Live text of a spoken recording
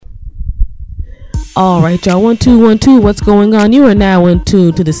All right, y'all. 1 2 1 2. What's going on? You are now in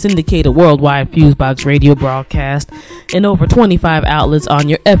tune to the syndicated worldwide FuseBox radio broadcast in over 25 outlets on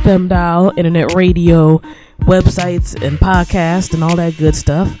your FM dial, internet radio, websites, and podcasts, and all that good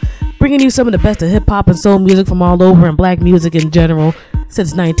stuff. Bringing you some of the best of hip hop and soul music from all over and black music in general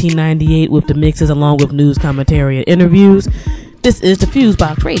since 1998, with the mixes along with news, commentary, and interviews. This is the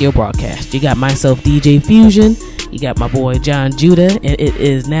FuseBox radio broadcast. You got myself, DJ Fusion. You got my boy John Judah, and it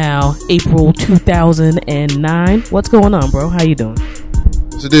is now April 2009. What's going on, bro? How you doing?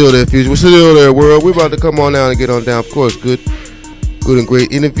 What's the deal there, Fusion? What's the deal there, world? We're about to come on down and get on down. Of course, good and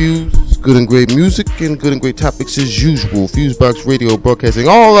great interviews, good and great music, and good and great topics as usual. FuseBox radio broadcasting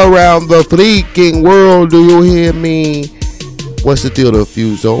all around the freaking world. Do you hear me? What's the deal there,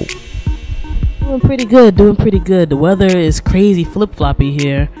 Fuse-o? Doing pretty good. The weather is crazy flip-floppy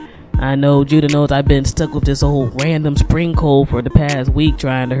here. I know Judah knows I've been stuck with this whole random spring cold for the past week,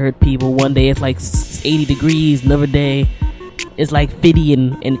 trying to hurt people. One day it's like 80 degrees, another day it's like 50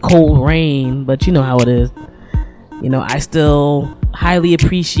 and cold rain, but you know how it is. You know, I still highly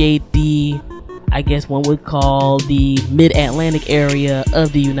appreciate I guess one would call the mid-Atlantic area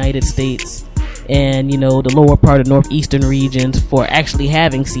of the United States and, you know, the lower part of northeastern regions for actually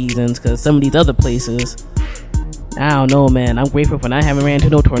having seasons, because some of these other places, I don't know, man. I'm grateful for not having ran into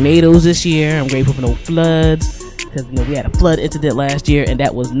no tornadoes this year. I'm grateful for no floods, because, you know, we had a flood incident last year and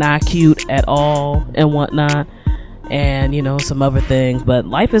that was not cute at all and whatnot, and, you know, some other things. But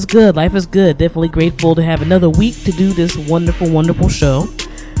life is good. Definitely grateful to have another week to do this wonderful show.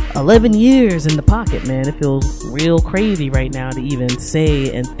 11 years in the pocket, man. It feels real crazy right now to even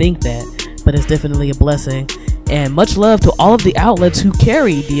say and think that, but it's definitely a blessing. And much love to all of the outlets who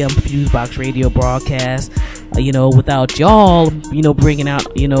carry the FuseBox radio broadcast. You know, without y'all, you know, bringing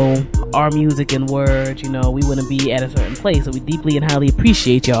out, you know, our music and words, you know, we wouldn't be at a certain place. So we deeply and highly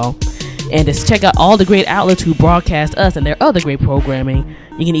appreciate y'all. And to check out all the great outlets who broadcast us and their other great programming,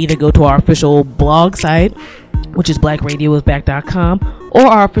 you can either go to our official blog site, which is blackradioisback.com, or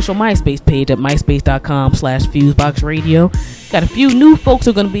our official MySpace page at myspace.com/FuseboxRadio. Got a few new folks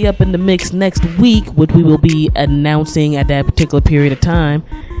who are going to be up in the mix next week, which we will be announcing at that particular period of time.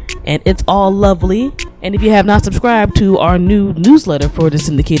 And it's all lovely. And if you have not subscribed to our new newsletter for the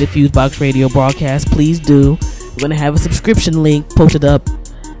syndicated FuseBox radio broadcast, please do. We're going to have a subscription link posted up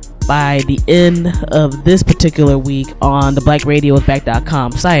by the end of this particular week on the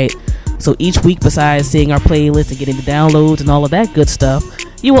blackradioisback.com site. So each week, besides seeing our playlist and getting the downloads and all of that good stuff,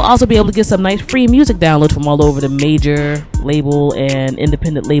 you will also be able to get some nice free music downloads from all over the major label and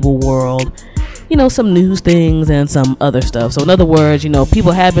independent label world. You know, some news things and some other stuff. So in other words, you know,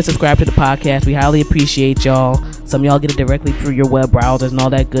 people have been subscribed to the podcast. We highly appreciate y'all. Some of y'all get it directly through your web browsers and all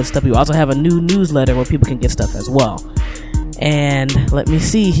that good stuff. We also have a new newsletter where people can get stuff as well. And let me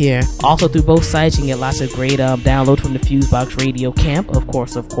see here. Also through both sites, you can get lots of great downloads from the FuseBox Radio Camp, of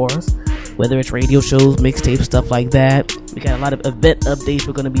course. Whether it's radio shows, mixtapes, stuff like that. We got a lot of event updates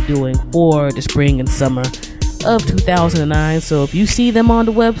we're going to be doing for the spring and summer of 2009. So if you see them on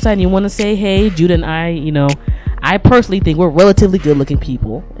the website and you want to say, hey, Judah and I, you know, I personally think we're relatively good looking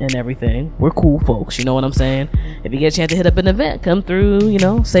people and everything. We're cool folks, you know what I'm saying? If you get a chance to hit up an event, come through, you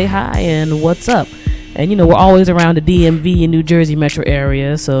know, say hi and what's up. And, you know, we're always around the DMV and New Jersey metro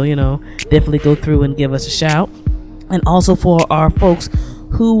area, so, you know, definitely go through and give us a shout. And also for our folks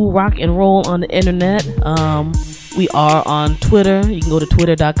who rock and roll on the internet, we are on Twitter. You can go to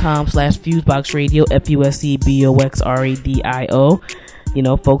twitter.com/FuseboxRadio, FuseboxRadio. You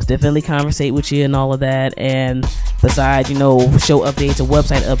know, folks definitely conversate with you and all of that. And besides, you know, show updates and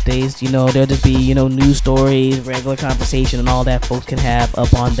website updates, you know, there'll just be, you know, news stories, regular conversation, and all that folks can have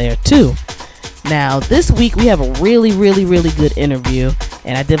up on there too. Now, this week we have a really good interview,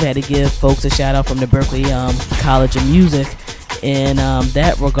 and I definitely had to give folks a shout out from the Berkeley College of Music in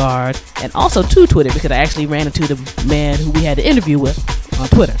that regard, and also to Twitter, because I actually ran into the man who we had the interview with on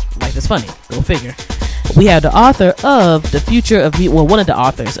Twitter. Life is funny, go figure. We have the author of The Future of one of the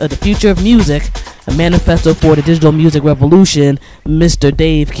authors of The Future of Music, a manifesto for the digital music revolution, Mr.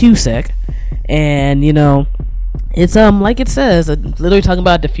 Dave Kusek. And, you know, it's like it says, literally talking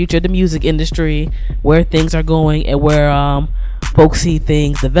about the future of the music industry, where things are going, and where folks see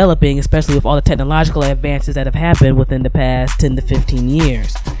things developing, especially with all the technological advances that have happened within the past 10 to 15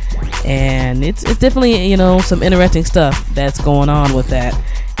 years. And it's definitely, you know, some interesting stuff that's going on with that.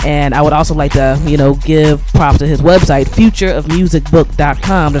 And I would also like to, you know, give props to his website,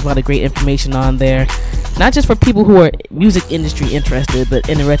 futureofmusicbook.com. There's a lot of great information on there, not just for people who are music industry interested, but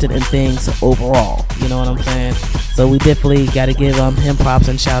interested in things overall. You know what I'm saying? So we definitely got to give him props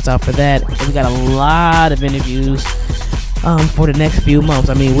and shouts out for that. And we got a lot of interviews for the next few months.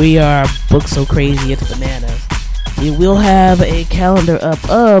 I mean, we are booked so crazy, it's bananas. We will have a calendar up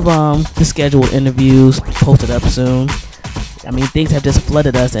of the scheduled interviews posted up soon. I mean, things have just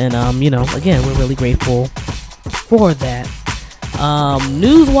flooded us, and again, we're really grateful for that.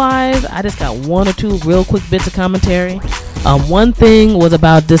 News-wise, I just got one or two real quick bits of commentary. One thing was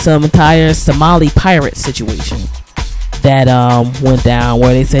about this entire Somali pirate situation that went down,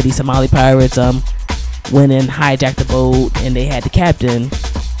 where they said these Somali pirates went and hijacked the boat, and they had the captain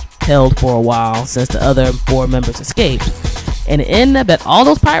held for a while since the other 4 members escaped. And it ended up that all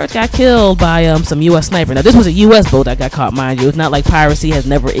those pirates got killed by some U.S. sniper. Now, this was a U.S. boat that got caught, mind you. It's not like piracy has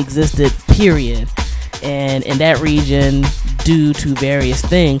never existed, period. And in that region, due to various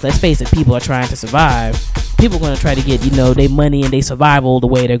things, let's face it, people are trying to survive. People are going to try to get, their money and their survival the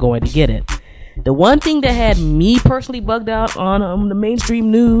way they're going to get it. The one thing that had me personally bugged out on the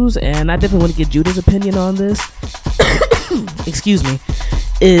mainstream news, and I definitely want to get Judah's opinion on this, excuse me,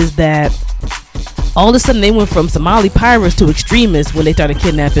 is that all of a sudden they went from Somali pirates to extremists when they started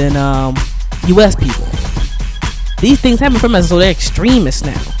kidnapping U.S. people. These things happen from us, so they're extremists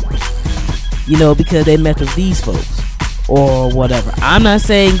now. Because they met with these folks or whatever. I'm not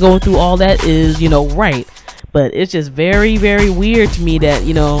saying going through all that is, right. But it's just very, very weird to me that,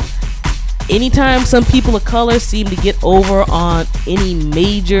 anytime some people of color seem to get over on any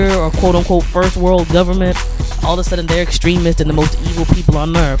major or quote-unquote first world government, all of a sudden they're extremists and the most evil people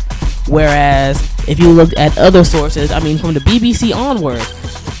on earth. Whereas if you look at other sources, I mean, from the BBC onward,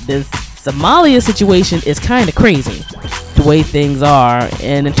 the Somalia situation is kind of crazy, the way things are,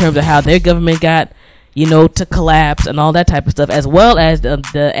 and in terms of how their government got, to collapse and all that type of stuff, as well as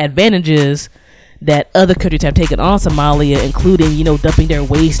the advantages that other countries have taken on Somalia, including, dumping their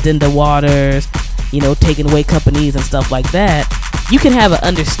waste in the waters, taking away companies and stuff like that. You can have an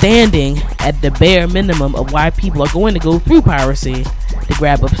understanding at the bare minimum of why people are going to go through piracy to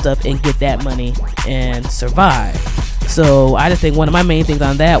grab up stuff and get that money and survive. So I just think one of my main things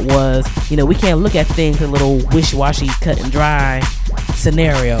on that was, we can't look at things in a little wish-washy, cut and dry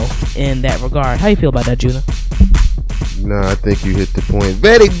scenario in that regard. How you feel about that, Judah? No, I think you hit the point.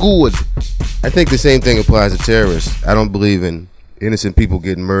 Very good. I think the same thing applies to terrorists. I don't believe in innocent people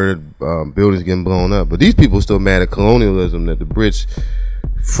getting murdered, buildings getting blown up. But these people are still mad at colonialism that the Brits,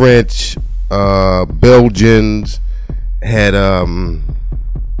 French, Belgians had, and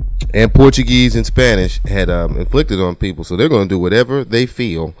Portuguese and Spanish had inflicted on people. So they're going to do whatever they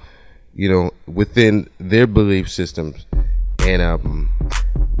feel, within their belief systems. And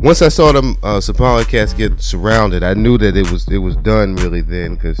once I saw them Somali cats get surrounded, I knew that it was done really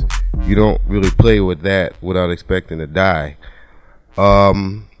then, because you don't really play with that without expecting to die.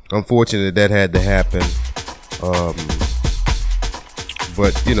 Unfortunate that had to happen,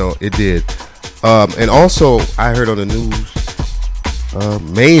 but it did. And also I heard on the news,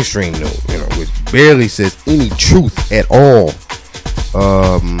 mainstream news, which barely says any truth at all,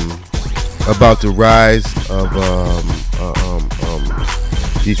 about the rise of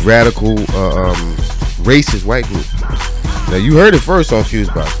these radical racist white groups. Now, you heard it first on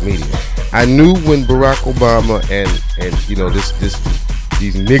FuseBox Media. I knew when Barack Obama and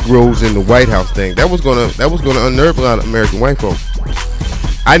these Negroes in the White House thing, that was gonna unnerve a lot of American white folks.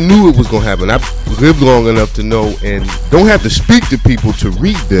 I knew it was gonna happen. I've lived long enough to know, and don't have to speak to people to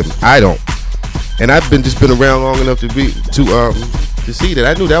read them. I don't, and I've been around long enough to see that.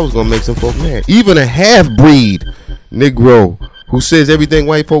 I knew that was gonna make some folk mad. Even a half-breed Negro who says everything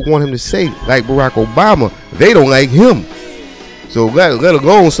white folk want him to say, like Barack Obama, they don't like him. So let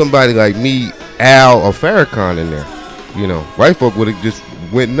alone somebody like me, Al, or Farrakhan in there. White folk would have just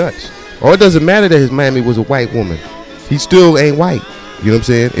went nuts. Or it doesn't matter that his mammy was a white woman. He still ain't white. You know what I'm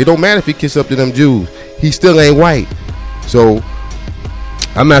saying? It don't matter if he kissed up to them Jews. He still ain't white. So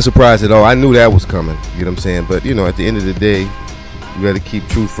I'm not surprised at all. I knew that was coming. You know what I'm saying? But, at the end of the day, you got to keep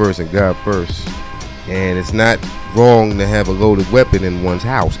truth first and God first. And it's not wrong to have a loaded weapon in one's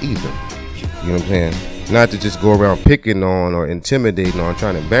house either. You know what I'm saying? Not to just go around picking on or intimidating or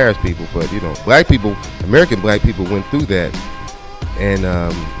trying to embarrass people, but black people, American black people went through that, and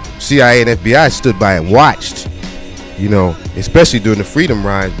CIA and FBI stood by and watched. Especially during the Freedom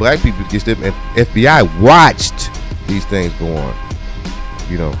Rides, black people and FBI watched these things go on.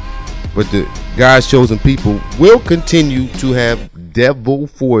 But the God's chosen people will continue to have devil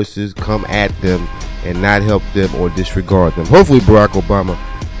forces come at them and not help them or disregard them. Hopefully Barack Obama,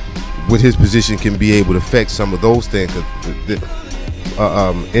 with his position, can be able to affect some of those things.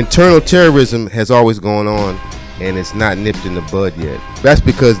 Internal terrorism has always gone on, and it's not nipped in the bud yet. That's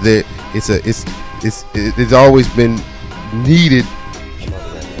because it's always been needed.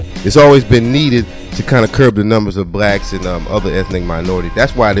 It's always been needed to kind of curb the numbers of blacks and other ethnic minorities.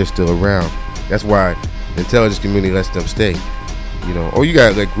 That's why they're still around. That's why the intelligence community lets them stay. You know, or you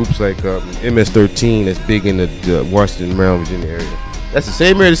got like groups like MS-13 that's big in the Washington, Maryland, Virginia area. That's the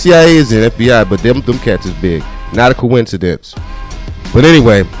same area the CIA is in, FBI, but them cats is big. Not a coincidence. But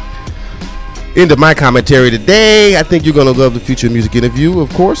anyway, into my commentary today. I think you're gonna love the future music interview,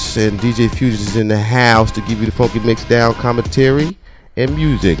 of course. And DJ Fusion is in the house to give you the funky mix down commentary and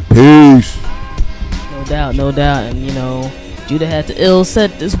music. Peace. No doubt. And you know, Judah had the ill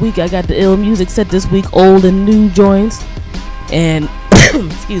set this week. I got the ill music set this week, old and new joints. And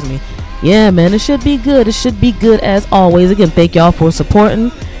excuse me. Yeah, man, it should be good. It should be good as always. Again, thank y'all for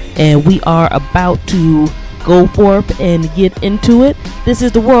supporting. And we are about to go forth and get into it. This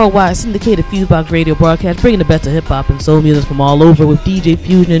is the worldwide syndicated FuseBox radio broadcast, bringing the best of hip-hop and soul music from all over with DJ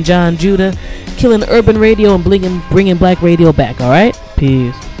Fusion and John Judah, killing urban radio and bringing black radio back, all right?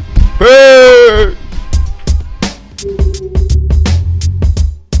 Peace. Hey!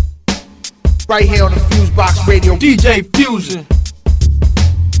 Right here on the FuseBox radio, DJ Fusion.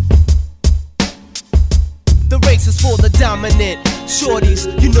 The race is for the dominant. Shorties,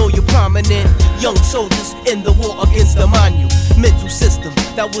 you know you're prominent. Young soldiers in the war against the monumental system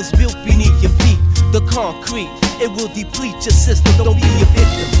that was built beneath your feet. The concrete, it will deplete your system. Don't be a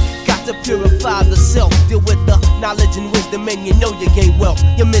victim. Got to purify the self. Deal with the knowledge and wisdom, and you know you gain wealth.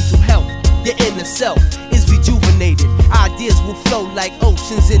 Your mental health, your inner self is rejuvenated. Ideas will flow like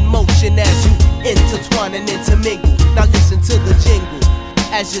oceans in motion as you intertwine and intermingle. Now listen to the jingle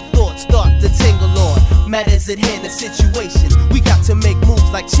as your thoughts start to tingle on matters at hand, a situation. We got to make moves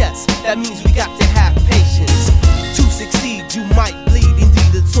like chess. That means we got to have patience. To succeed, you might bleed.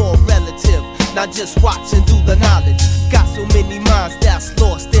 Indeed, it's all relative. Now just watch and do the knowledge. Got so many minds that's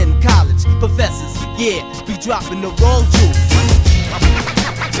lost in college. Professors, yeah, be dropping the wrong jewels.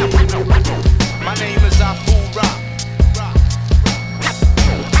 My name is Afu Rock.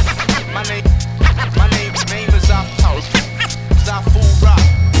 My name is Afu Rock.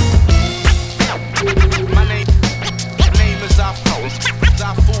 My name is Afu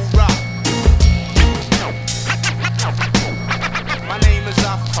Rock. My name is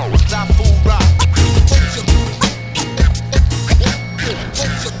Afu Rock.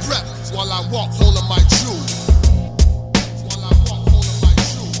 Hold your breath while I walk, holding my jewel.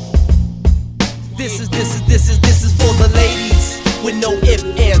 This is for the ladies with no ifs,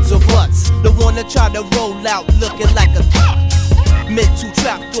 ands, or buts. The one that try to roll out looking like a mental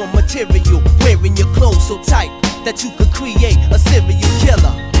trapped on material, wearing your clothes so tight that you could create a serial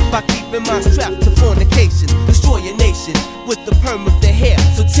killer by keeping my strap to fornication. Destroy your nation with the perm of the hair,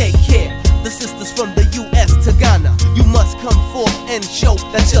 so take care. The sisters from the US to Ghana, you must come forth and show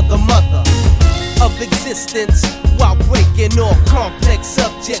that you're the mother of existence, while breaking all complex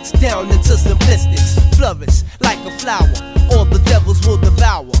subjects down into simplistics. Flourish like a flower, all the devils will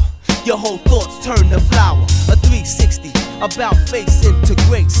devour. Your whole thoughts turn to flower. A 360 about face into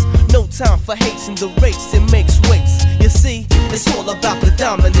grace. No time for hating the race, it makes waste. You see, it's all about the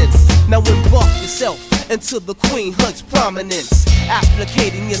dominance. Now embark yourself into the queenhood's prominence.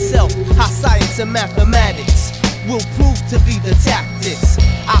 Applicating yourself, how science and mathematics will prove to be the tactics.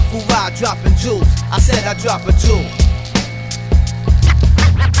 Afu-Ra dropping jewels. I said I drop a jewel.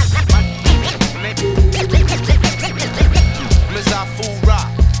 Miss Afu-Ra.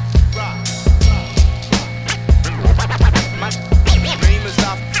 My name is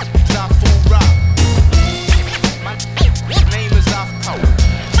Afu-Ra. My name is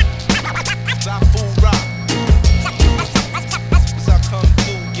Afu-Ra. As I come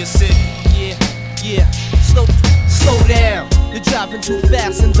through your city. Yeah. Slow down. You're driving too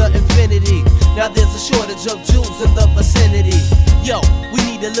fast in the infinity. Now there's a shortage of jewels in the vicinity. Yo, we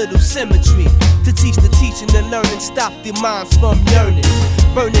need a little symmetry to teach the teaching and learning. Stop their minds from yearning.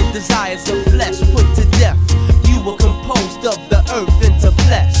 Burning desires of flesh put to death. You were composed of the earth into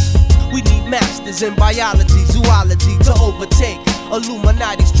flesh. We need masters in biology, zoology to overtake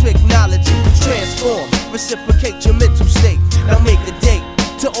Illuminati's technology. Transform, reciprocate your mental state. Now make a date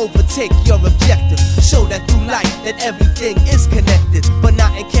to overtake your objective. Show that through life that everything is connected, but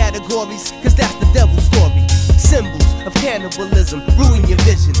not in categories, cause that's the devil's story. Symbols of cannibalism ruin your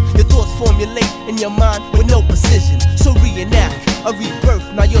vision. Your thoughts formulate in your mind with no precision. So reenact a rebirth,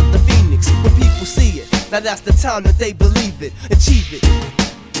 now you're the phoenix. When people see it, now that's the time that they believe it. Achieve it.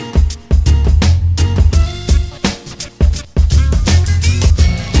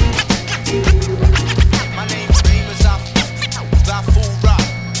 My name is Afu-Ra.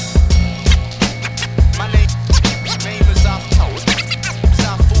 My name is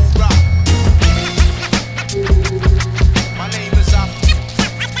Afu-Ra. My name is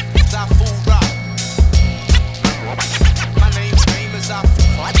Afu-Ra.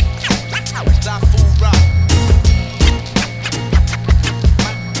 La Food Rock.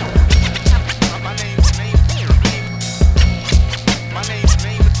 My name is La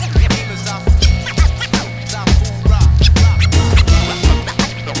Food Rock.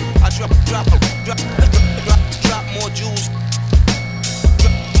 I drop more jewels.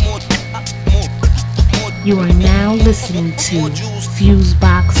 You are now listening to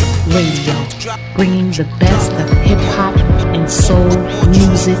FuseBox Radio, bringing the best of hip-hop and soul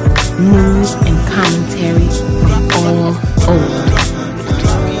music, news, and commentary from all over.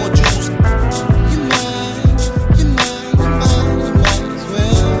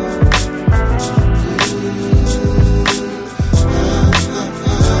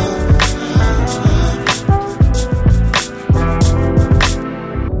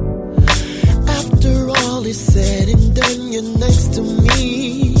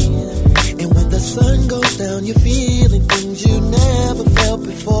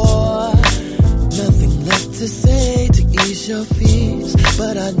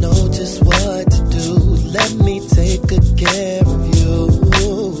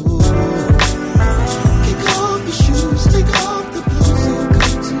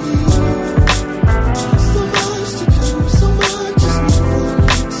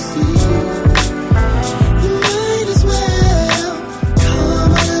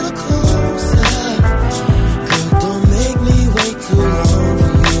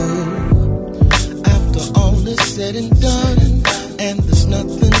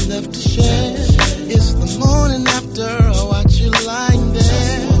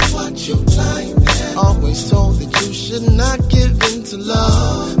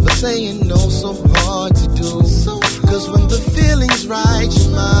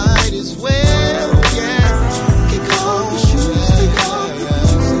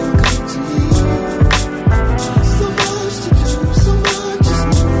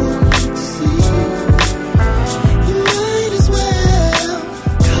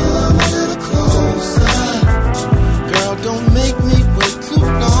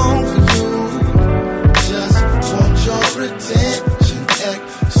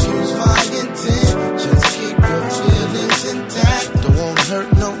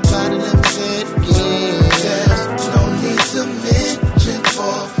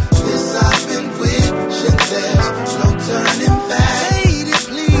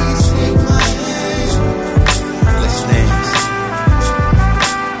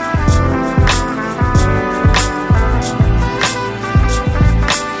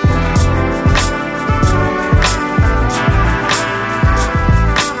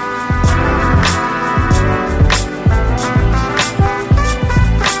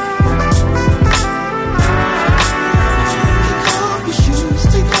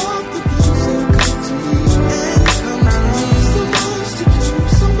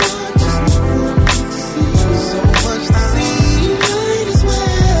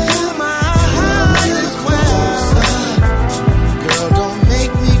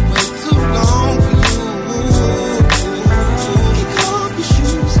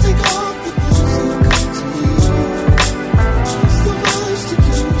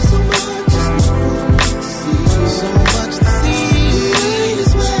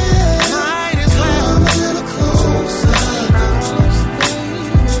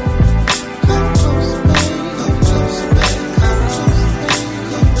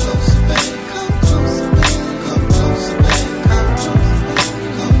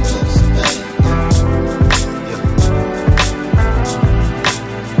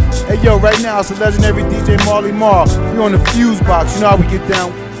 Yo, right now it's the legendary DJ Marley Marl. You're on the FuseBox. You know how we get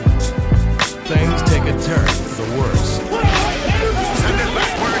down. Things take a turn for the worse. Send it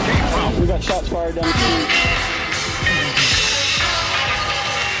back where it came from. We got shots fired down the street.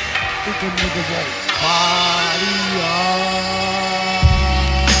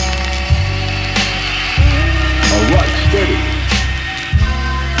 All right, steady.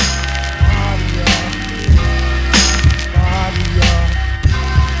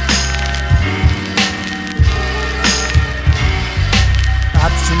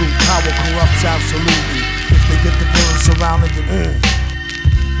 Absolute power corrupts absolutely. If they get the villain surrounded them.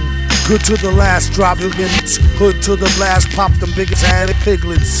 Good to the last drop against hood to the blast, pop them biggest hand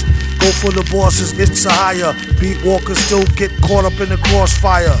piglets. Go for the bosses, it's a higher. Beat walkers still get caught up in the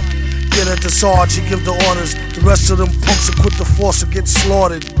crossfire. Get at the Sarge, he give the orders. The rest of them punks will quit the force and get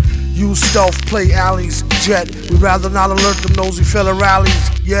slaughtered. Use stealth, play alleys, jet. We'd rather not alert them nosy fella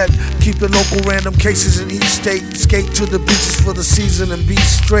rallies. Yet, keep the local random cases in each state. Skate to the beaches for the season and be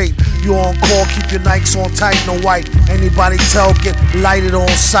straight. You on call, keep your Nikes on tight, no white. Anybody tell, get lighted on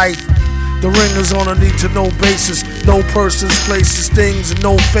sight. The ringers on a need-to-know basis. No persons, places, things, and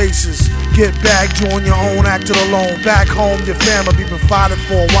no faces. Get back, join your own, acting alone. Back home, your family be provided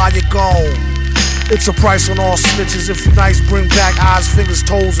for while you're gone. It's a price on all snitches. If you nice, bring back eyes, fingers,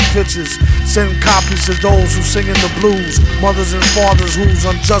 toes, and pictures. Send copies to those who sing in the blues. Mothers and fathers who's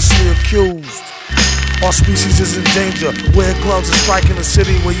unjustly accused. Our species is in danger. Wear gloves and strike in a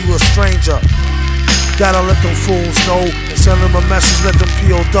city where you a stranger. Gotta let them fools know and send them a message, let them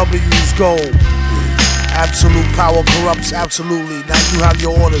POWs go. Absolute power corrupts absolutely. Now you have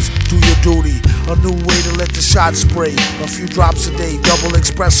your orders, do your duty. A new way to let the shot spray. A few drops a day, double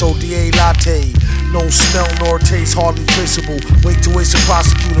espresso, DA latte. No smell nor taste, hardly traceable. Wait to waste a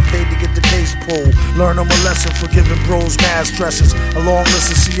prosecutor, paid to get the case pulled. Learn them a lesson for giving bros mad stresses. A long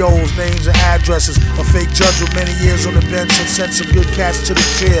list of COs, names and addresses. A fake judge with many years on the bench and sent some good cats to the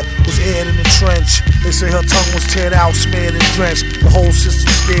chair. Was aired in the trench. They say her tongue was teared out, smeared and drenched. The whole system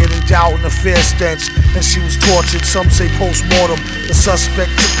scared and doubt and a fair stench. And she was tortured, some say post-mortem. The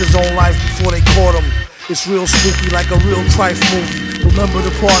suspect took his own life before they caught him. It's real spooky like a real trife movie. Remember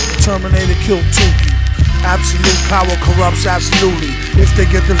the part the Terminator killed Tukey. Absolute power corrupts absolutely. If they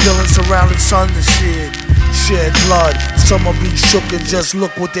get the villain surrounding sons and shit. Shed blood, some will be shook and just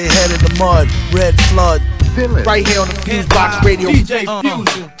look with their head in the mud. Red flood. Right here on the FuseBox Radio. DJ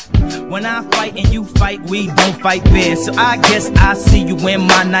Fusion. When I fight and you fight, we don't fight fair. So I guess I see you in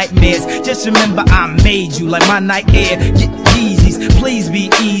my nightmares. Just remember I made you like my night air. Get Yeezys, please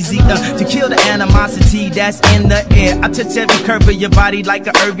be easy to kill the animosity that's in the air. I touch every curve of your body like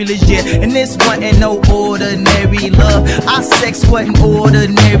a herbalist, yeah. And this wasn't no ordinary love. Our sex wasn't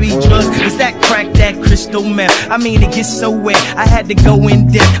ordinary drugs. It's that crack, that crystal meth. I mean it gets so wet, I had to go in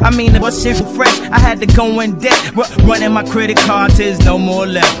depth. I mean it was simple fresh, I had to go in depth. Running my credit card till there's no more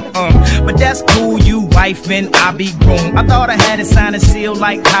left. But that's cool, you wife and I be groom. I thought I had to sign a seal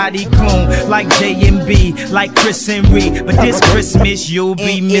like Heidi Klum, like J&B, like Chris and Reed. But this Christmas you'll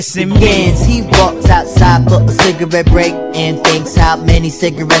be missing me. He walks outside for a cigarette break and thinks how many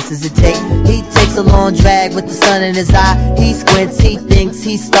cigarettes does it take. He takes a long drag with the sun in his eye. He squints, he thinks,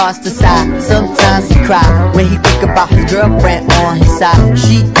 he starts to sigh. Sometimes he cries when he think about his girlfriend on his side.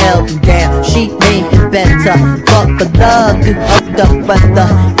 She held him down, she made him better. But for love, you hooked up with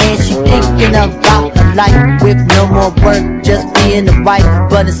her. And she thinking about her life with no more work, just being the wife.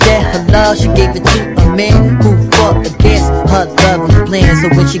 But instead her love, she gave it to a man who fought against her love and plan. So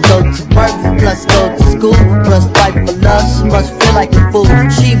when she go to work, plus go to school, plus fight for love, she must feel like a fool.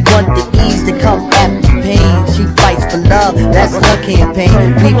 She want the ease to come after pain. She fights for love, that's her campaign.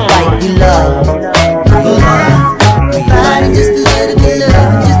 We fight, we love. We love. We fight just a little bit of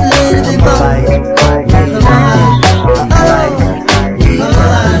love, just a little bit more.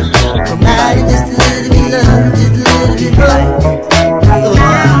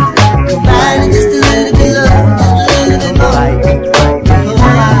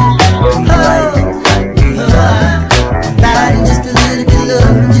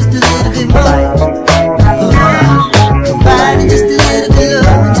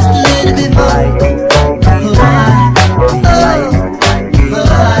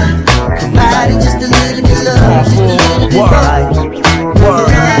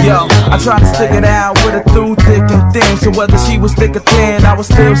 I tried to stick it out with her through thick and thin. So whether she was thick or thin, I would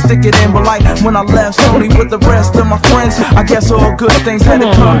still stick it in. But like when I left Sony with the rest of my friends, I guess all good things had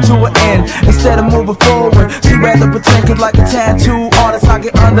to come to an end. Instead of moving forward, she rather pretend, cause like a tattoo artist I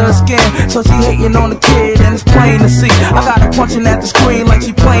get under her skin. So she hating on the kid and it's plain to see. I got her punching at the screen like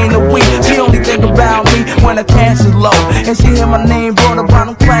she playing the Wii. She only think about me when her cash is low. And she hear my name brought up by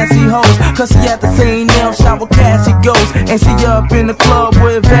them classy hoes. Cause she at the same nail shop where Cassie goes. And she up in the club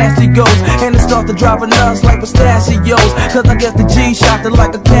where Vasty goes. And it starts to drive her nuts like pistachios. Cause I guess the G shot it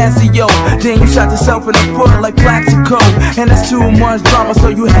like a Casio. Then you shot yourself in the foot like Plaxico. And that's too much drama so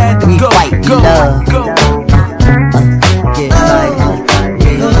you had to go. Go, go. Get right,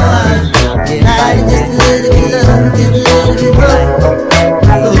 get right, get right, just a little bit love, just a little bit right.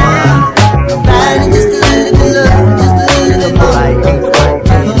 Fighting just a little bit love, just a little bit right.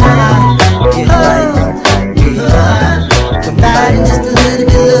 Get right, get right, fighting just a little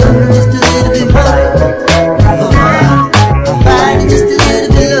bit love, just a little bit right. Fighting just a little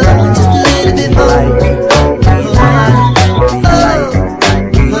bit love, just a little bit right.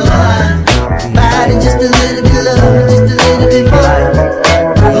 Fighting just a little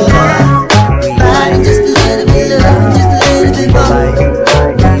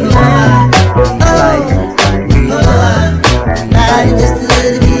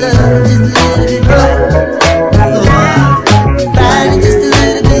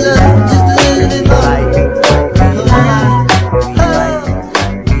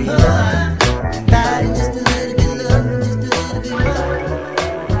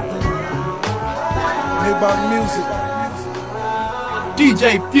about music.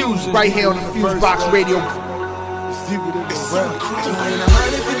 DJ Fusion. Right here on the FuseBox Radio. Doing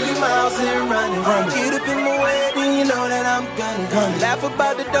 150 miles and running. Get up in my way, then you know that I'm gonna laugh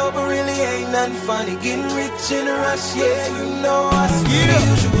about the dope, but really ain't nothing funny. Getting rich in a rush, yeah, you know I see the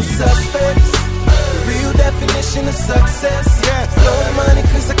usual suspects. The real definition of success. Blowing money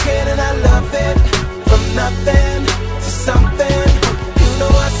cause I can and I love it. From nothing to something. You know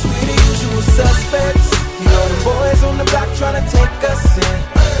I see the usual suspects. You know the boys on the block trying to take us in.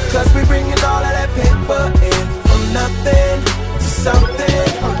 Cause we bringing all of that paper in. From nothing to something.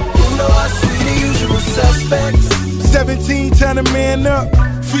 You know I see the usual suspects. 17, time to man up.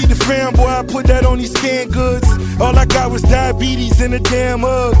 Free the fam, boy, I put that on these canned goods. All I got was diabetes and a damn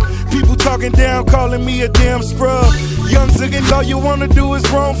hug. People talking down, calling me a damn scrub. Young ziggin', all you wanna do is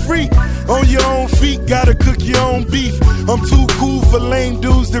roam free. On your own feet, gotta cook your own beef. I'm too cool for lame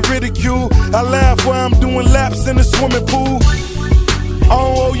dudes to ridicule. I laugh while I'm doing laps in the swimming pool. I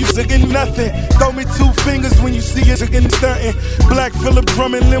don't owe you ziggin' nothing. Throw me 2 fingers when you see it ziggin' stuntin'. Black Phillip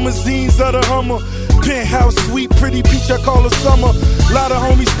drumming limousines of the Hummer. Penthouse sweet, pretty peach, I call her summer. Lot of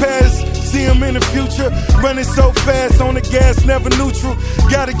homies pass, see them in the future. Running so fast on the gas, never neutral.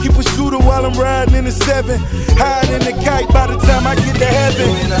 Gotta keep a shooter while I'm riding in the 7. Hide in the kite by the time I get to heaven.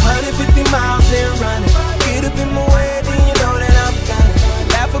 Doing 150 miles and running. Get up in my way, then you know that I'm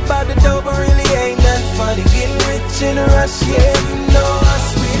gonna laugh about the dope, but really ain't nothing funny. Getting rich in a rush, yeah, you know I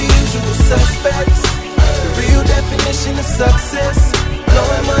swear the usual suspects. The real definition of success.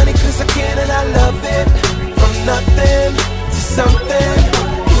 Blowing money cause I can and I love it. From nothing to something.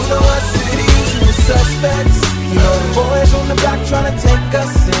 You know I see the usual suspects. You know the boys on the block trying to take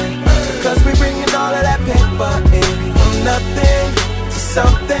us in. Cause we bringing all of that paper in. From nothing to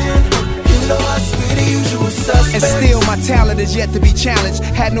something. You know I see the usual suspects. And still my talent is yet to be challenged.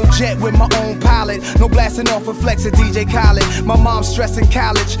 Had no jet with my own pilot. No blasting off a flex at DJ Khaled. My mom's stressing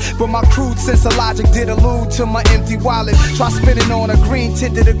college, but my crude sense of logic did allude to my empty wallet. Try spinning on a green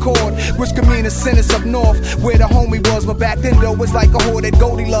tinted Accord, which could mean a sentence up north where the homie was. But back then though was like a whore that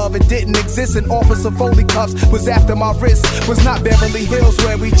Goldie loved. It didn't exist. An office of Foley cuffs was after my wrist. Was not Beverly Hills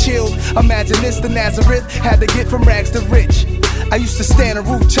where we chilled. Imagine this, the Nazareth had to get from rags to rich. I used to stand on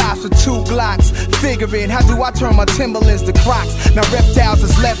rooftops with 2 Glocks, figuring how do I turn my Timberlands to Crocs. Now reptiles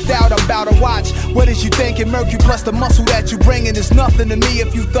is left out, I'm about to watch. What is you thinking? Mercury plus the muscle that you bringing is nothing to me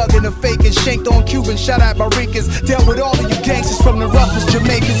if you thuggin' or faking. Shanked on Cuban, shot at Barricas. Dealt with all of you gangsters from the roughest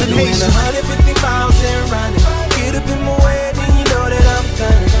Jamaicans and Doing Haitians. 150 miles and running. Get up in my way, then you know that I'm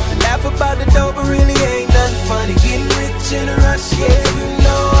gonna laugh about the dope, but really ain't nothing funny. Getting rich in a rush, yeah, you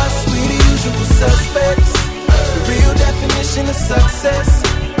know I swear the usual suspects. The real definition of success.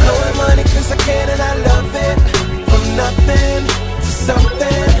 Blowing money cause I can and I love it. From nothing to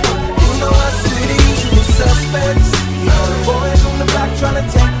something. You know I see the usual suspects. You know the boys on the block trying to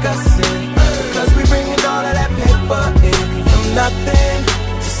take us in. Cause we bringing all of that paper in. From nothing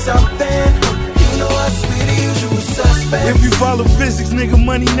to something. You know I see the usual suspects. If you follow physics, nigga,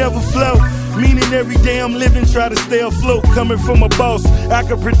 money never flow. Meaning every day I'm living, try to stay afloat. Coming from a boss, I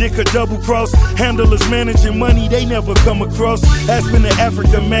could predict a double cross. Handlers managing money, they never come across. Aspen to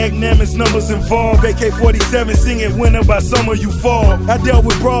Africa, magnanimous numbers involved. AK-47 singing winter by summer you fall. I dealt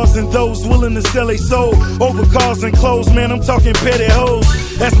with bras and those willing to sell a soul. Over cars and clothes, man, I'm talking petty hoes.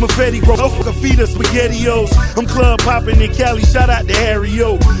 That's my Fetty, bro. Fuck feed us SpaghettiOs. I'm club popping in Cali, shout out to Harry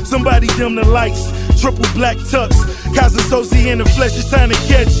O. Somebody dim the lights, triple black tux. Cause associate in the flesh, it's time to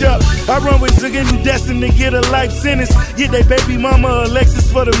catch up. I run with Zigga who destined to get a life sentence. Get they baby mama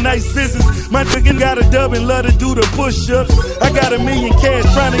Alexis for them nice visits. My nigga got a dub and love to do the push-ups. I got $1 million cash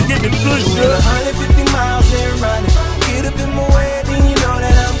trying to get the push up. 150 miles and running. Get up in my way, then you know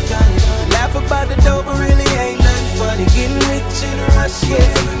that I'm gonna laugh about the dope, but really ain't nothing funny. Getting rich in a rush, yeah,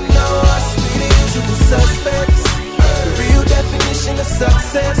 you know I see the usual suspects. The real definition of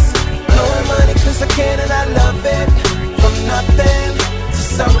success. Blowing money cause I can and I love it. From nothing to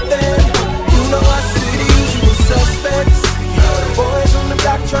something. You know I see the usual suspects. You know the boys on the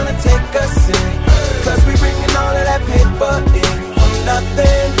block trying to take us in. Cause we bringing all of that paper in. From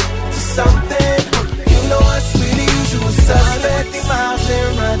nothing to something. You know I see the usual suspects. 50 miles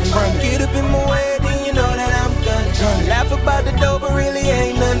and running. Get up in my way, then you know that I'm gonna laugh about the dope, but really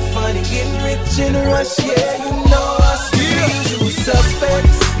ain't nothing funny. Getting rich in a rush, yeah, you know I see the usual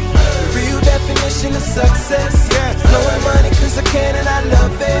suspects. Real definition of success. Blowing money cause I can and I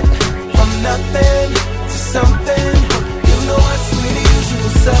love it. From nothing to something. You know I see the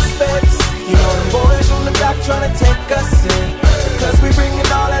usual suspects. You know the boys on the block trying to take us in. Cause we bringing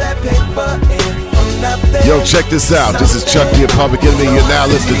all of that paper in. From nothing Yo, check this out. This is Chuck D, Public Enemy. You're now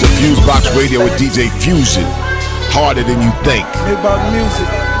listening to FuseBox Radio with DJ Fusion. Harder than you think. It's about music.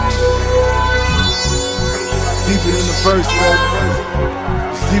 It's deeper than the verse, bro.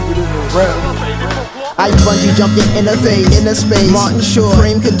 It's deeper than the rap. I bungee jumped in a phase, in a space, Martin Short,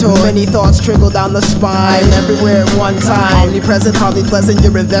 frame contour, many thoughts trickle down the spine, everywhere at one time, omnipresent, hardly pleasant,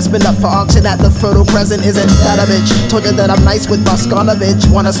 your investment up for auction at the fertile present isn't that a bitch, told you that I'm nice with Boskanovich,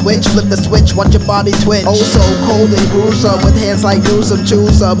 wanna switch, flip the switch, watch your body twitch, oh so cold and gruesome, with hands like Newsome,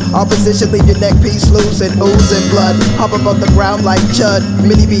 choose some, opposition, leave your neck piece loose and oozing blood, hop above the ground like Chud,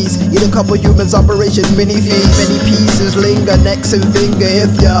 mini beast, eat a couple humans, operation mini feast, many pieces linger, necks and finger,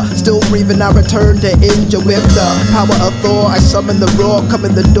 if ya still breathing, I return to injure with the power of Thor. I summon the roar, come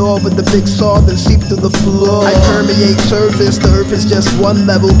in the door with the big saw, then seep through the floor. I permeate surface, the earth is just one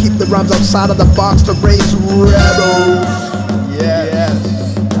level. Keep the rhymes outside of the box to raise rebels.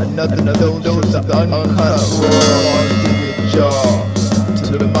 Yes, another dose of the uncut raw. Dig it, jaw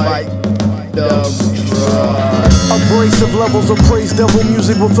to the mic, dumb try. Abrasive levels of praise, devil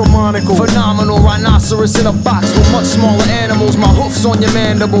music with a monocle. Phenomenal rhinoceros in a box with much smaller animals. My hoofs on your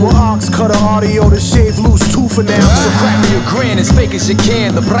mandible. With ox cutter audio to shave loose tooth for now. So crack me a grin as fake as you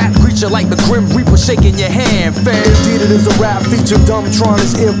can. The brat creature like the grim reaper shaking your hand, fam. Indeed it is a rap feature. Dumbtron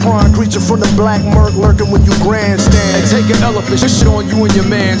is ear prawn creature from the black murk lurking when you grandstand. And take an elephant, shit on you and your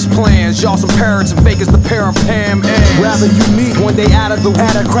man's plans. Y'all some parrots and fakers, the pair of Pam ends. Rather unique when they out of the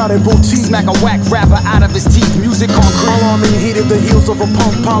at a crowded boutique. Smack a whack rapper out of his teeth. Music concrete. Alarming heat at the heels of a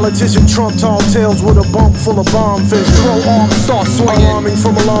punk politician. Trump tall tales with a bump full of bomb fish. Throw arms, start swinging. Alarming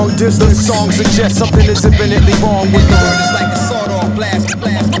from a long The distance. song suggests something is infinitely wrong with The the word is like a sawed-off blast.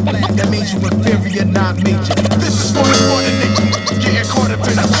 That means you inferior, not major. This is for the niggas getting caught up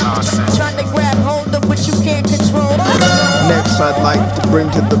in the nonsense. Trying to grab hold of what you can't control. Next I'd like to bring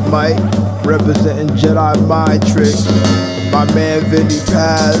to the mic, representing Jedi Mind Tricks, my man Vinny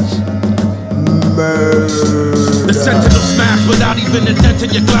Paz. The sentinel smash without even a dent in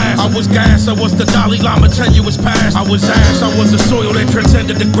your glass. I was gas, I was the Dalai Lama tenuous past. I was ash, I was the soil that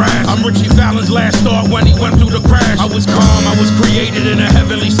transcended the grass. I'm Richie Valens' last thought when he went through the crash. I was calm, I was created in a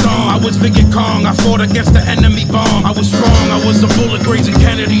heavenly storm. I was Viet Cong, I fought against the enemy bomb. I was strong, I was a bullet grazing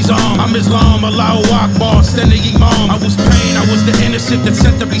Kennedy's arm. I'm Islam, Allahu Akbar, standing Imam. I was pain, I was the innocent that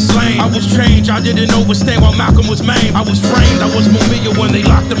sent to be slain. I was change, I didn't overstand while Malcolm was maimed. I was framed, I was Mumia when they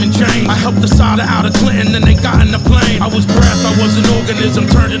locked him in chains. I helped the Sada out of Clinton and they got in the plane. I was breath, I was an organism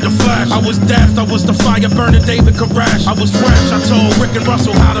turned into flesh. I was death, I was the fire burning David Koresh. I was fresh, I told Rick and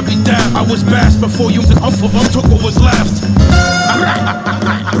Russell how to be deaf. I was best before you took what was left.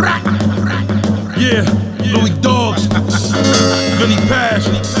 Yeah, Louis Dogs, Vinny Paz,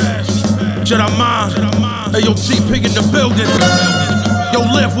 Jedi Mind, AOT Pig in the building. Yo,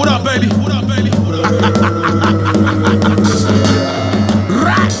 Liv, what up, baby?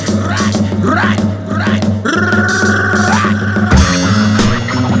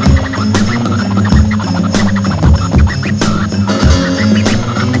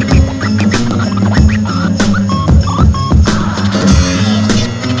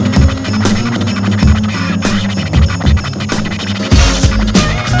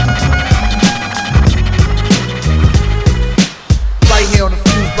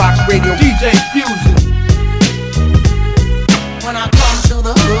 Radio DJ Fusion. When I come to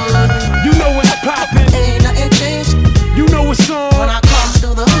the hood, You know it's poppin'. ain't nothing changed. You know it's on. When I come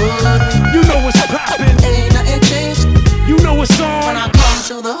to the hood, You know it's poppin'. ain't nothing changed. You know it's When on. I come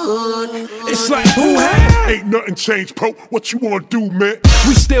to the hood, It's like who had? Ain't nothing changed, bro. What you wanna do, man?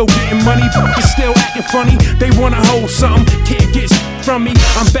 We still getting money, but we still acting funny. They wanna hold something, can't get from me.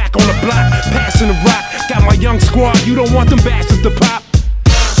 I'm back on the block, passing the rock. Got my young squad, you don't want them bastards to pop.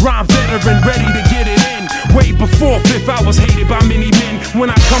 Rhyme veteran, ready to get it in. Way before fifth, I was hated by many men.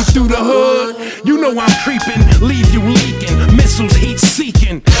 When I come through the hood, you know I'm creeping, leave you leaking. Missiles heat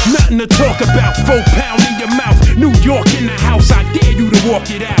seeking, nothing to talk about. 4 pound in your mouth, New York in the house. I dare you to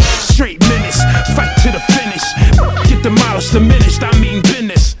walk it out. Straight menace, fight to the finish. Get demolished, diminished, I mean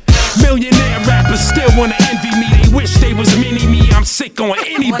business. Millionaire rappers still wanna envy me. They wish they was mini me. I'm sick on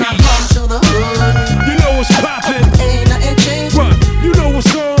any when beat. I come to the hood, You know what's poppin'. ain't nothing changed. What? You know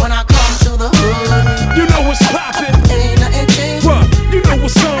what's on. When I come to the hood, You know what's poppin'. ain't nothing changed. What? You know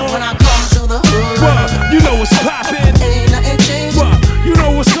what's on. When I come to the hood, What? You know what's poppin'. ain't nothing changed. What? You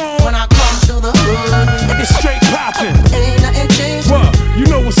know what's on. When I come to the hood, It's straight poppin'. ain't nothing changed. What? You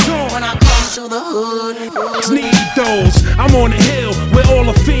know what's on. When I come to the hood, Need those. I'm on the hill where all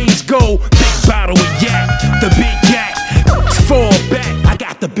the fiends go. Big bottle of yak, the big yak. Fall back, I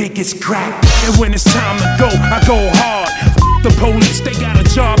got the biggest crack. And when it's time to go, I go hard. F the police, they got a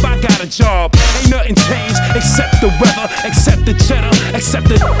job, I got a job. Ain't nothing changed except the weather, except the cheddar, except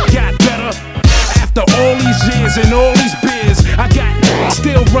the got better. After all these years and all these beers, I got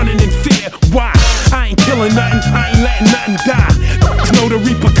still running in fear. Why? I ain't killing nothing, I ain't letting nothing die. Know the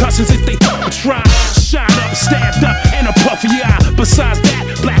repercussions if they try. Shot up, stabbed up, and a puffy eye. Besides that,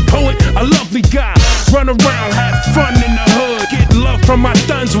 black poet, a lovely guy. Run around, have fun in the hood. Get love from my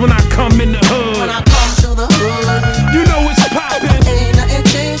thuns when I come in the hood. When I come to the hood, you know it's poppin'. Ain't nothing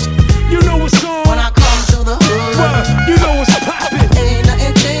changed. You know it's on. When I come to the hood, well, you know it's poppin'. Ain't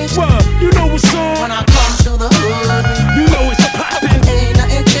nothing changed. Well, you know it's on. When I come to the hood, you know it's poppin'. Ain't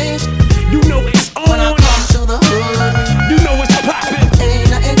nothing changed. You know it's on. When I come to the hood, you know it's poppin'.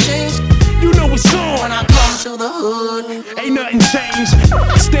 Ain't nothing changed. You know it's on. When I come to the hood, ain't nothing changed.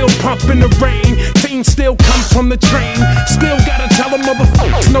 Still pumping the rain. Fiends still come from the train. Still gotta tell them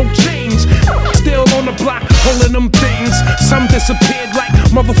motherfuckers no change. Still on the block holding them things. Some disappeared like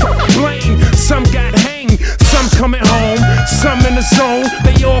motherfucking Blaine. Some got hanged. Some coming home. Some in the zone.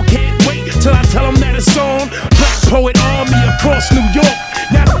 They all can't wait till I tell them that it's on. Black Poet Army across New York.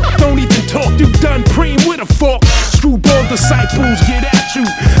 Now don't even talk. You done preem with a fork. Screwball disciples get at you.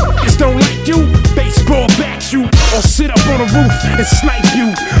 Just don't like you. Baseball bat you. Or sit up on a roof and snipe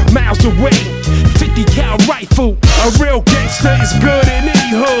you. Miles away. 50 cal rifle. A real gangster is good in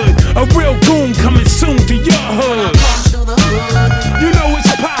any hood. A real goon coming soon to your hood. You know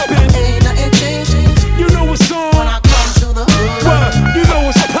it's poppin'. Ain't nothing changed. You know it's on. When I come to the hood, well, you know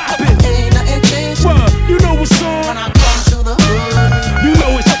it's poppin'. Ain't nothing changed. Well, you know it's on. When I come to the hood, you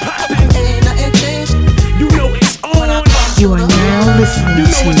know it's poppin'. Ain't nothing changed. You know it's on. You are now listening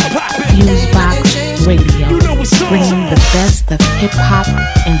to FuseBox Radio, bringing the best of hip-hop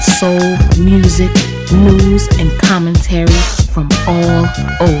and soul music, news, and commentary from all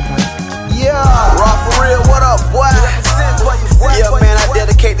over. Yeah, raw for real, what up, boy? Yeah, man, I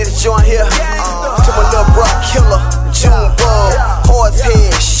dedicate this joint here to my little bro Killer, Junebug,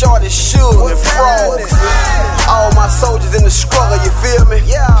 Horsehead, Shorty Shoe, and Frogs. All my soldiers in the struggle, you feel me?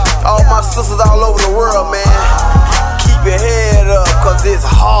 All my sisters all over the world, man. Keep your head up, cause it's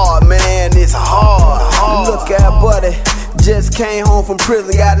hard, man, it's hard. Look at buddy, just came home from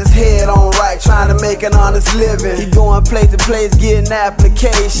prison, got his head on right, trying to make an honest living. He going place to place, getting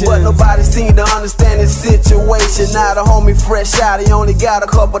applications, but nobody seemed to understand his situation. Now the homie fresh out, he only got a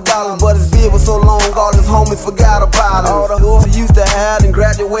couple dollars, but his bill was so long, all his homies forgot about him. All the hoes he used to have and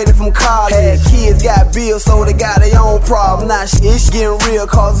graduated from college. Had kids, got bills, so they got their own problems. Now it's getting real,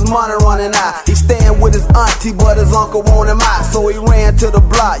 cause his money running out. He staying with his auntie, but his uncle want him out, so he ran to the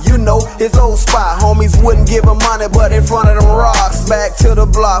block, you know, his old spot. Homies wouldn't give him money, but in front of them rocks, back to the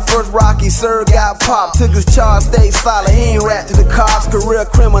block. First Rocky Sir got popped, took his charge, stayed silent. He ain't rat to the cops, career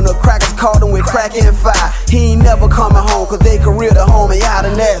criminal. Crackers caught him with crack and fire. He ain't never coming home, cause they career the homie out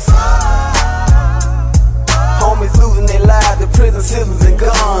of nest. Homies losing their lives to prison systems and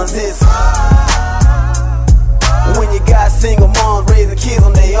guns. It's when you got single moms raising kids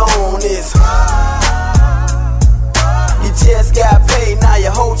on their own. It's you just got paid, now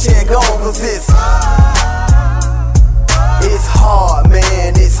your whole check gone, cause it's hard,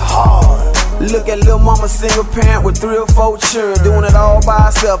 man, it's hard. Look at lil' mama, single parent with 3 or 4 children, doing it all by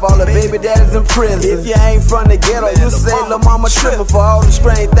herself. All the baby daddies in prison. If you ain't from the ghetto, you say lil' mama trippin' for all the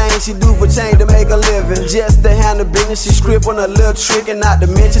strange things she do for change to make a living. Just to handle business, she scriptin' a little trick, and not to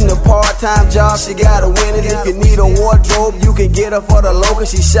mention the part-time job, she gotta win it. If you need a wardrobe, you can get her for the local.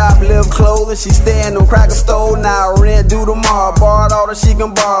 She shoplift clothing, she stay in them cracker store. Now rent due tomorrow, borrowed all that she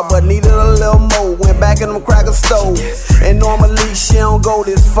can borrow, but needed a little more. Went back in them cracker store, and normally she don't go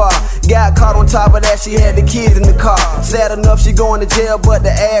this far. Got caught on top of that, she had the kids in the car. Sad enough, she going to jail, but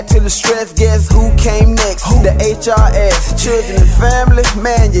to add to the stress, guess who came next? The HRS, children and family.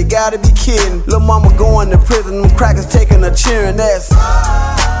 Man, you gotta be kidding. Lil' mama going to prison, them crackers taking a cheering. That's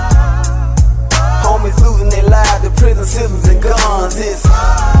homies losing their lives to prison systems and guns. It's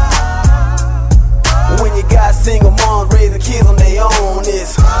when you got single moms raising kids on their own.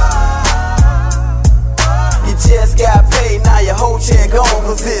 It's you just got paid, now your whole check gone,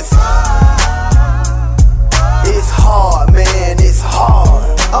 cause it's hard, man, it's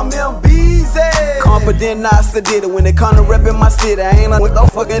hard. I'm MBZ. Confident, not sedated. When they come to reppin' my city, I ain't like no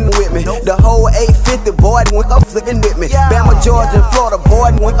fucking with me. The whole 850 boy went up flicking with me. Bama, Georgia, and Florida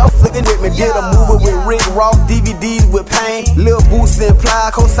boy went up flicking with me. Did a movie with Rick Ross, DVDs with Pain. Lil Boots and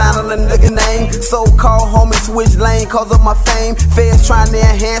Ply, co-signing a nigga name. So-called homie switch lane cause of my fame. Feds trying to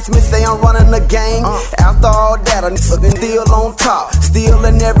enhance me, say I'm running the game. After all that, I'm still on top. Still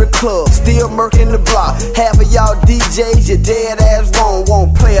in every club, still murking the block. Half of y'all DJs, you dead ass wrong.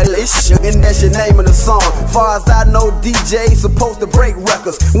 Won't play a list, sugar and that's your name in the song. Far as I know, DJ's supposed to break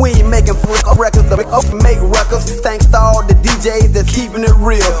records. We ain't making records to make records. Thanks to all the DJs that's keeping it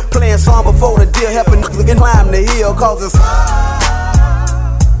real. Playing song before the deal, helping niggas climb the hill. Cause it's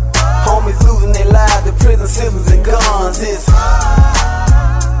homies losing their lives to prison systems and guns. It's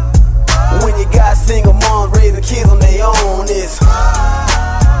when you got single moms raising kids on their own. It's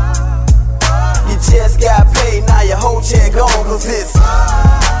you just got paid, now your whole check gone. Cause it's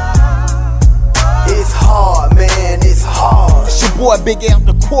hard, man, it's hard. It's your boy Big Amp,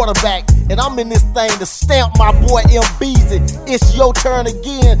 the quarterback, and I'm in this thing to stamp my boy M. Beezy. It's your turn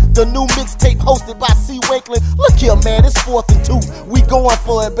again, the new mixtape hosted by C. Wakeland. Look here, man, it's 4th and 2. We going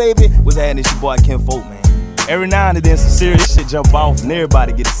for it, baby. What's happening? It's your boy Ken Folk, man. Every now and then some serious shit jump off and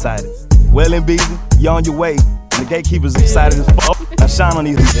everybody get excited. Well, M. Beezy, you on your way, and the gatekeeper's excited as fuck. Now shine on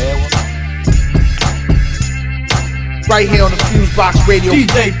these right here on the FuseBox Radio.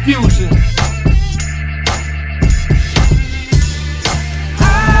 DJ Fusion.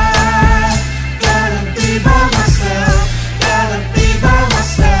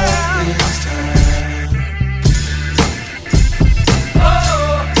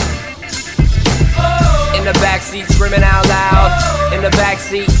 In the backseat, screaming out loud. In the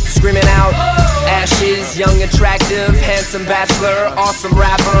backseat, screaming out. Ashes, young, attractive, handsome bachelor, awesome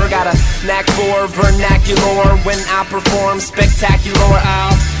rapper. Got a knack for vernacular. When I perform spectacular,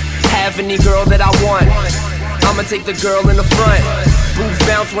 I'll have any girl that I want. I'ma take the girl in the front. Boobs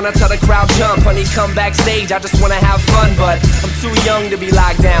bounce when I tell the crowd jump. Honey, come backstage, I just wanna have fun. But I'm too young to be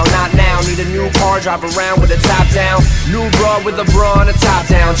locked down, not now. Need a new car, drive around with the top down. New bra with a bra and a top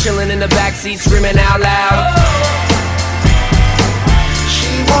down. Chilling in the backseat, screaming out loud.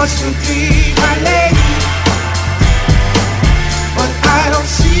 She wants to be my lady, but I don't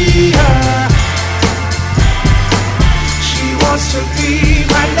see her. She wants to be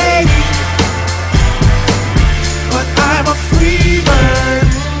my lady, but I'm a free bird.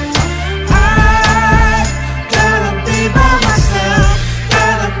 I gotta be by myself,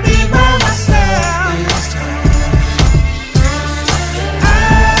 gotta be by myself this time. I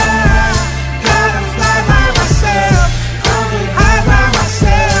gotta fly by myself, go get high by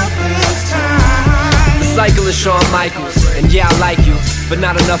myself this time. The cyclist Shawn Michaels, and yeah, I like you, but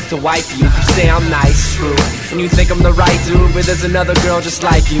not enough to wipe you. You say I'm nice, true, and you think I'm the right dude, but there's another girl just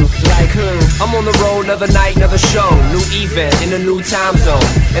like you. Like who? I'm on the road, another night, another show. New event in a new time zone,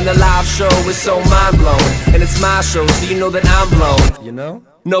 and the live show is so mind-blowing. And it's my show, so you know that I'm blown. You know?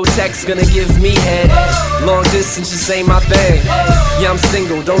 No text gonna give me head. Long distance just ain't my thing. Yeah, I'm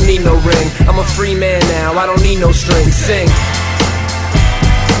single, don't need no ring. I'm a free man now, I don't need no strings. Sing.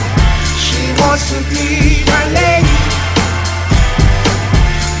 She wants to be my lady,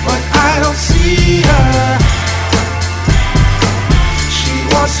 but I don't see her. She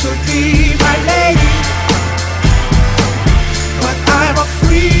wants to be my lady, but I'm a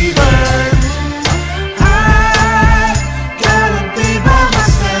free bird. I gotta be by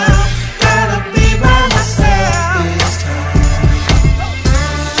myself, gotta be by myself this time.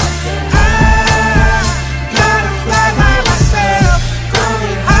 I gotta fly by myself, go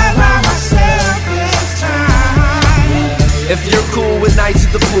get high by myself this time. If you're cool with nights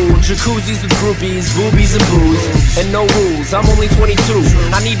at the pool, jacuzzis with groupies, boobies and booze, and no rules, I'm only 22.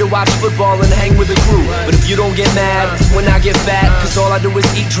 I need to watch football and hang with the crew. But if you don't get mad when I get fat, cause all I do is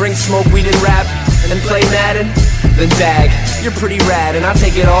eat, drink, smoke, weed and rap, and play Madden, then dag, you're pretty rad and I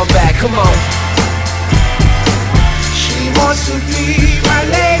take it all back, come on. She wants to be my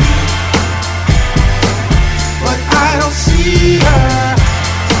lady, but I don't see her.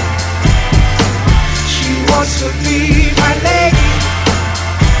 She wants to be my lady,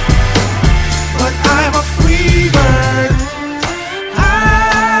 but I'm a free bird. I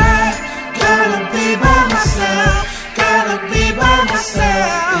gotta be by myself, gotta be by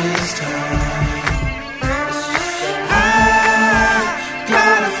myself this time. I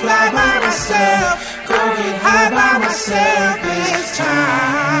gotta fly by myself, go get high by myself this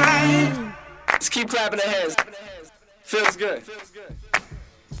time. Let's keep clapping our hands. Feels good.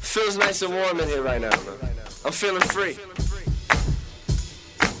 Feels nice and warm in here right now, man. I'm feeling free.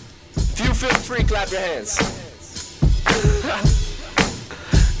 If you feel free, clap your hands.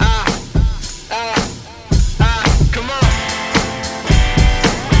 Come on.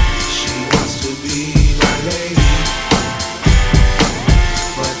 She wants to be my lady,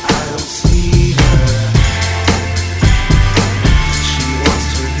 but I don't see her. She wants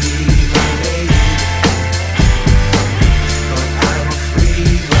to be my lady, but I'm a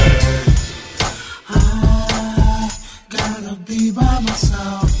free bird. I gotta be by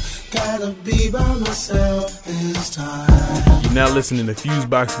myself. gotta be by myself this time. You're now listening to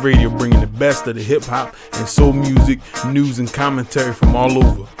FuseBox Radio, bringing the best of the hip hop and soul music, news and commentary from all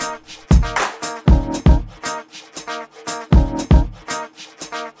over.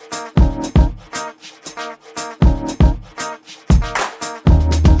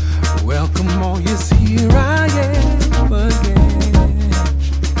 Welcome all, yes, here I am again.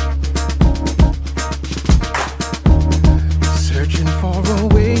 Searching for a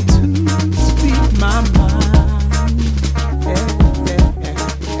way to speak my mind.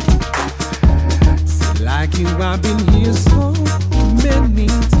 See, like you, I've been here so many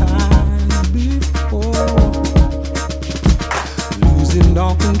times before. Losing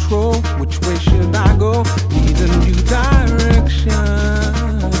all control, which way should I go? Need a new direction.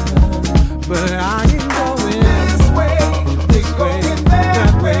 But I ain't going this way,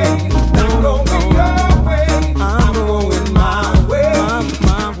 that way. No, no, no. I'm going my way,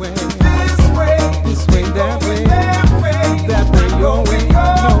 my way. This way, that way, your way. No,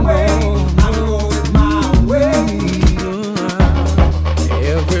 no, I'm going my way.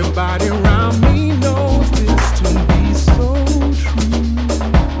 Everybody around me knows this to be so true,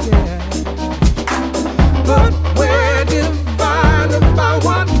 yeah. But we're divided by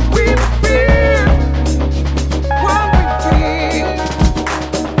what we feel.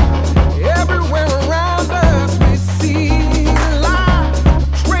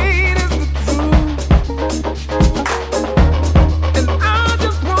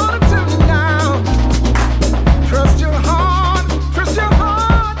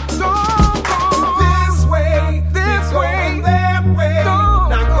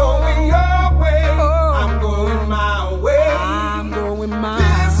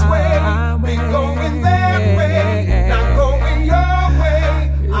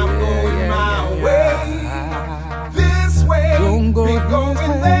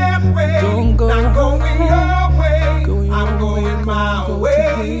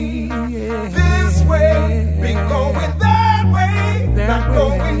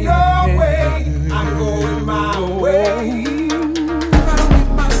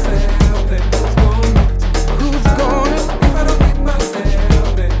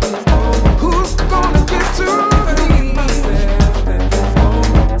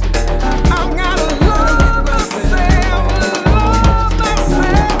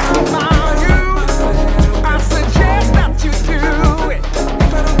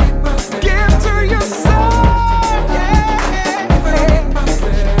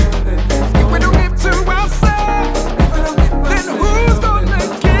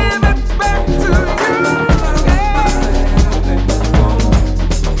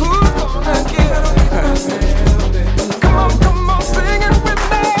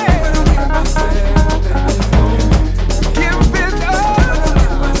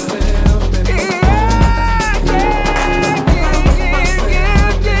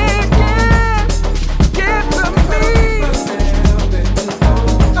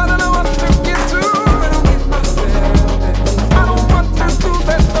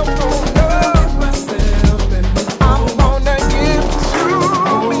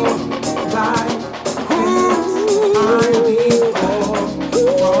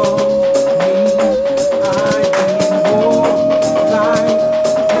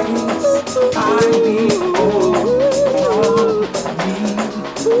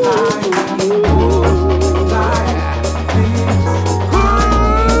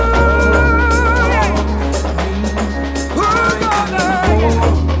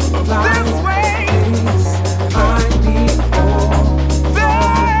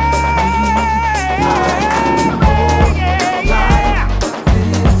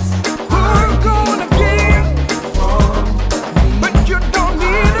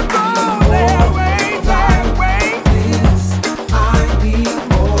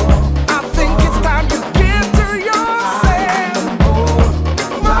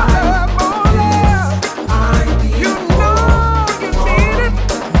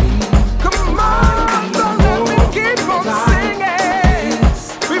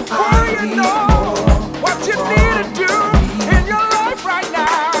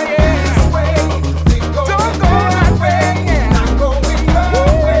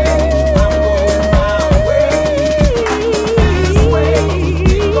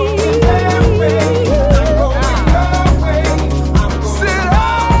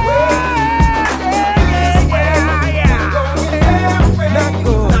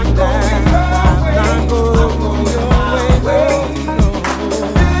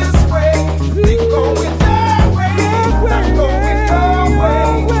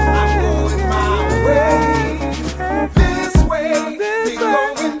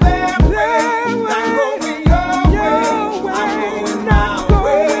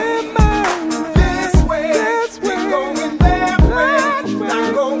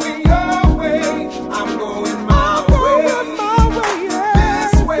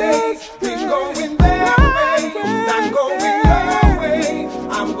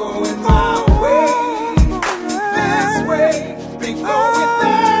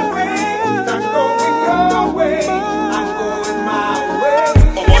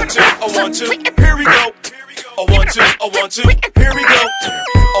 a 1, 2, here we go. A 1, 2, a 1, 2, here we go.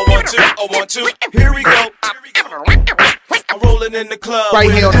 A 1, 2, a 1, 2, here we go. I'm rolling in the club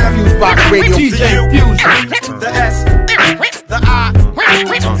right here on the FuseBox Radio. DJ Fuse, the S, the I,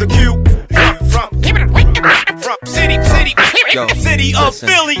 the Q, from city of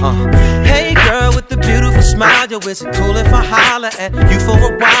Philly. Hey girl with the beautiful smile, yo, is it cool if I holler at you for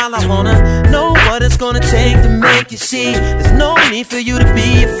a while? I wanna know what it's gonna take to make you see. There's no need for you to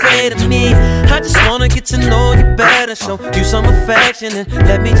be afraid of me. I just wanna get to know you better, show you some affection, and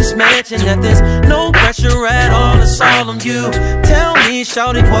let me just mention that there's no pressure at all. It's all on you. Tell me,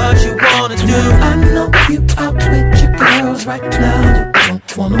 shawty, what you wanna do. I know you out with your girls right now. You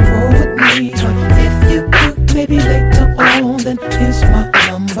don't wanna roll with me, but if you do, maybe later on, then here's my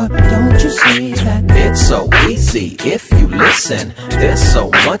number. Don't you see that it's so easy if you listen? There's so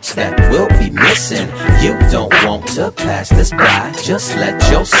much that we'll be missing. You don't want to pass this by. Just let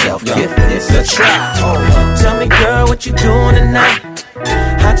yourself give this a try. Oh, tell me, girl, what you doing tonight?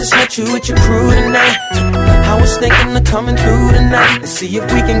 I just met you with your crew tonight. I was thinking of coming through tonight to see if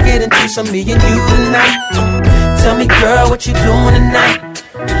we can get into some me and you tonight. Tell me, girl, what you doing tonight?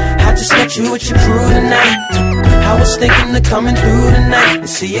 I just met you with your crew tonight. I was thinking of coming through tonight to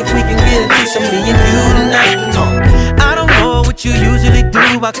see if we can get into some me and you tonight. I don't know what you usually do.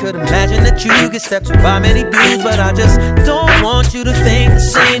 I could imagine that you get stepped to by many dudes, but I just don't want you to think the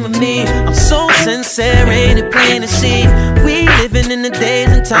same of me. I'm so sincere, ain't it plain to see? We living in the days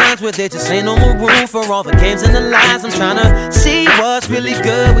and times where there just ain't no more room for all the games and the lies. I'm trying to see what's really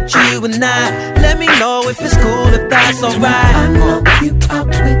good with you and I. Let me know if it's cool, if that's alright. I know you out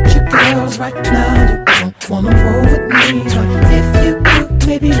with your girls right now. You don't wanna roll with me, but if you do,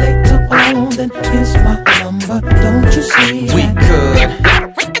 maybe later on, then here's my number. Don't you see we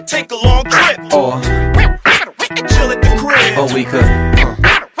could take a long trip, or chill at the crib, or we could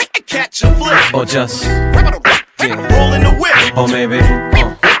catch a flip, or just roll in the whip, or maybe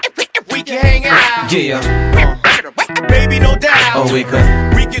we can hang out, baby, no doubt, or we could do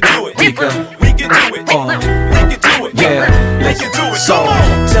it, we can do it, we can do it, yeah, we can do it. So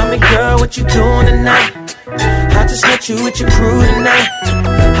tell me, girl, what you doing tonight? I just met you with your crew tonight.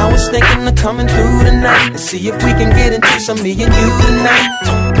 I was thinking of coming through tonight to see if we can get into some me and you tonight.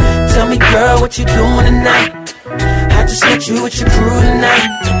 Tell me, girl, what you doing tonight? I just met you with your crew tonight.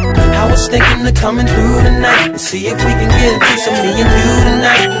 I was thinking of coming through tonight to see if we can get into some me and you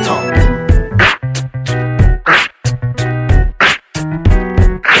tonight.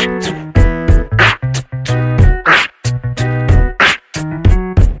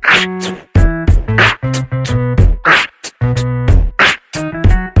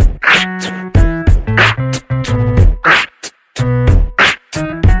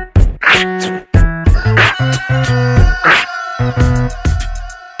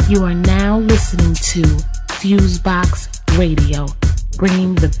 You are now listening to FuseBox Radio,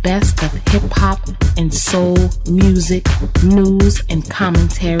 bringing the best of hip-hop and soul music, news, and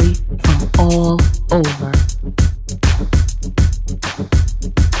commentary from all over.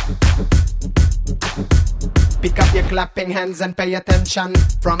 Pick up your clapping hands and pay attention.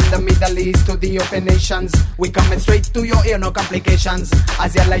 From the Middle East to the open nations, we coming straight to your ear, no complications.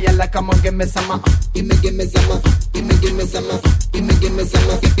 As yalla yalla, come on, give me some, give me some, give me some, give me some, give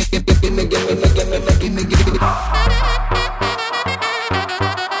me.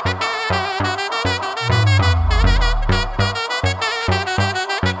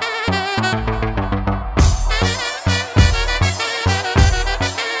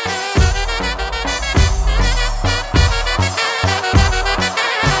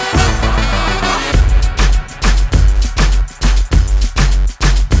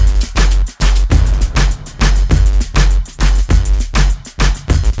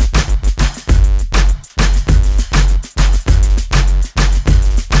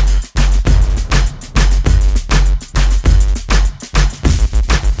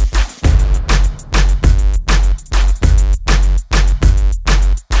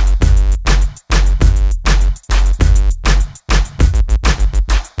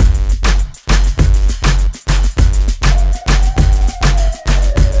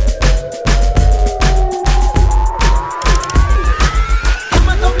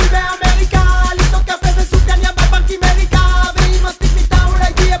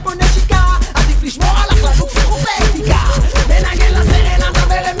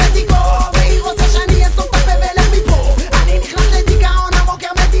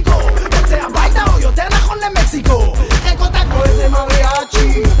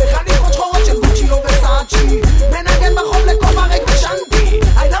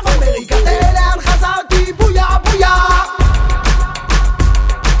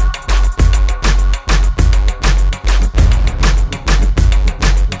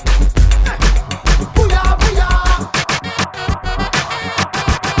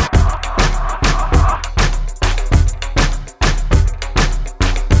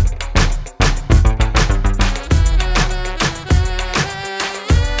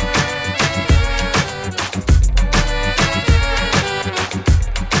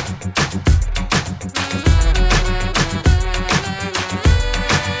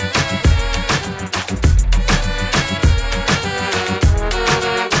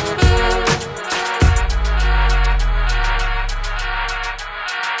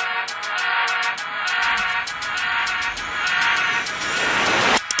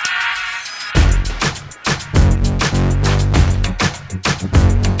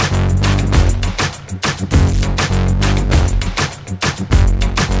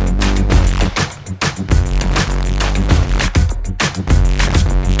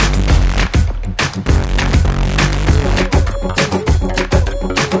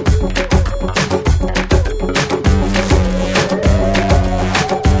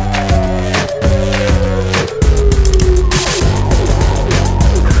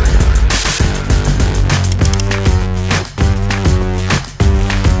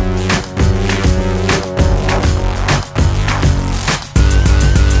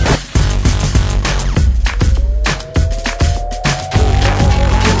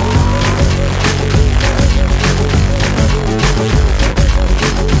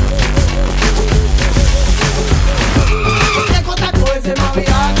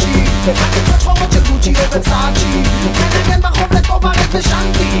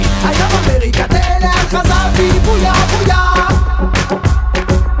 היום אמריקה תלך, חזרתי בויה בויה.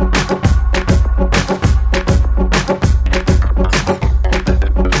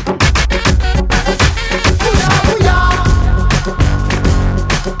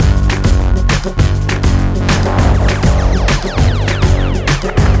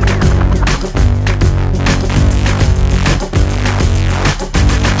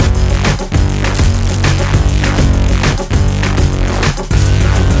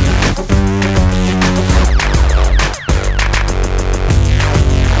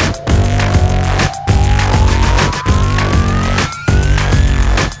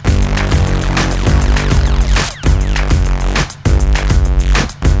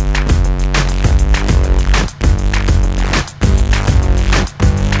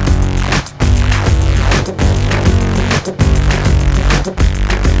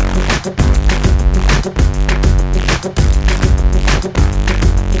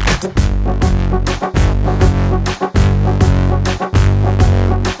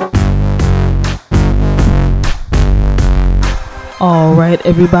 Alright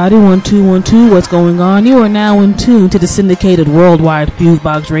everybody, 1 2 1 2, what's going on? You are now in tune to the syndicated worldwide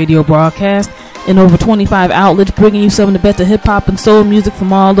FuseBox radio broadcast in over 25 outlets, bringing you some of the best of hip-hop and soul music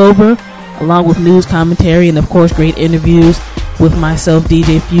from all over, along with news, commentary, and of course great interviews with myself,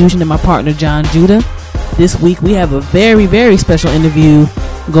 DJ Fusion, and my partner John Judah. This week we have a very, very special interview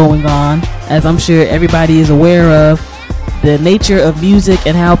going on. As I'm sure everybody is aware of, the nature of music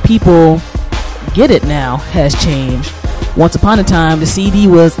and how people get it now has changed. Once upon a time, the CD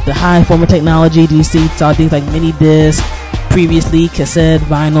was the high form of technology. You saw things like mini disc, previously cassette,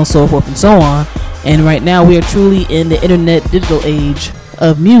 vinyl, so forth and so on. And right now, we are truly in the internet digital age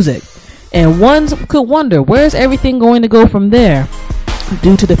of music. And one could wonder, where's everything going to go from there?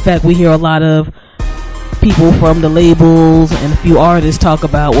 Due to the fact we hear a lot of people from the labels and a few artists talk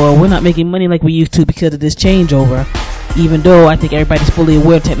about, well, we're not making money like we used to because of this changeover. Even though I think everybody's fully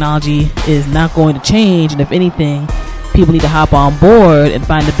aware technology is not going to change, and if anything, people need to hop on board and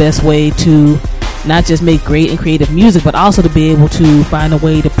find the best way to not just make great and creative music, but also to be able to find a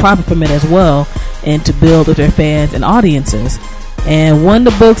way to profit from it as well and to build with their fans and audiences. And one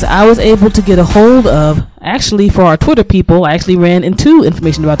of the books I was able to get a hold of, actually for our Twitter people, I actually ran into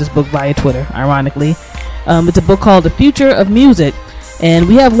information about this book via Twitter, ironically. It's a book called The Future of Music. And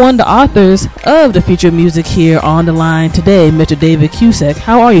we have one of the authors of The Future of Music here on the line today, Mr. David Kusek.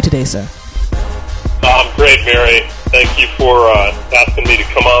 How are you today, sir? I'm great, Mary. Thank you for asking me to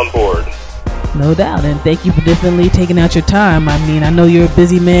come on board. No doubt, and thank you for definitely taking out your time. I mean, I know you're a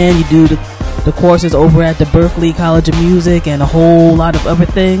busy man. You do the courses over at the Berklee College of Music and a whole lot of other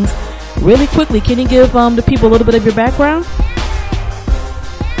things. Really quickly, can you give the people a little bit of your background?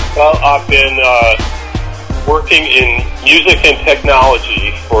 Well, I've been working in music and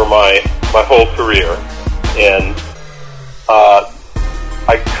technology for my whole career, and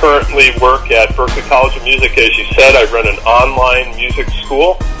I currently work at Berklee College of Music. As you said, I run an online music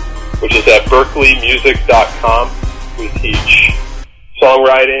school, which is at berkleemusic.com. We teach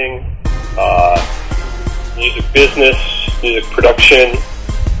songwriting, music business, music production,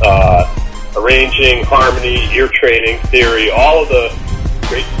 arranging, harmony, ear training, theory. All of the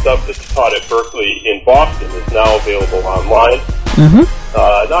great stuff that's taught at Berklee in Boston is now available online.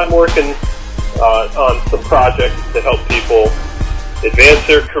 And I'm working on some projects to help people advance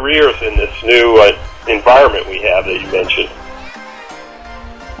their careers in this new environment we have that you mentioned.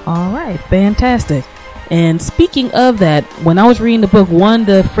 All right, fantastic. And speaking of that, when I was reading the book, one of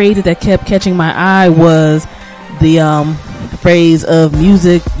the phrases that kept catching my eye was the phrase of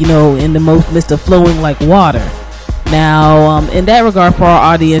music, in the midst of flowing like water. Now, in that regard, for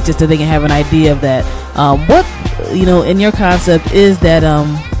our audience, just so they can have an idea of that, what, in your concept, is that,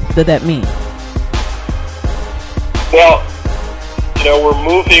 does that mean? Well, we're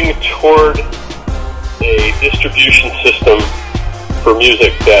moving toward a distribution system for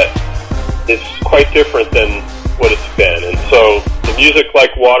music that is quite different than what it's been. And so the music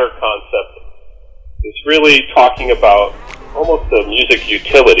like water concept is really talking about almost a music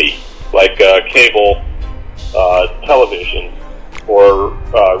utility, like cable television or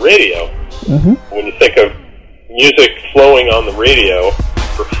radio. When you think of music flowing on the radio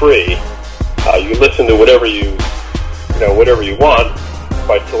for free, you listen to whatever you want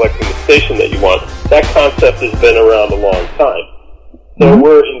by selecting the station that you want. That concept has been around a long time. So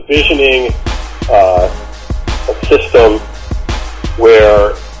we're envisioning a system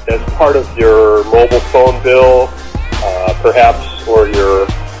where, as part of your mobile phone bill, perhaps, or your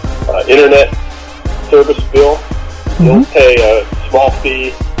internet service bill, you'll pay a small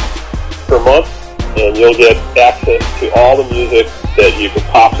fee per month, and you'll get access to all the music that you could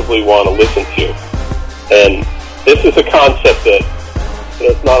possibly want to listen to. And this is a concept that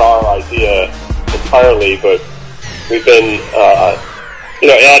it's not our idea entirely, but we've been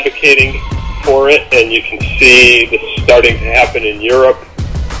advocating for it, and you can see this starting to happen in Europe.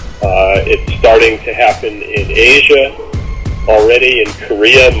 It's starting to happen in Asia already. In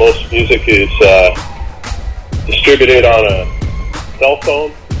Korea, most music is distributed on a cell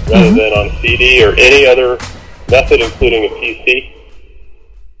phone rather than on a CD or any other method, including a PC.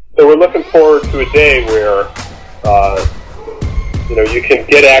 So we're looking forward to a day where you can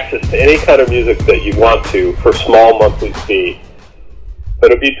get access to any kind of music that you want to for small monthly fee.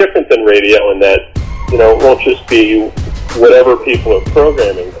 But it'll be different than radio in that, it won't just be whatever people are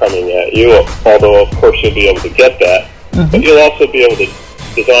programming coming at you, although of course you'll be able to get that. But you'll also be able to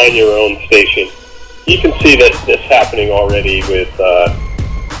design your own station. You can see that this happening already with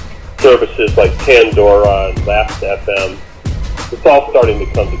services like Pandora and Last.fm. It's all starting to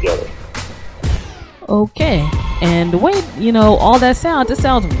come together. Okay. And the way, all that sounds, it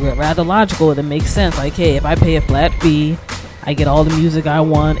sounds rather logical, and it makes sense. Like, hey, if I pay a flat fee, I get all the music I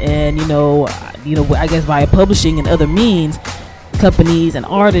want, and, I guess via publishing and other means, companies and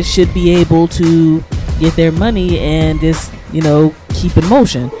artists should be able to get their money and just, keep in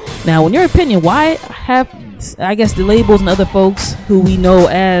motion. Now, in your opinion, why have, I guess, the labels and other folks who we know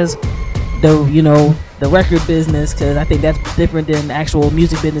as the record business, because I think that's different than the actual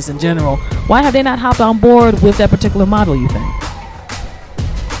music business in general, why have they not hopped on board with that particular model, you think?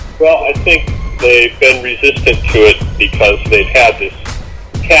 Well, I think they've been resistant to it because they've had this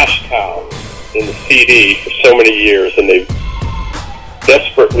cash cow in the CD for so many years, and they've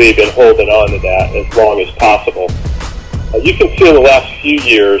desperately been holding on to that as long as possible. You can see in the last few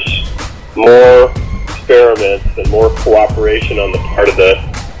years more experiments and more cooperation on the part of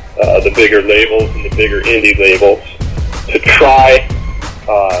the bigger labels and the bigger indie labels to try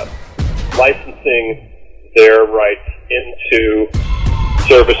licensing their rights into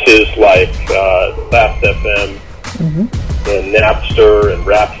services like Last.fm and Napster and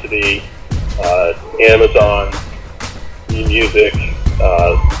Rhapsody, Amazon, eMusic.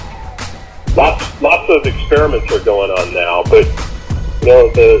 Lots of experiments are going on now, but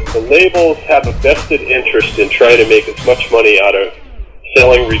the labels have a vested interest in trying to make as much money out of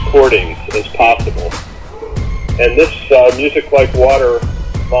selling recordings as possible. And this music like water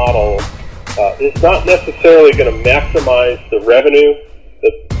model is not necessarily going to maximize the revenue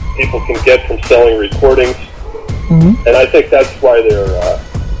that people can get from selling recordings. And I think that's why they're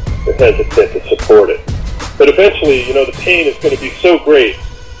hesitant to support it. But eventually, the pain is going to be so great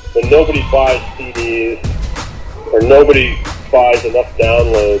when nobody buys CDs or nobody buys enough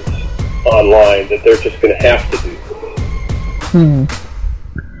downloads online that they're just going to have to do this.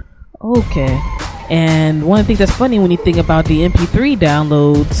 Okay. And one of the things that's funny when you think about the MP3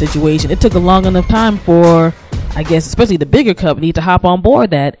 download situation, it took a long enough time for, I guess, especially the bigger company to hop on board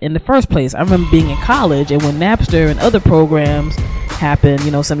that in the first place. I remember being in college, and when Napster and other programs happened,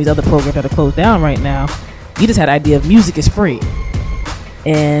 some of these other programs that are closed down right now, you just had the idea of music is free.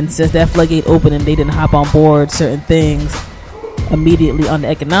 And since that floodgate opened and they didn't hop on board certain things immediately on the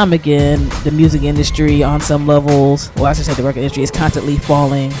economic end, the music industry on some levels, well, I should say the record industry, is constantly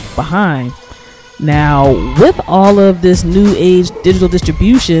falling behind. Now, with all of this new age digital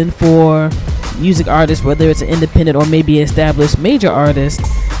distribution for music artists, whether it's an independent or maybe established major artist,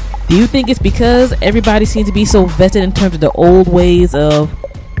 do you think it's because everybody seems to be so vested in terms of the old ways of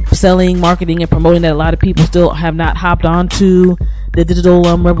selling, marketing, and promoting that a lot of people still have not hopped onto the digital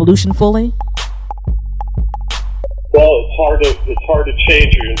revolution fully? Well, it's hard to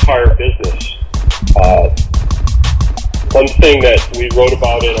change your entire business. One thing that we wrote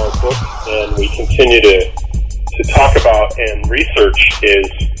about in our book and we continue to talk about and research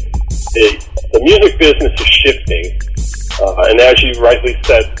is the music business is shifting. And as you rightly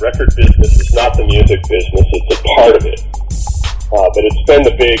said, record business is not the music business, it's a part of it. But it's been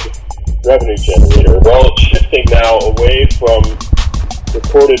the big revenue generator. Well, it's shifting now away from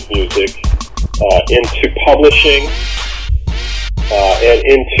recorded music into publishing and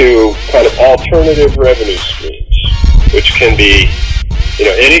into kind of alternative revenue streams, which can be,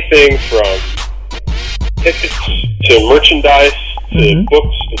 anything from tickets to merchandise to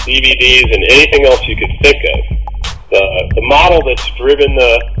books to DVDs and anything else you could think of. The model that's driven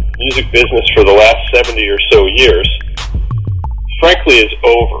the music business for the last 70 or so years, frankly, is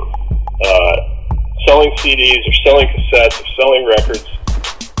over. Selling CDs or selling cassettes or selling records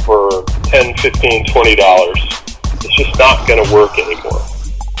for $10, $15, $20, it's just not going to work anymore.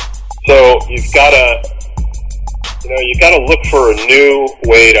 So you've got to look for a new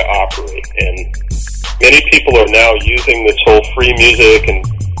way to operate. And many people are now using this whole free music and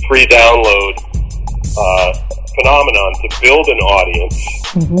free download phenomenon to build an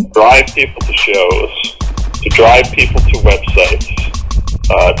audience, drive people to shows, to drive people to websites,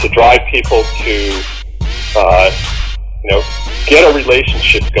 to drive people to, get a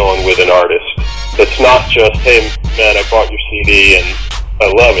relationship going with an artist. That's not just, hey, man, I bought your CD and I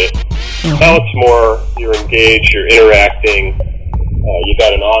love it. Now it's more, you're engaged, you're interacting, you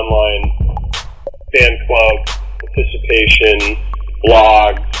got an online fan club, participation,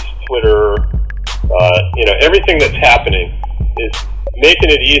 blogs, Twitter, everything that's happening is making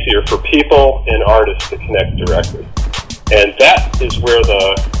it easier for people and artists to connect directly. And that is where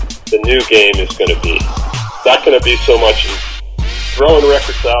the new game is going to be. It's not going to be so much throwing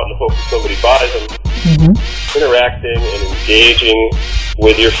records out and hoping somebody buys them. Interacting and engaging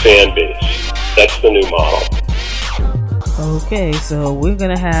with your fan base. That's the new model. Okay, so we're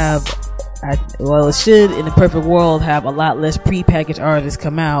going to have, it should, in the perfect world, have a lot less prepackaged artists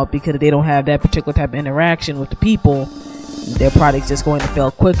come out, because they don't have that particular type of interaction with the people. Their product's just going to fail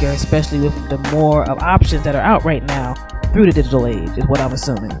quicker, especially with the more of options that are out right now through the digital age, is what I'm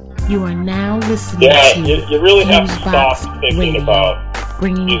assuming. You are now listening to you really have to stop thinking Radio, about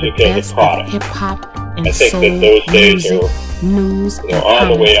bringing music the as a best product. of hip-hop and I think soul that those days music, are news, and on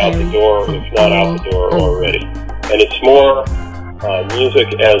the way out the commentary door, from if not out the door all already. And it's more music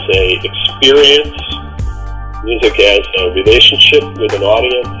as a experience, music as a relationship with an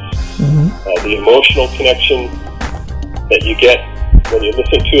audience, the emotional connection that you get when you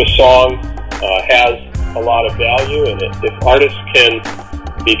listen to a song has a lot of value, and if artists can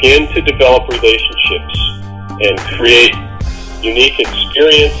begin to develop relationships and create unique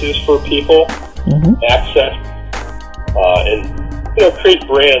experiences for people, access, and create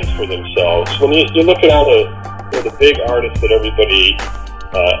brands for themselves. When you look at all the big artists that everybody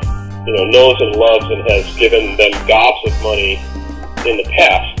knows and loves and has given them gobs of money in the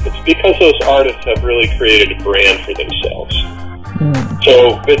past, it's because those artists have really created a brand for themselves.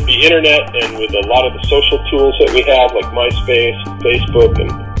 So with the internet and with a lot of the social tools that we have, like MySpace, Facebook, and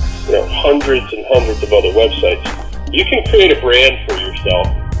hundreds and hundreds of other websites, you can create a brand for yourself.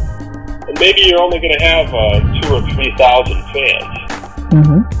 And maybe you're only going to have 2,000 or 3,000 fans,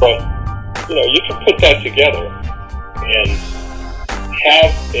 but you can put that together and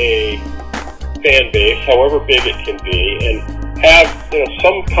have a fan base, however big it can be, and have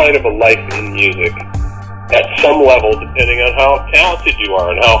some kind of a life in music at some level, depending on how talented you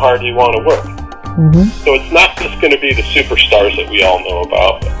are and how hard you want to work. So it's not just going to be the superstars that we all know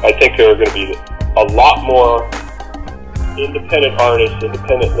about. I think there are going to be a lot more independent artists,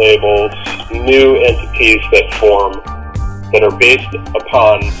 independent labels, new entities that form that are based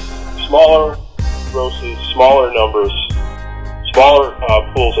upon smaller grosses, smaller numbers, smaller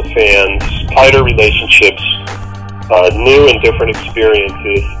pools of fans, tighter relationships, new and different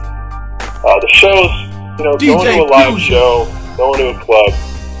experiences. The shows, going to a live show, going to a club,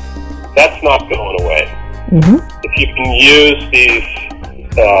 that's not going away. If you can use these,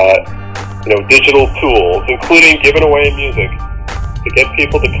 digital tools, including giving away music, to get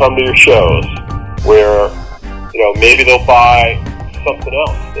people to come to your shows, where, maybe they'll buy something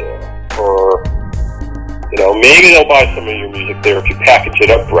else there, or, maybe they'll buy some of your music there if you package it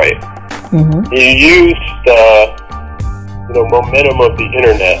up right. You use the, momentum of the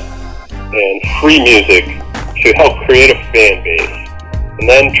internet and free music to help create a fan base, and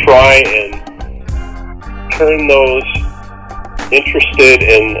then try and turn those interested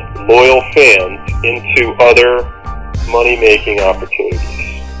and loyal fans into other money-making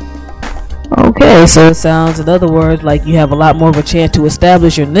opportunities. Okay, so it sounds, in other words, like you have a lot more of a chance to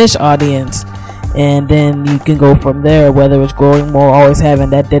establish your niche audience, and then you can go from there, whether it's growing more, always having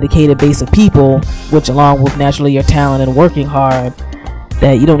that dedicated base of people, which along with naturally your talent and working hard,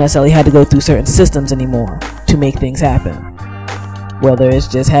 that you don't necessarily have to go through certain systems anymore to make things happen. Whether it's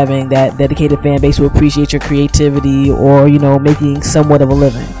just having that dedicated fan base who appreciate your creativity, or, making somewhat of a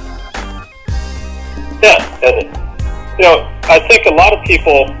living. Yeah, and, I think a lot of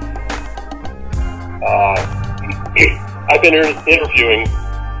people, I've been interviewing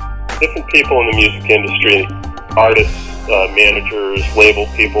different people in the music industry, artists, managers, label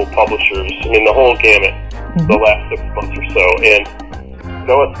people, publishers, the whole gamut, the last 6 months or so. And,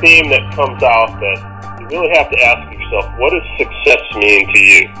 a theme that comes out that you really have to ask yourself, what does success mean to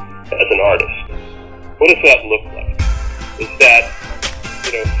you as an artist? What does that look like? Is that,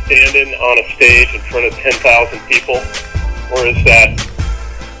 standing on a stage in front of 10,000 people? Or is that,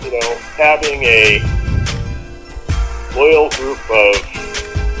 having a loyal group of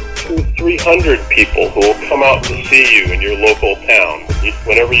 200-300 people who will come out to see you in your local town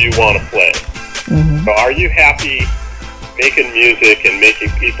whenever you want to play? So are you happy making music and making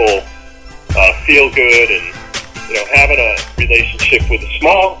people feel good and, having a relationship with a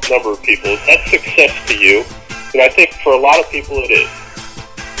small number of people? Is that success to you? And I think for a lot of people it is.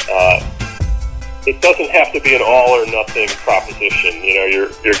 It doesn't have to be an all or nothing proposition. You're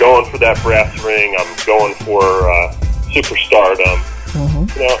going for that brass ring. I'm going for superstardom.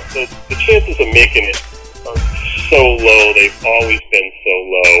 The chances of making it are so low. They've always been so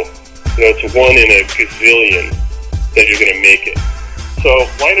low. It's 1 in a gazillion that you're going to make it. So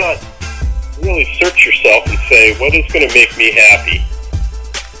why not really search yourself and say, what is going to make me happy?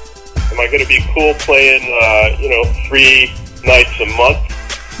 Am I going to be cool playing, 3 nights a month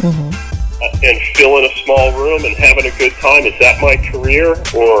and filling a small room and having a good time? Is that my career?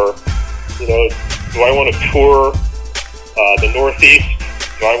 Or, do I want to tour the Northeast?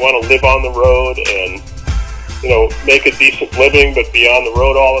 Do I want to live on the road and, make a decent living but be on the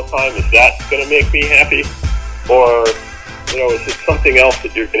road all the time? Is that going to make me happy? Or, is it something else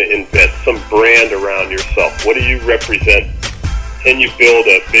that you're going to invent, some brand around yourself? What do you represent? Can you build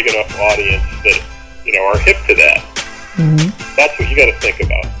a big enough audience that, are hip to that? That's what you got to think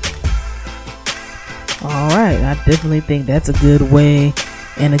about. All right, I definitely think that's a good way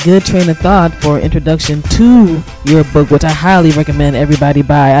and a good train of thought for introduction to your book, which I highly recommend everybody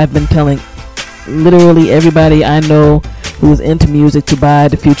buy. I've been telling literally everybody I know who's into music to buy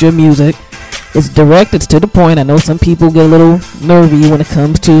The Future of Music. It's direct, it's to the point. I know some people get a little nervy when it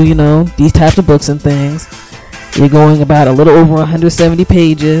comes to, these types of books and things. You're going about a little over 170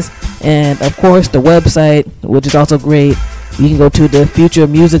 pages. And, of course, the website, which is also great. You can go to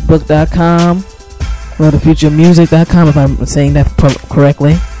thefuturemusicbook.com or thefuturemusic.com if I'm saying that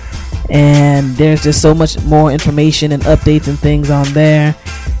correctly. And there's just so much more information and updates and things on there.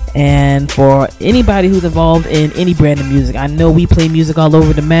 And for anybody who's involved in any brand of music, I know we play music all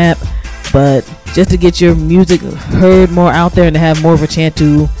over the map, but just to get your music heard more out there and to have more of a chance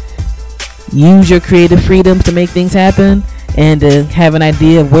to use your creative freedoms to make things happen and to have an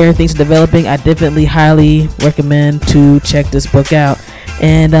idea of where things are developing, I definitely highly recommend to check this book out.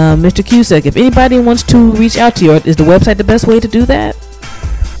 And Mr. Kusek, if anybody wants to reach out to you, is the website the best way to do that?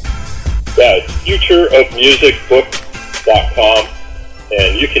 Yeah, it's futureofmusicbook.com,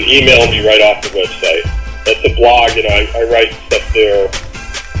 and you can email me right off the website. That's a blog, I write stuff there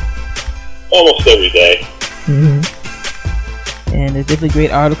almost every day. And there's definitely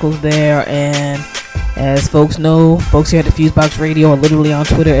great articles there, and as folks know, folks here at the FuseBox Radio are literally on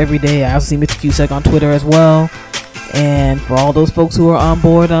Twitter every day. I also see Mr. Kusek on Twitter as well. And for all those folks who are on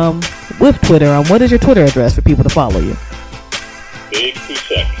board with Twitter, what is your Twitter address for people to follow you? Big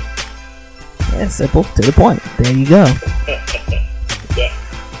Kusek. Yeah, simple, to the point. There you go. Yeah.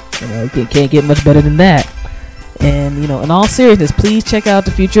 Can't get much better than that. And, in all seriousness, please check out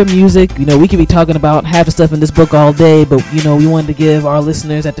The Future of Music. We could be talking about half the stuff in this book all day, but, we wanted to give our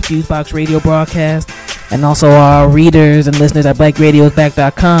listeners at the FuseBox Radio broadcast and also our readers and listeners at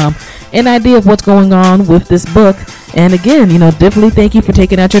BlackRadiosBack.com an idea of what's going on with this book. And again, definitely thank you for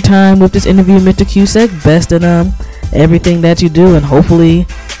taking out your time with this interview, Mr. Kusek. Best in everything that you do, and hopefully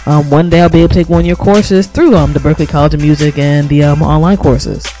one day I'll be able to take one of your courses through the Berklee College of Music and the online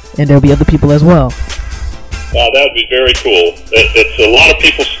courses. And there'll be other people as well. That would be very cool. It's a lot of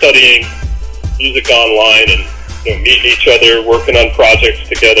people studying music online and meeting each other, working on projects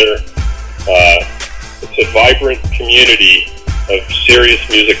together. It's a vibrant community of serious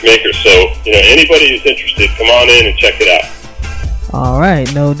music makers. So, anybody who's interested, come on in and check it out. All right,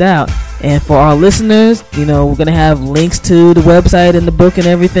 no doubt. And for our listeners, we're going to have links to the website and the book and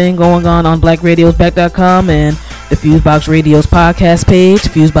everything going on BlackRadiosBack.com and the FuseBox Radio's podcast page,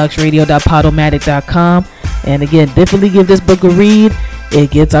 FuseBoxRadio.podomatic.com. And again, definitely give this book a read. It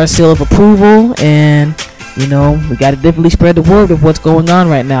gets our seal of approval, and we got to definitely spread the word of what's going on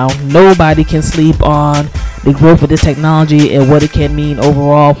right now. Nobody can sleep on the growth of this technology and what it can mean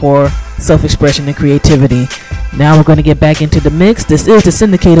overall for self-expression and creativity. Now we're going to get back into the mix. This is the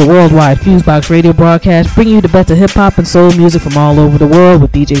syndicated worldwide FuseBox Radio broadcast, bringing you the best of hip-hop and soul music from all over the world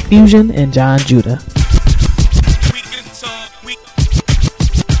with DJ Fusion and John Judah.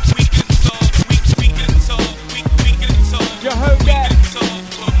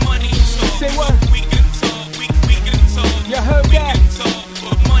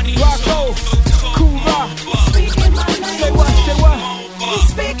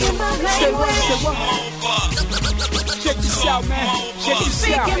 Check this out, man. Check this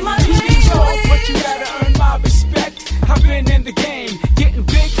out. But you gotta earn my respect. I've been in the game, getting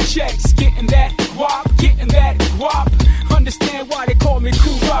big checks, getting that guap.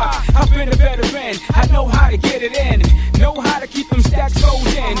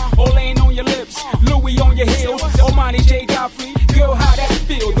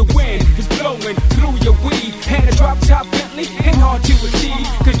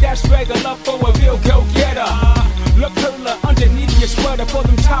 nigga love for a real go-getter. Look her underneath your sweater for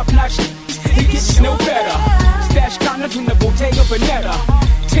them top-notch. It gets no better. Stash condoms in the Bottega Veneta.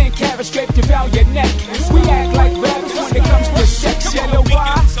 10 carats draped around your neck. We act like rabbits when it comes to sex. You know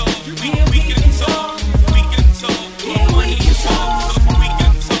why? We can talk. We can talk. Money is talk. We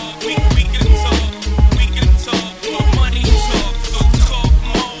can talk. We can talk. We can talk. Money is talk. So talk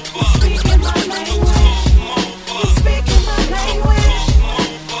more. Speaking my language. Speaking my language.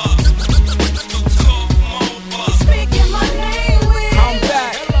 Speaking my language. I'm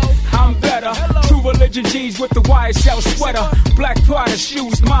back. I'm better. True religion jeans with the YSL sweater. Black Prada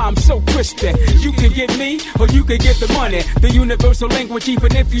shoes, mom, so crispy. You can get me, or you can get the money. The universal language,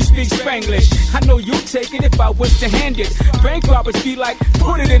 even if you speak Spanglish. I know you'll take it if I was to hand it. Bank robbers be like,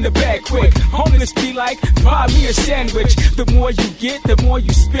 put it in the bag quick. Homeless be like, buy me a sandwich. The more you get, the more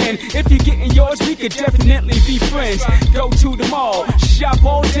you spend. If you're getting yours, we could definitely be friends. Go to the mall, shop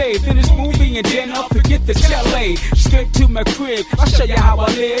all day, finish movie and then I'll forget the LA. Straight to my crib, I'll show you how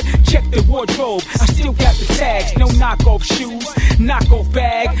I live. Check the wardrobe, I still got the tags. No knockoff shoes, knockoff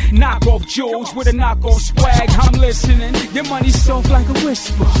bag, knockoff jewels with a knockoff swag. I'm listening, your money's soft like a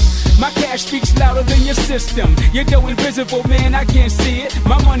whisper. My cash speaks louder than your system. You're though invisible, man, I can't see it.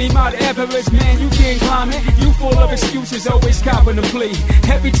 My money Mount Everest, man, you can't climb it. You full of excuses, always copping a plea.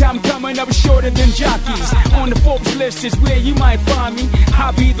 Every time coming up shorter than jockeys. On the Forbes list is where you might find me.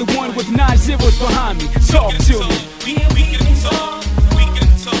 I'll be the one with 9 zeros behind me. Talk to me. We can talk. We can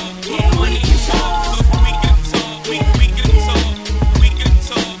talk. Money is talk. We can talk. We can talk. We can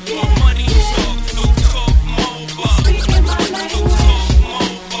talk. Money is talk. So talk more. Speaking my language.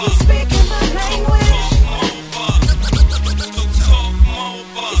 Speaking my language.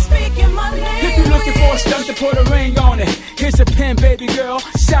 Speaking my language. If you're looking for a stunt to put a ring on it, here's a pen, baby girl.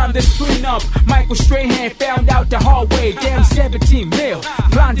 Sign this prenup. Michael Strahan found out the hard way. Damn, 17 mil.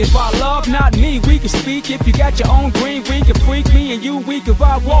 Blinded by love, not me. We can speak if you got your own green. We can freak me and you. We can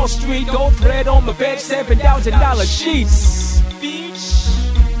ride Wall Street. Gold thread on my bed. $7,000 sheets.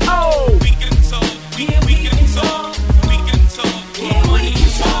 Oh, we can talk. We can talk. We can talk. Money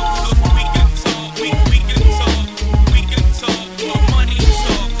is talk. We can talk. We can talk. We can talk. Money is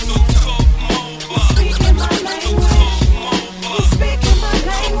talk. So talk more. Speaking my language. Speaking my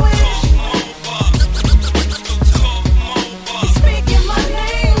language. Speaking my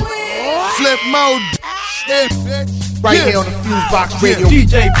language. Flip mode. Right here on the FuseBox Radio.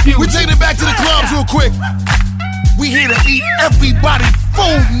 DJ Fuse. We taking it back to the clubs real quick. We here to eat everybody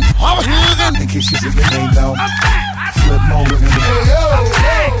food. In case you ain't know, flip mode.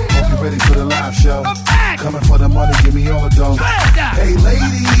 Hope you ready for the live show. Coming for the money, give me all the dough. Hey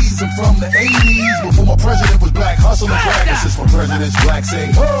ladies, I'm from the 80s. Before my president was black, hustling crack. Since my president's black, say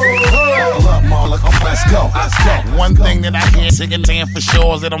buckle up, Marla, let's go. One thing that I can't sing for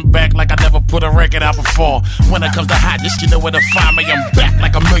sure is that I'm back like I never put a record out before. When it comes to hot, just you know where to find me. I'm back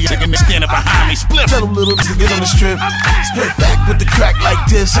like a million niggas standing behind me. Split. Tell them little to get on the strip. Split back with the crack like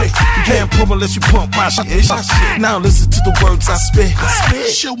this. Hey, you can't pump unless you pump my shit. Now listen to the words I spit.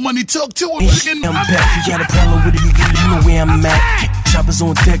 Show money, talk to him. I'm back. You got a problem with it, you know where I'm at. Choppers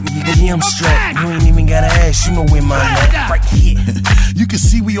on deck, nigga, yeah, I'm strapped. You ain't even gotta ask, you know where mine at. Right here. You can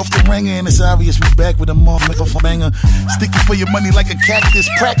see we off the ringer, and it's obvious we back with a motherfucker banger. Sticky for your money like a cactus.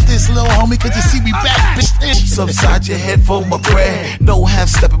 Practice, little homie, cause you see we back, bitch. Upside your head for my bread. No half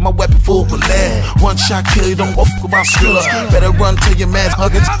stepping, my weapon full of lead. One shot kill you, don't fuck with my skiller. Better run till your man's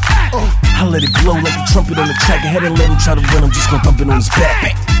hugging. I let it blow like a trumpet on the track. Ahead and let him try to run, I'm just gonna thump it on his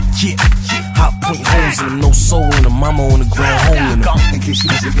back. Yeah, hot point holes in him, no soul in him, mama on the ground, hole in him. In case you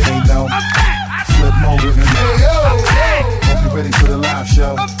ain't know, flip mode. Hope you ready for the live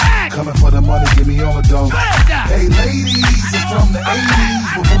show. Coming for the money, give me all the dough. Hey ladies, I'm from the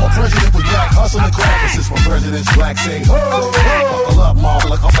 80s. Before my president was black, hustling crack. Since my president's black, say buckle up,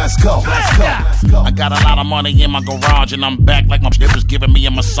 Marla, let's go. I got a lot of money in my garage, and I'm back like my shit was giving me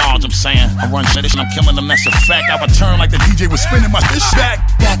a massage. I'm saying I run shit and I'm killing them, that's a fact. I return like the DJ was spinning my dish back.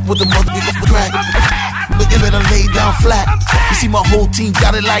 Back with the motherfucker for crack. Look at it, I lay down flat. You see my whole team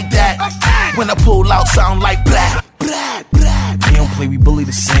got it like that. When I pull out, sound like black. They don't play, we bully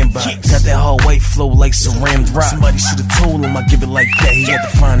the sandbox. Got that hard white flow like Saram Rock. Somebody should've told him I give it like that. He had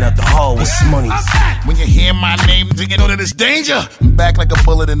to find out the hard what's money. When you hear my name, you know that it's danger. I'm back like a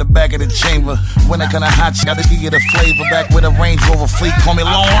bullet in the back of the chamber. When I kinda hot, got to get a flavor. Back with a Range Rover fleet, call me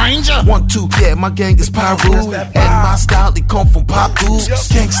Lone Ranger. 1, 2, yeah, my gang is Pyro. And my style, they come from pop dudes.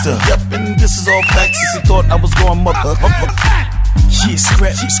 Gangster, yep, and this is all facts. Since you thought I was going mother. Yeah,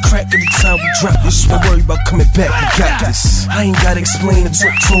 scrap, it's crack every time we drop this. Don't worry about coming back, we got this. I ain't gotta explain and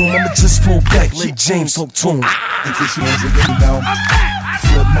talk to him, I'ma just fall back, let James talk to him. In case you ain't know,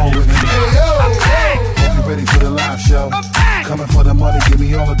 Flip mode in the Hope you ready for the live show. Coming for the money, give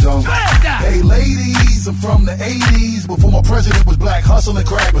me all the dough. Hey ladies, I'm from the 80s. Before my president was black, hustling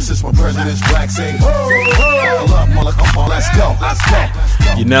crack. But since my president's black, say, let's go, let's go.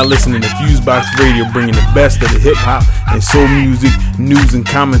 You're now listening to FuseBox Radio, bringing the best of the hip hop and soul music, news and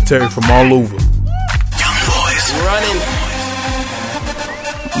commentary from all over. Young boys running,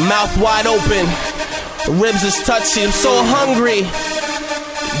 mouth wide open, ribs is touchy. I'm so hungry.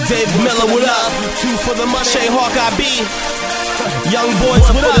 Dave Miller, what up? 2 for the money. Shay Hawk, I be. Young boys,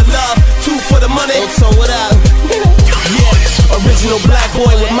 what up? Love, 2 for the money. So what up? Yeah, original black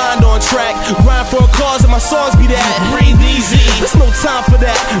boy with mind on track. Grind for a cause and my songs be that. Breathe easy. There's no time for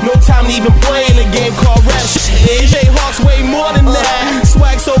that. No time to even play in a game called rap. Shay Hawk's way more than that.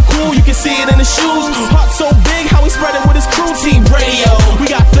 Swag so cool, you can see it in the shoes. Heart so big, how he spread it with his crew. Team radio, we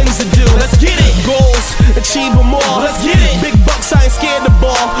got things to do. Let's get it. Goals, achieve them all. Let's get it. Big bucks, I ain't scared to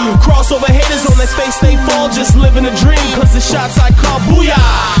ball. Crossover haters on their face, they fall. Just living a dream, cause the shots I call booyah.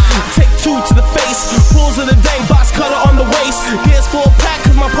 Take 2 to the face. Pulls of the dang box cutter on the waist. Dance full pack,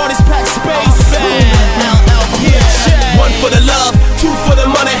 cause my party's packed space. Yeah. 1 for the love, 2 for the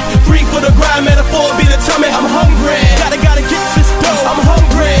money, 3 for the grind, metaphor be the tummy. I'm hungry, gotta get this dough. I'm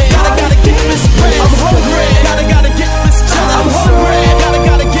hungry, gotta get this bread. I'm hungry, gotta get this cheddar. I'm hungry,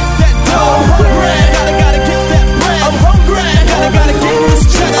 gotta get that dough. I'm hungry, gotta get that bread. I'm hungry, gotta get this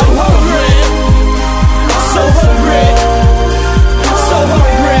cheddar. I'm hungry, so hungry, so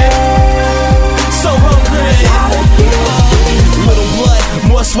hungry, so hungry. Little blood,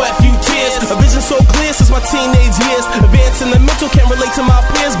 more sweat, few tears. A vision so clear since my teenage years. Advancing the mental, can't relate to my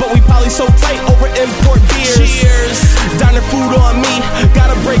peers, but we probably so tight over import beers. Cheers, diner food on me.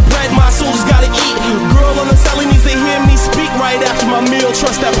 Gotta break bread, my soldiers gotta eat. Girl on the celly needs to hear me speak right after my meal.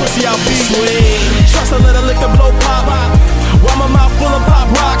 Trust that pussy, I'll be sweet. Trust I let her lick the blow pop. While my mouth full of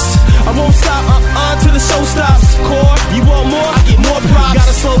pop rocks, I won't stop till the show stops. Core, you want more? I get more props.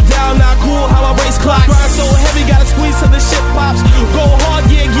 Gotta slow down, not cool how I race clocks. Grind so heavy, gotta squeeze till the shit pops. Go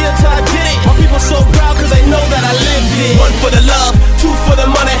hard, yeah, till I did it. My people so proud cause they know that I lived it. 1 for the love, 2 for the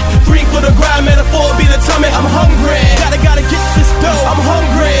money, 3 for the grind, metaphor be the tummy. I'm hungry, gotta get this dough. I'm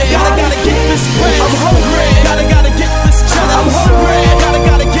hungry, gotta get this bread. I'm hungry, gotta get this cheddar. I'm hungry,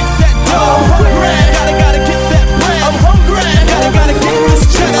 gotta get that dough. I'm hungry, gotta get that bread. I'm hungry, gotta get this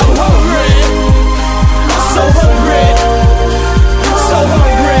cheddar. I'm hungry, so hungry, so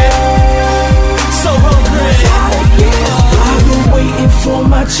hungry, so hungry. I've been waiting for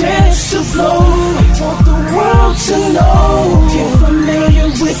my chance to blow. I want the world to know. Get familiar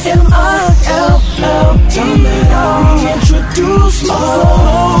with M-I-L-L. Tell me how we introduce my flow.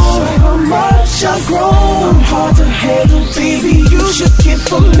 How much I've grown. I'm hard to handle, baby. You should get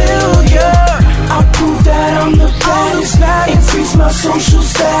familiar. I prove that I'm the baddest. Increase my social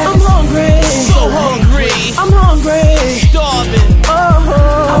status. I'm hungry, so hungry. I'm hungry, starving.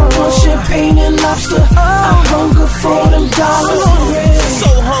 I want champagne and lobster. I hunger for them dollars. I'm hungry, so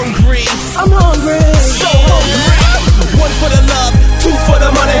hungry. I'm hungry, so hungry. 1 for the love, 2 for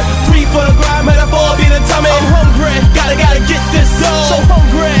the money, 3 for the grind, metaphor be the tummy. I'm hungry, gotta get this dough. So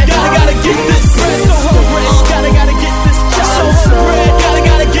hungry, gotta get this bread. So hungry, gotta get this job. So hungry,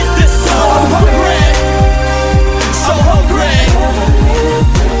 gotta get this dough. I'm hungry, so hungry.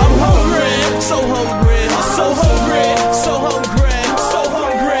 I'm hungry, so hungry, so hungry, so hungry, so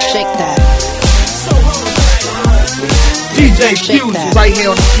hungry. Shake that. So hungry. DJ Fuse right here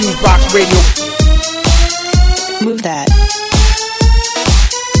on the FuseBox Radio. Move that.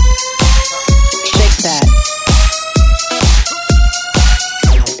 Shake that.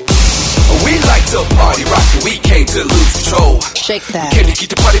 We like to party rock and we came to lose control. Shake that. We came to keep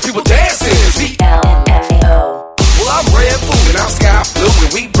the party people dancing. Well, I'm red food and I'm sky blue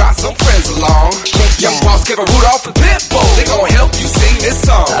and we brought some friends along. Young boss Kevin Rudolph and Pitbull, they gon' help you sing this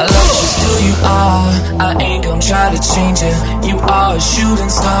song. I love just who you are, I ain't gon' try to change it. You are a shooting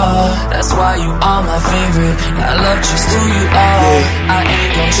star, that's why you are my favorite. I love just who you are, I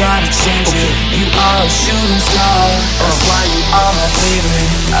ain't gon' try to change it. You are a shooting star, that's why you are my favorite.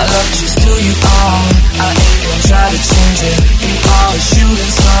 I love just who you are, I ain't gon' try to change it. You are a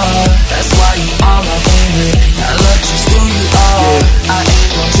shooting star, that's why you are my favorite. I love just who you are, I ain't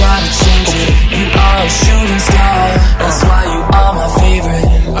gon' try to change it. You are a shooting star, that's why you are my favorite.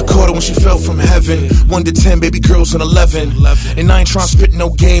 I caught her when she fell from heaven. 1 to 10, baby girls on 11. And I ain't trying to spit no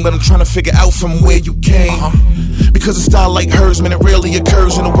game, but I'm trying to figure out from where you came. Because a style like hers, man, it rarely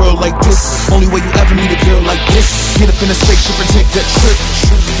occurs in a world like this. Only way you ever meet a girl like this. Get up in a spaceship and take that trip.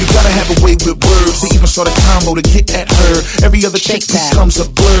 You gotta have a way with words to even start a combo to get at her. Every other chick becomes a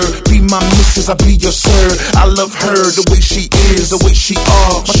blur. Be be my missus, I be your sir. I love her, the way she is, the way she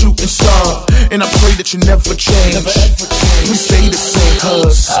are, my shooting star. And I pray that you never change. We stay the same,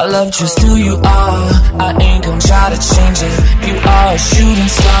 cause I love just who you are. I ain't gon' try to change it. You are a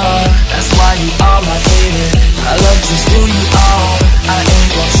shooting star, that's why you are my favorite. I love just who you are. I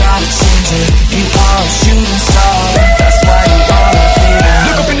ain't gon' try to change it. You are a shooting star, that's why you are my favorite.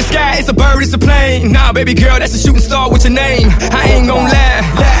 Look up in the sky, it's a bird, it's a plane. Nah, baby girl, that's a shooting star with your name. I ain't gon' lie,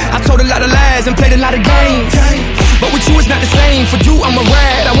 I told a lot of lies and played a lot of games, but with you it's not the same. For you I'm a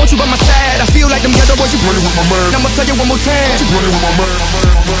ride, I want you by my side. I feel like them ghetto boys, you running with my man. I'ma tell you one more time, you running with my man.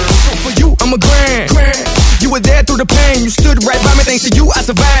 For you I'm a grand. You were there through the pain, you stood right by me, thanks to you I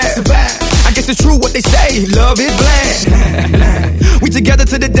survived. I guess it's true what they say, love is blind. We together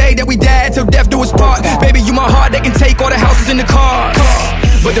to the day that we died, till death do us part. Baby, you my heart, they can take all the houses in the car,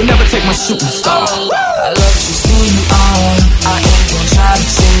 but they'll never take my shooting star. I love just who you are. I ain't gon' try to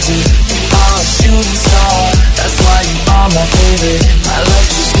change it. You are a shooting star, that's why you are my favorite. I love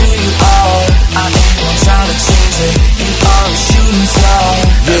just who you are. I ain't gon' try to change it. You are a shooting star,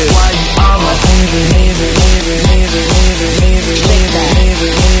 that's why you are my favorite.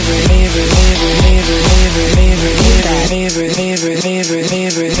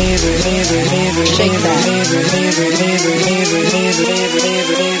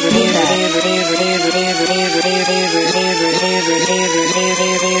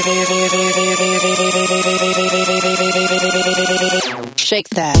 Shake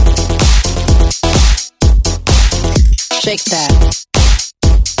that. Shake that.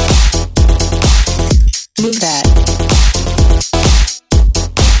 Move that.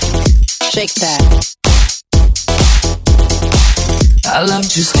 Shake that. I love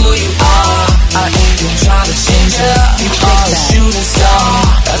just who you are. I ain't gon' try to change it. You are a shooting star,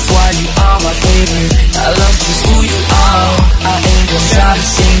 that's why you are my favorite. I love just who you are. I ain't gon' try to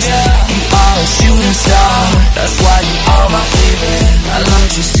change it. You are a shooting star, that's why you are my favorite. I love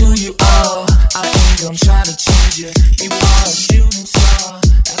just who you are. I ain't gon' try to change it. You are a shooting star,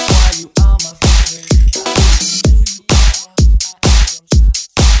 that's why you are my favorite.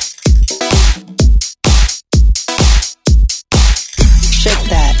 Shake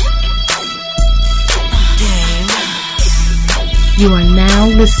that. You are now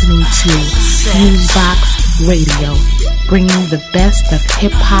listening to FuseBox Radio, bringing the best of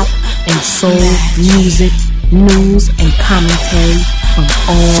hip-hop and soul music, news, and commentary from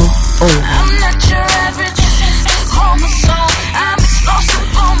all over. I'm not your average chromosome. I'm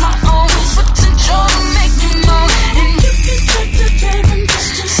explosive on my own. Potential to make you know. And you can check the tape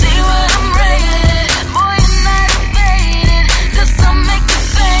just to see what I'm rated. Boy, you're not faded, 'cause I'll make you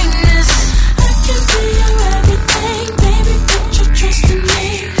famous. I can be your everything, baby, put your trust in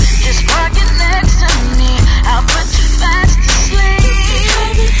me. Just park it next to me, I'll put you fast to sleep.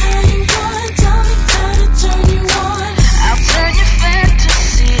 Baby, how you want, tell me how to turn you on. I'll turn your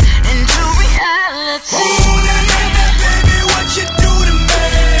fantasy into reality. Oh, nah, baby, what you do to me?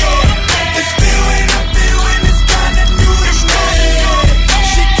 This feeling I feel when it's kinda new to me.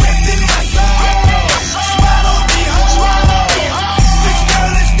 She crept in my soul, swallowed me whole. This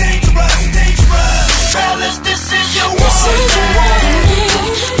girl is dangerous, dangerous. Fellas, this is your one.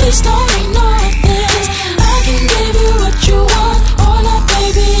 Please don't ignore this. I can give you what you want. Oh no,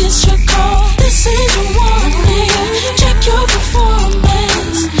 baby, it's your call. This is you want me. Check your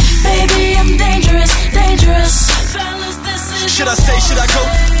performance. Baby, I'm dangerous, dangerous. Fellas, this is Should I stay, should I go?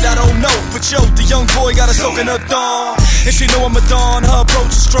 I don't know, but yo, the young boy got a soak in her thong. And she know I'm a dawn, her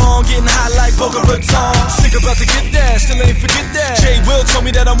approach is strong, getting hot like Boca Raton. Sick about to get that, still ain't forget that. Jay Will told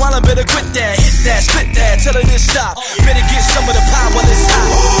me that I'm wild, I better quit that. Hit that, split that, tell her to stop. Better get some of the pie while it's hot.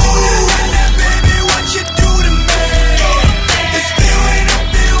 Baby, what you do to me? This feeling I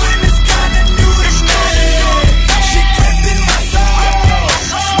feel when it's kinda new to me. She crept in my soul,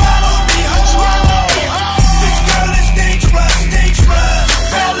 swallowed me whole. This girl is dangerous, dangerous.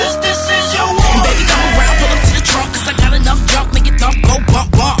 Fellas, this is your one. Baby, come around, pull up to the trunk, 'cause I got enough junk, make it thump, go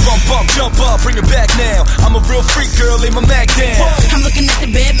bump, bump. Bump, bump, jump up, bring it back now. I'm a real freak, girl, lay my Mac down. I'm looking at the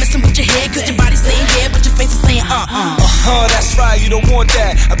bed, messing with your head, 'cause your body's saying yeah, but your face is saying That's right, you don't want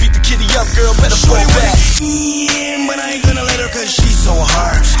that. I beat the kitty up, girl, better fall back. But I ain't gonna let her 'cause she's so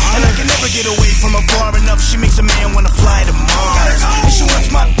hard. And I can never get away from her far enough. She makes a man wanna fly to Mars. And she wants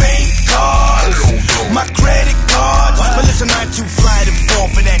my bank cards, my credit cards. But listen, I'm too fly to fall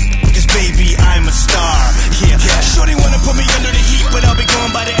for that, because baby, I'm a star. Yeah. Shorty wanna put me under the heat, but I'll be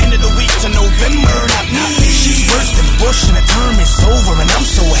gone by the end of the week to November. Not me. She's worse than Bush and the term is over, and I'm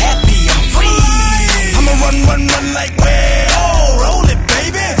so happy I'm free. I'ma run like where? Oh, roll it,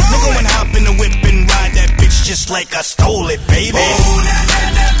 baby. Nigga, and hop in the whip and ride that bitch just like I stole it, baby. Oh,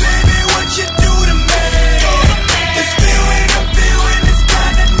 nah, baby.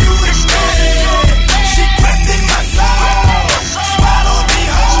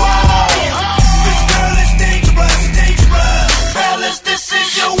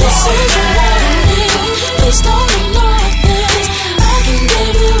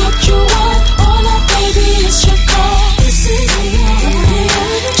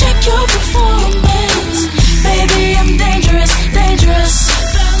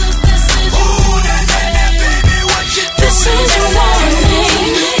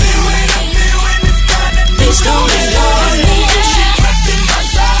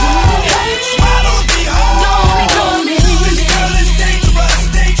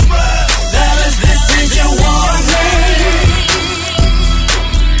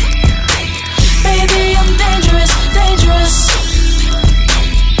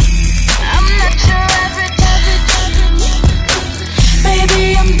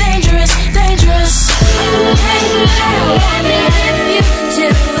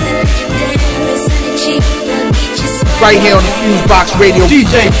 right here on the FuseBox Radio.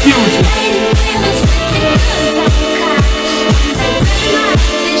 DJ Fusion.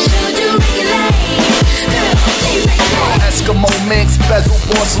 Eskimo minks, bezel,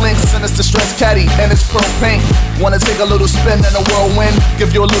 boss links, sinister stretch caddy, and it's pearl pink. Wanna take a little spin in a whirlwind?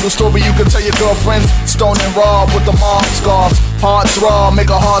 Give you a little story you can tell your girlfriends. Stone and raw with the mom scarves. Hard throb, make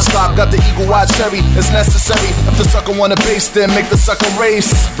a hard stop. Got the eagle-eyed cherry, it's necessary. If the sucker wanna base, then make the sucker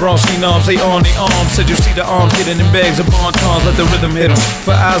race. Bronski noms, they on their arms. Said you see the arms hidden in bags of bontons. Let the rhythm hit them.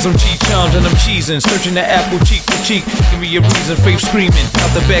 For eyes, them cheek charms and them cheesing. Searching the apple cheek to cheek. Give me a reason, faith screaming.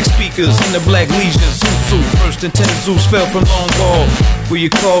 Out the back speakers in the black legions. Zeus, first and 10 Zeus fell from long ball. Will you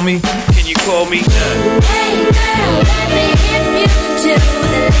call me? Can you call me? Hey girl, let me hip you to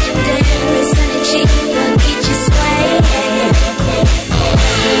the legendary Sunny Cheek. I'll get you sway.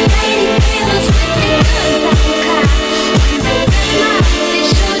 Lady killers with the guns on cock. They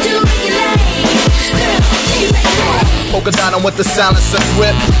sure do regulate. Girl, be ready. Polka dot with the silence and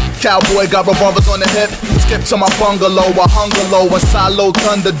whip. Cowboy got revolvers on the hip. Skip to my bungalow, a hunger low, and silo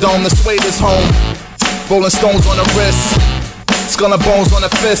Thunderdome. The suede is home. Rolling stones on the wrist. Skull and bones on the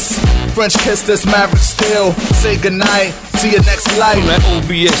fist. French kiss this maverick still. Say goodnight, see you next life. From that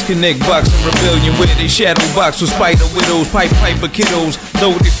OBX Connect box and rebellion where they shadow box with spider widows, piper kiddos.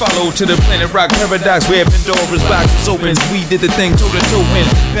 Though they follow to the planet rock paradox where Pandora's box is open. We did the thing toe to toe win.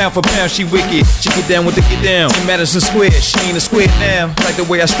 Pound for pound, she wicked. She get down with the get down. In Madison Square, she ain't a square now. Like the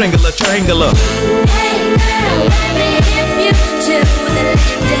way I strangle her, triangular. Hey girl, let me hip you to the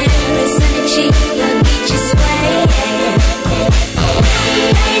legendary Sunny Cheek. I'll get you sway.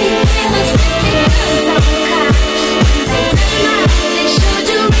 Lady killers with the guns on cock. They sure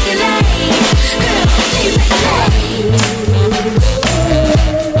do regulate. Girl, be regulate.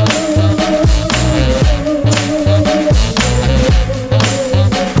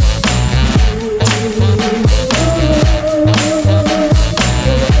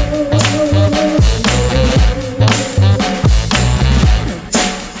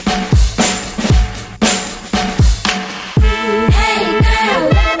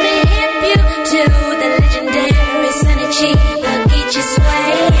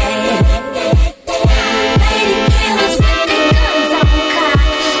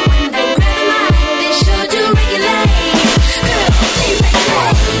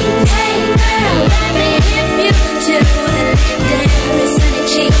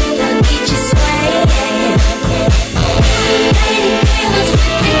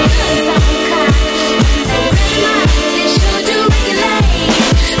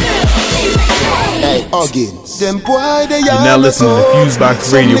 You're now listening to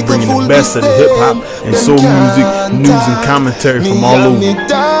FuseBox Radio, bringing the best of the hip hop and soul music, news and commentary from all over.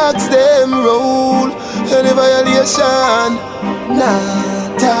 Dogs them roll, any violation, nah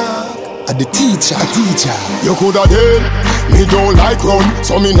talk. The teacher. You coulda dead, me don't like run,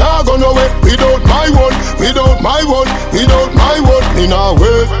 so me nah go nowhere without my one, me nah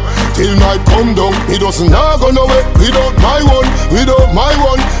wait till night come down. Me just nah go nowhere without my one, me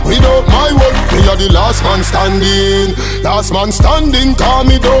a the last man standing, cause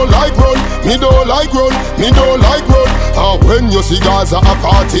me don't like run. And when you see Gaza a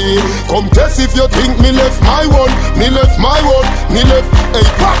party, come test if you think me left my one, hey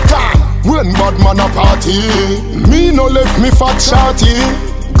back time. When bad man a party, me no left me fat shorty.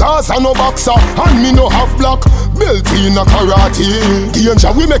 Gaza no boxer, and me no have black belt in a karate.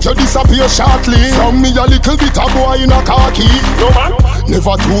 Danger we make you disappear shortly. From me a little bit a boy in a khaki. No man,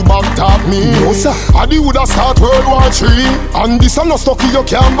 never too back talk me. No sir, I the woulda start World War 3. And this a no stucky you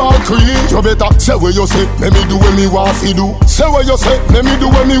can't ball cream. You better say what you say, let me do what me want fi do. Say what you say, let me do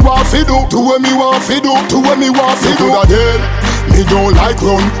what me want fi do. Do what me want fi do. Me don't like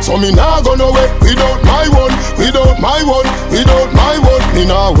run, so me nah go nowhere without my one, me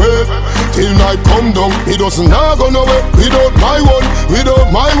nah wait till night come down. Me just nah go nowhere without my one, me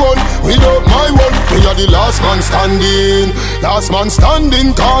a the last man standing,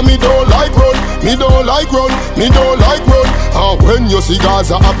 cause me don't like run. And when you see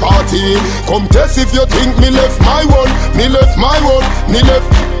Gaza a party, come test if you think me left my one,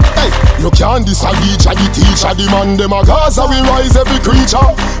 Hey, you can't disagree, the teacher, the man, them a Gaza, we rise every creature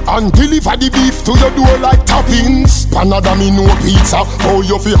and deliver the beef to your door like toppings. Panada me no pizza, oh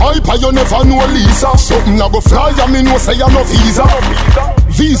you feel hyper, you never know Lisa. Something a go fly, and me no say you no visa.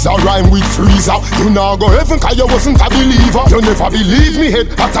 Visa rhyme with freezer. You now go heaven cause you wasn't a believer. You never believe me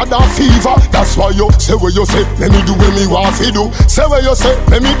head hotter than fever. That's why you say what you say, let me do what me want to do. Say what you say,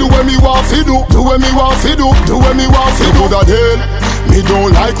 let me do what me want to do. Do what me want to do, do what me want to do. That hell, me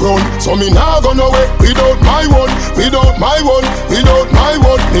don't like run, so me nah go nowhere without my one,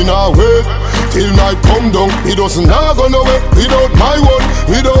 Me nah wait till night come down. Me doesn't not go nowhere without my one,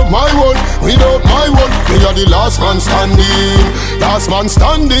 without my one, without my one. Me are the last man standing, last man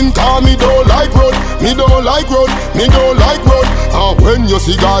standing. Cause me don't like road, me don't like road, me don't like road. And when you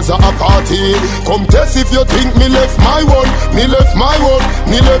see Gaza a party, come test if you think me left my one, me left my one,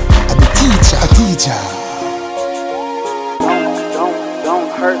 me left. I'm a teacher, a teacher.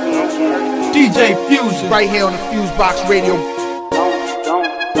 Don't hurt me again. DJ Fusion right here on the FuseBox Radio.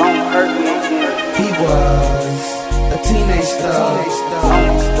 Don't hurt me again. He was a teenage star.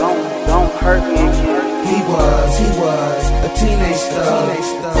 Don't hurt me again. He was a teenage star.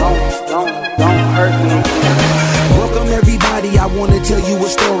 Don't hurt me again. Welcome everybody, I wanna tell you a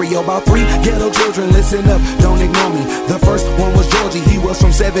story about 3 ghetto children, listen up, don't ignore me. The first one was Georgie, he was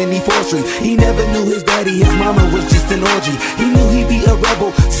from 74th Street. He never knew his daddy, his mama was just an orgy. He knew he'd be a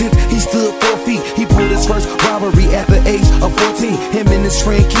rebel since he stood 4 feet. He pulled his first robbery at the age of 14. Him and his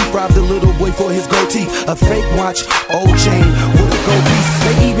friend Keith robbed a little boy for his goatee. A fake watch, old chain with a gold piece.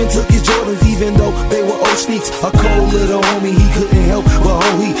 They even took his Jordans even though they were old sneaks. A cold little homie, he couldn't help but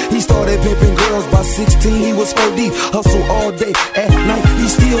he started pimping girls by 16, he was OD. Hustle all day, at night he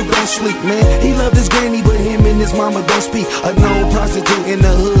still don't sleep, man. He loved his granny, but him and his mama don't speak. A known prostitute in the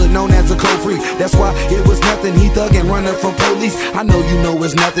hood, known as a cold freak. That's why it was nothing, he thuggin' running from police. I know you know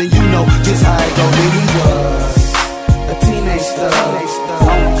it's nothing, you know just how it go. Then he was a teenage star.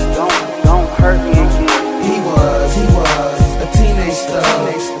 Don't hurt me again. He was a teenage star.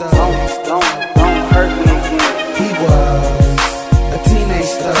 Don't hurt me again. He was a teenage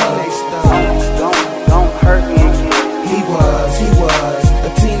star. Don't hurt me again. He was a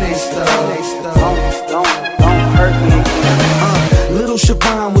teenage star. Don't hurt me again. Little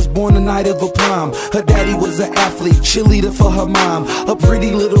Siobhan was born the night of her prom. Her daddy was an athlete, cheerleader for her mom. A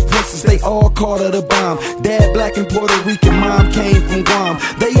pretty little princess, they all called her the bomb. Dad black and Puerto Rican, mom came from Guam.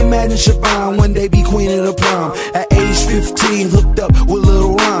 They imagined Siobhan one day be queen of the prom. At age 15, hooked up with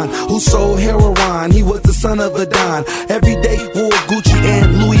Lil Ron, who sold heroin. He was the son of a Don. Every day wore Gucci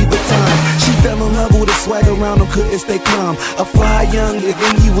and Louis Vuitton. She fell in love with a swag around him, couldn't stay calm. A fly young nigga,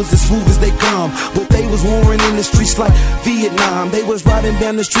 and he was as smooth as they come. But they was warring in the streets like Vietnam. They was riding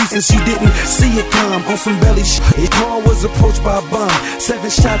down the streets and she didn't see it come. On some belly shit, his car was approached by a bum. 7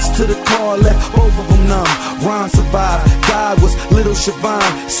 shots to the car, left both of them numb. Ron survived, God was little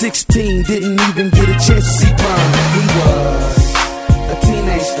Siobhan. 16, didn't even get a chance to see prom. He was a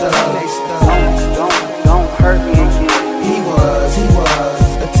teenage star. Don't hurt me again. He was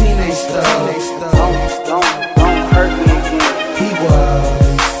a teenage star. Don't hurt me again. He was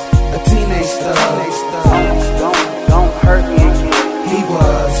a teenage star. Don't hurt me again. He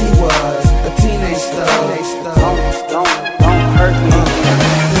was a teenage star. Don't hurt me again.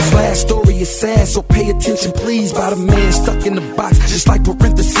 This last story is sad, so pay attention please. About a man stuck in the box, just like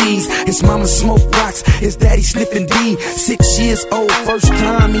parentheses. His mama smoked rocks, his daddy sniffing D. 6 years old, first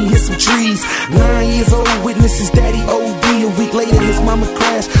time he hit some trees. 9 years old, witness his daddy OD. A week later, his mama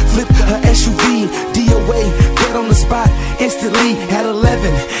crashed, flipped her SUV. DOA, dead on the spot, instantly. At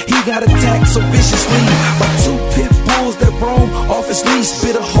 11, he got attacked so viciously by 2 pit bulls that roam off his leash.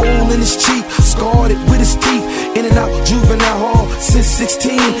 Bit a hole in his cheek, scarred it with his teeth. In and out juvenile hall since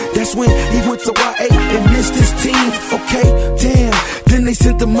 16. That's when he went to YA and missed his teens. Okay, damn. Then they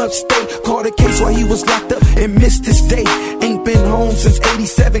sent him upstate. Caught a case while he was locked up and missed his day. Ain't been home since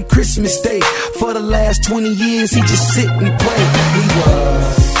 87 Christmas Day. For the last 20 years, he just sit and play. He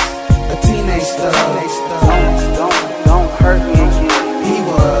was a teenage star. Don't hurt me again. He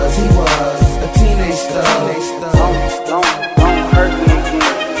was a teenage star. Don't hurt me again.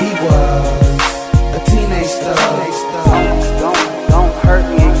 He was a teenage star. Don't hurt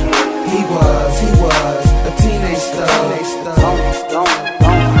me again. He was a teenage star.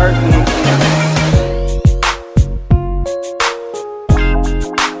 Don't hurt me again.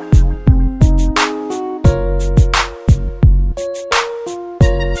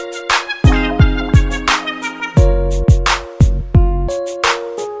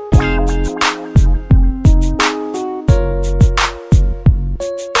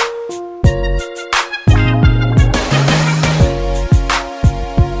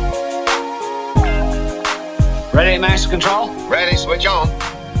 Ready, Master Control? Ready, switch on.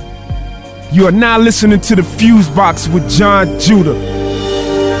 You are now listening to the FuseBox with John Judah.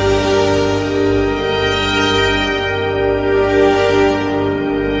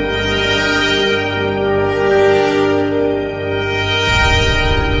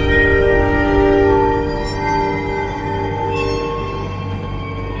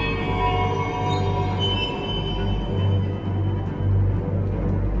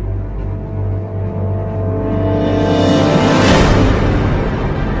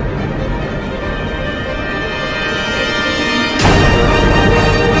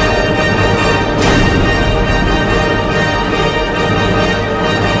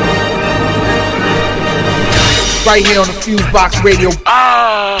 right here on the FuseBox Radio.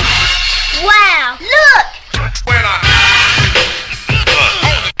 Wow, look!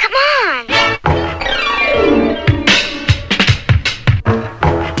 Come on!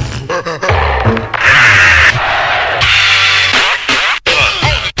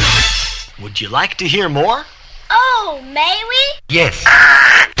 Would you like to hear more? Oh, may we? Yes.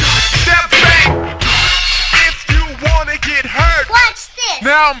 Step back if you wanna get hurt. Watch this.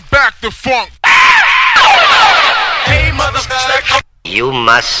 Now I'm back to funk. Hey, motherfucker. You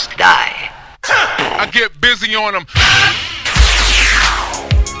must die. I get busy on them.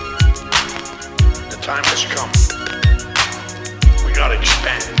 The time has come. We gotta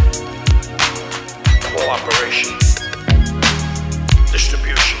expand the whole operation.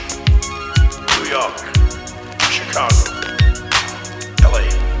 Distribution. New York, Chicago, LA.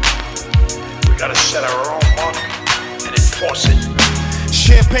 We gotta set our own mark and enforce it.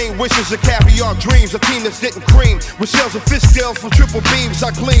 Champagne wishes and caviar dreams, a team that's getting cream. With shells and fish scales from triple beams,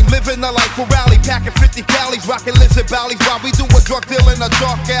 I gleam. Living a life for rally, packing 50 calories, rocking lizard valleys while we do a drug deal in a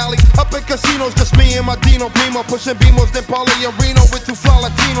dark alley. Up in casinos, just me and my Dino Primo, pushing Beamos, then Paulie and Reno with 2 fly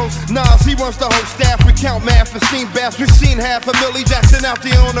Latinos. Nas, he runs the whole staff, we count math and steam baths. We've seen half a Millie Jackson out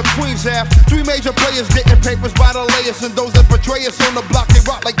there on the Queens half. 3 major players getting papers by the layers, and those that betray us on the block, they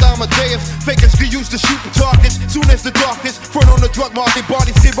rock like Amadeus. Fakers get used to shooting targets, soon as the darkest. Front on the drug market,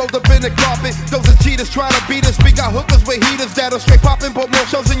 bodies get rolled up in the carpet. Those are cheaters trying to beat us. We got hookers with heaters that'll straight poppin', put more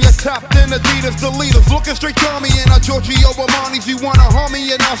shows in your top than Adidas. The leaders looking straight to me and our Giorgio Armani's. You wanna harm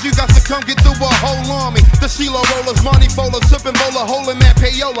me and now you got to come get through a whole army. The CeeLo rollers, money folders, sipping bowler, holding that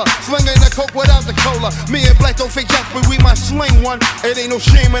payola, slinging the coke without the cola. Me and Black don't fake jacks, but we might sling one. It ain't no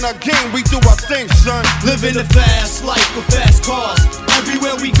shame in our game, we do our thing, son. Living a fast life with fast cars.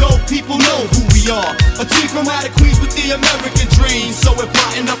 Everywhere we go, people know who we are. A team from out of Queens with the American dream. So we're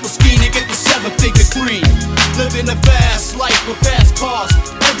plotting up a scheme to get the 7-figure cream. Living a fast life with fast cars.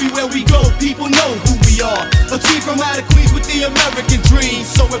 Everywhere we go, people know who we are. A team from out of Queens with the American dream.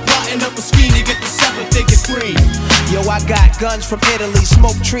 So we're plotting up a scheme to get the 7-figure cream. Yo, I got guns from Italy,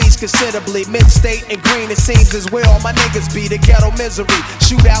 smoke trees considerably. Mid-state and green, it seems is where all my niggas be. The ghetto misery,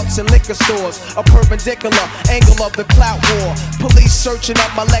 shootouts in liquor stores. A perpendicular angle of the clout war. Police searching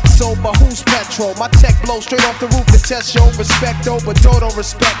up my Lexo, but who's petrol? My tech blow straight off the roof to test your respect over. Don't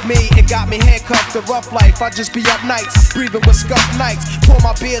respect me, it got me handcuffed to rough life. I just be up nights, breathing with scuff nights. Pour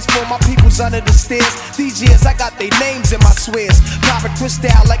my beers for my peoples under the stairs. These years I got their names in my swears. Popping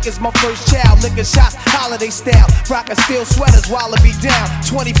crystal like it's my first child. Licking shots, holiday style. Rockin' steel sweaters while I be down.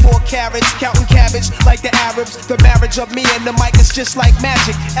 24 carats, counting cabbage like the Arabs. The marriage of me and the mic is just like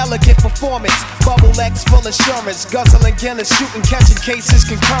magic. Elegant performance, bubble X full assurance. Guzzling Guinness, shooting, catching cases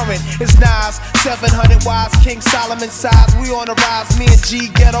concurrent. It's Nas, 700 wise, King Solomon size. We on the rise, me and G,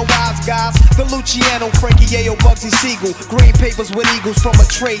 ghetto wise guys. The Luciano, Frankie Yayo, Bugsy Siegel. Green papers with eagles from a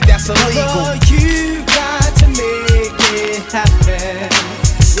trade that's illegal. Brother, you got to make it happen.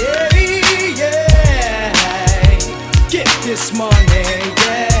 Yeah, yeah. Get this money,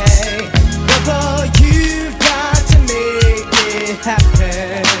 yeah. Brother, you've got to make it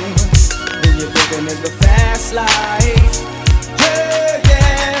happen. When you're living in the fast life. Yeah,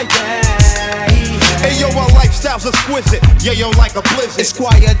 yeah, yeah. Hey yo, our lifestyle's exquisite. Yeah, yo, like a blizzard.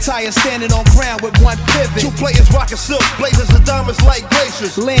 Esquire attire standing on ground with one pivot. 2 players rocking silk, blazers and diamonds like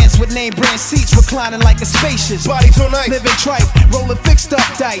glaciers. Lands with name brand seats reclining like a spacious. Bodies on ice, living tripe, rolling fixed up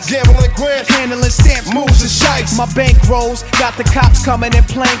dice. Gambling grants, handling stamps, moves and shites. My bank rolls, got the cops coming in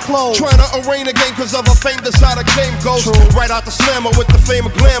plain clothes. Trying to arraign a game cause of a fame, that's how the game goes. True. Right out the slammer with the fame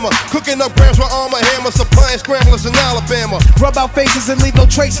of glamour. Cooking up grams with armor hammers, supplying scramblers in Alabama. Rub out faces and leave no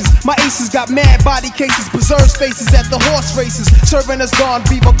traces. My aces got mad body cases, preserve spaces at the horse races. Serving us Don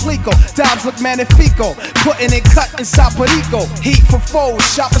Vivo Clico, Dobbs look magnifico. Putting it cut in Saporico. Heat for foes,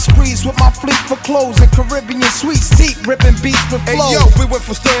 shopping sprees with my fleet for clothes and Caribbean sweets. Deep ripping beats with flows. Hey yo, we went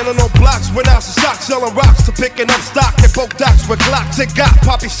from standing on blocks, went out to socks, selling rocks to picking up stock at both docks with Glocks. It got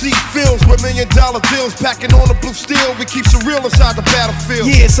poppy seed fields with $1 million deals, packing on the blue steel. We keep some real inside the battlefield.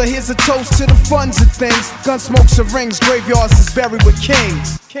 Yeah, so here's a toast to the funds and things. Gun smokes and rings, graveyards is buried with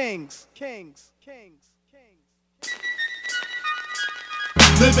kings. Kings, kings, kings.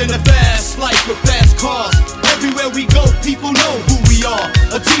 Living a fast life with fast cars. Everywhere we go, people know who we are.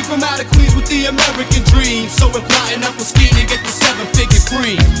 A team from out of Queens with the American dream. So we're plotting up a scheme to get the 7-figure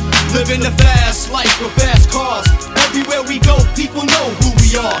cream. Living a fast life with fast cars. Everywhere we go, people know who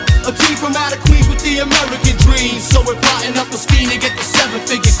we are. A team from out of Queens with the American dream. So we're plotting up a scheme to get the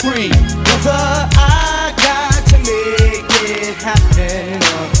 7-figure cream. Brother, I got to make it happen.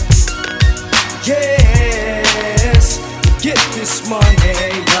 Yes, get this money,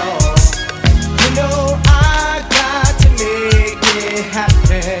 y'all. You know I got it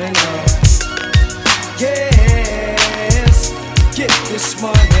happen. Yes, get this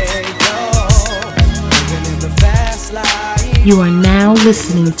money, yo. Living in the fast life. You are now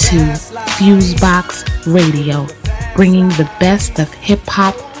listening to FuseBox Radio, bringing the best of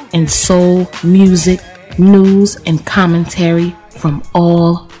hip-hop and soul music, news, and commentary from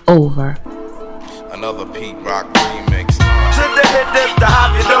all over. Another Pete Rock remix. To the hip, dip, the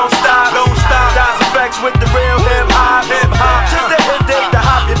hop, you don't stop, don't stop. Dice effects with the real hip hop, hip hop. To the hip, dip, the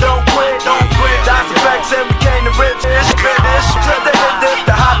hop, you don't quit, don't quit. Dice effects and we came to rip this. To the hip, dip,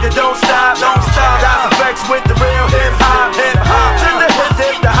 the hop, you don't stop, don't stop. Dice effects with the real hip hop, hip hop. To the hip,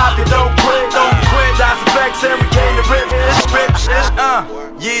 dip, the hop, you don't quit, don't quit. Dice effects and we came to rip this.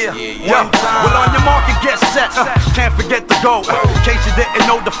 Yeah, one time. Well, on your mark and get set. Can't forget the goal. In case you didn't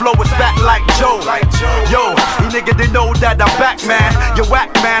know, the flow is fat like Joe. Yo, you nigga, they know that I'm back, man. You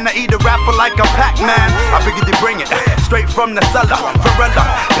whack, man. I eat a rapper like a Pac-Man. I figured they bring it straight from the cellar. Varela,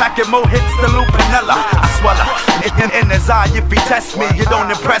 packing more hits than Lupinella. I swallow in his eye. If he test me, you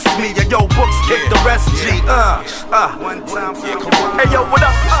don't impress me. Yo, books kick the rest. G. One time. Hey, yo, what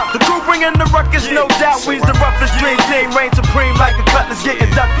up? The crew bringing the ruckus, no doubt. We's the roughest dream team, reign supreme like a cutlass getting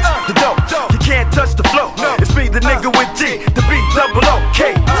duckers. The dope, you can't touch the flow. It's me, the nigga with G, the B, double O,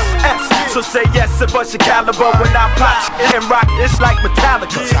 K, S. So say yes and bust your caliber when I pop and rock. It's like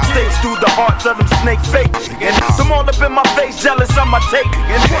Metallica. Stakes through the hearts of them snake fakes. And some all up in my face, jealous of my take.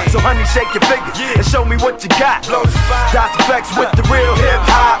 So honey, shake your fingers and show me what you got. Dice effects with the real hip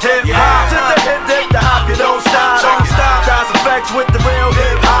hop, hip hop. To the hip, dip, the hop, you don't stop, don't stop. Dice effects with the real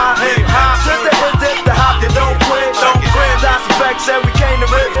hip hop, hip hop. To the hip, dip, the hop, you don't quit, don't quit. Dice effects and we came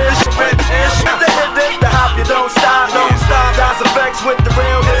to rip this. To the hip, dip, the hop, you don't stop, don't stop. Dice effects with the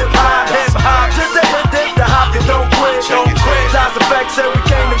real hip hop, hip hop. To the hip, dip, the hop, you don't quit, don't quit. Dice effects and we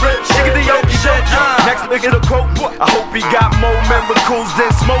came to rip shit. Next nigga to quote, I hope he got more miracles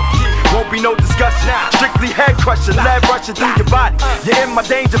than Smokey. Won't be no discussion, strictly head crushing, lead rushing through your body. You're in my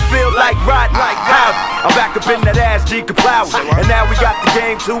danger field like riding, like how. I'm back up in that ass, G Kaplow. And now we got the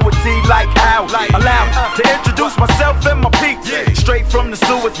game to a T like how. Allow me to introduce myself and my peeps. Straight from the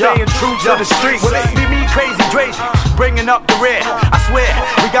sewer, staying true to the streets. Well, it's me crazy, crazy, bringing up the rear. I swear,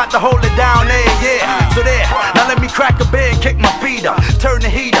 we got to hold it down there, yeah. So there, now let me crack a beer and kick my feet up. Turn the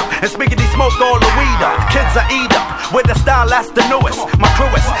heat up, and spiggity smoke all the weed up. Kids I eat up, with the style that's the newest. My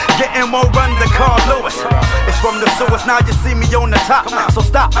crew is getting more run than Carl Lewis. It's from the sewers, now you see me on the top. So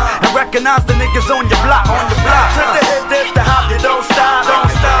stop, and recognize the niggas on your block. On the block. To the hip, dip, the hop, you don't stop, don't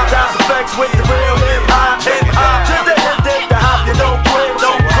stop. Dice effects with the real hip hop, hip hop. To the hip, dip, the hop, you don't quit,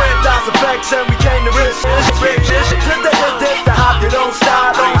 don't quit. Dice effects and we came to rip. To the hip, dip, the hop, you don't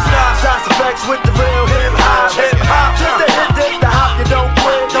stop, don't stop. Dice effects with the real hip hop, hip hop. To the hip, dip, the hop, you don't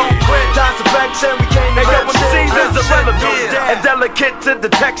quit, don't quit. Dice effects and we came to rip. Seasons are relevant and delicate to the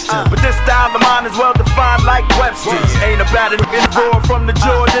texture, but this style of mine is well defined like Webster's. Ain't about it in the roar from the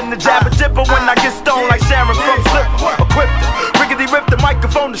Jordan, the jabber dipper when I get stoned like Sharon from Slipper. Equipped, rickety rip the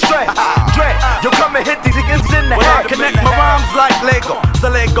microphone to stretch. Dread, yo come and hit these niggas in the head. Connect my rhymes like Lego, so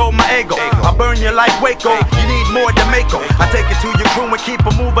let go my ego. I burn you like Waco, you need more than Mako. I take it to your crew and keep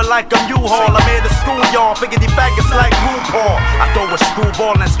it moving like I'm U-Haul. I'm here to school y'all, figgity faggots like RuPaul. I throw a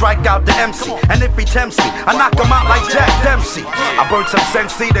screwball and strike out the MC, and if he tempts me, I knock him out like Jack Dempsey. I burn some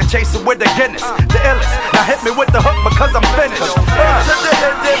Sensi, then chase it with the Guinness, the illest. Now hit me with the hook because I'm finished. To the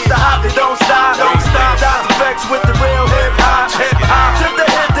hip, dip, the hop, you don't stop, don't stop. Dice effects with the real hip hop, hip hop. To the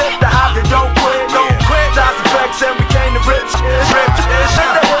hip, dip, the hop, you don't quit, don't quit. Dice effects and we came to rip, rip. To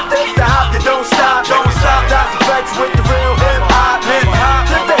the hip, dip, the hop, you don't stop, don't stop. Dice effects with the real hip hop, hip hop.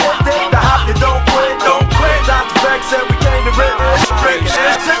 To the hip, dip, the hop, you don't quit, don't quit. Dice effects and we came to rip, rip.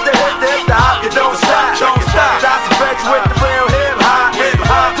 To the hip, dip, the hop, you don't stop, don't stop. Dice effects with the real hip hop, hip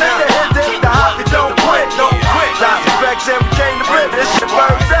hop. To the hip, dip, the hop, you don't quit, don't quit. Dice effects and we came to rip. This shit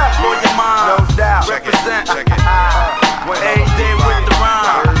burns up, blow your mind, no doubt. Represent, every day with the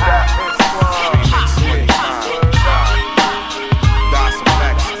rhyme.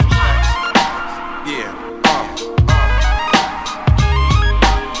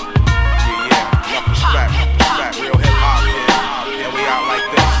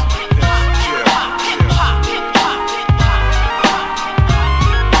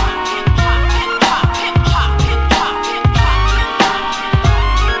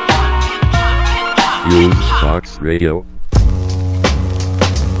 FuseBox Radio.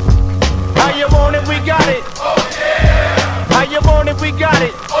 How you want it, we got it. Oh yeah. How you want it, we got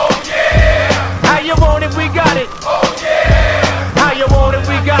it. Oh yeah. How you want it, we got it. Oh yeah. How you want it,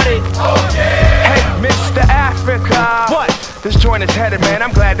 we got it. Oh yeah. Hey, Mr. Africa. What? This joint joint is headed, man.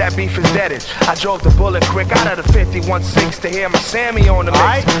 I'm glad that beef is deaded. I drove the bullet quick out of the 51.6 to hear my Sammy on the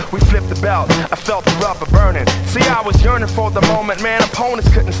mix. We flipped the belt, I felt the rubber burning. See, I was yearning for the moment, man.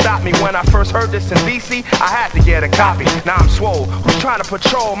 Opponents couldn't stop me. When I first heard this in DC, I had to get a copy. Now I'm swole, who's trying to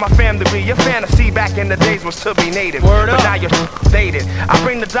patrol my fam to be? Your fantasy back in the days was to be native. But now you're dated. I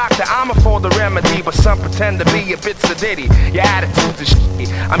bring the doctor, I'm for the remedy, but some pretend to be a bit sedity. Your attitude's is shitty.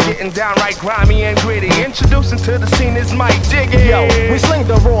 I'm getting downright grimy and gritty. Introducing to the scene is Mike Jiggy. Yo, we sling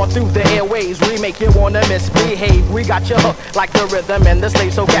the raw through the airways. We make you wanna misbehave. We got you hooked like the rhythm and the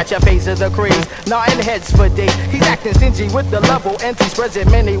slave, so catch a phase of the craze. Nodding heads for days. He's acting stingy with the level, and he spreads it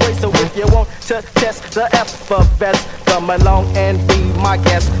many ways. So if you want to test the alphabet, come along and be my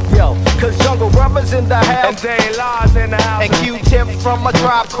guest. Yo, cause Jungle Brothers in the house, and Day Laws in the house, and Q-Tip from a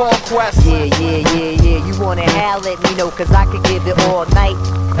Tribe Called Quest. Yeah. You wanna howl at me, no, cause I could give it all night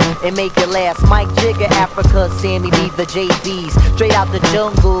and make it last. Mike Jigger, Africa, Sammy B, the JBs. Straight out the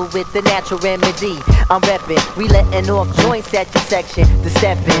jungle with the natural remedy. I'm reppin', we letting off joints at your section. The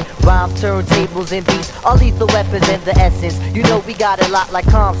steppin', rhymes, turntables, and beats. All lethal weapons and the essence. You know we got a lot like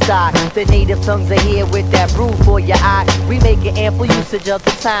Comstock. The native tongues are here with that brew for your eye. We making ample usage of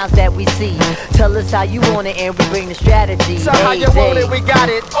the times that we see. Tell us how you want it and we bring the strategy. So how you want it, we got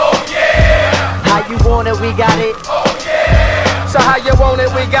it. Oh yeah. How you want it, we got it. Oh yeah. So how you want it,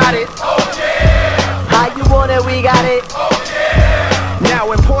 we got it. Oh yeah. How you want it, we got it. Oh yeah.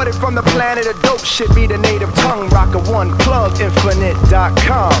 Now imported from the planet of dope shit, be the native tongue rocker one plug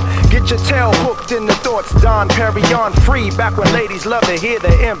infinite.com. Get your tail hooked in the thoughts, Don Perry on free. Back when ladies love to hear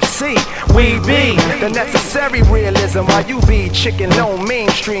the MC. We be the necessary realism while you be chicken no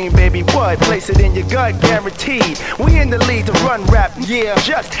mainstream, baby. What? Place it in your gut, guaranteed. We in the lead to run rap, yeah.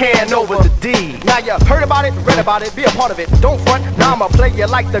 Just hand over the deed. Now you heard about it, read about it, be a part of it. Don't front, now I'ma play you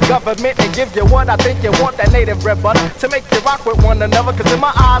like the government and give you what I think you want, that native bread butter, to make you rock with one another. Cause in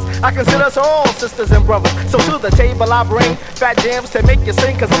my eyes, I consider us all sisters and brothers. So to the table I bring fat jams to make you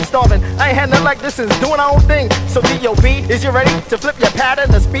sing, cause I'm starving. I ain't had nothing like this since doing our own thing. So D.O.B., is you ready to flip your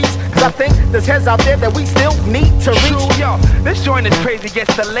pattern of speech? Cause I think there's heads out there that we still need to reach. True, yo, this joint is crazy,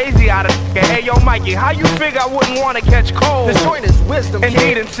 gets the lazy out of it. Hey, yo, Mikey, how you figure I wouldn't want to catch cold? This joint is wisdom,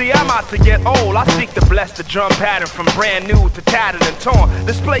 indeed, and see, I'm out to get old. I seek to bless the drum pattern from brand new to tattered and torn.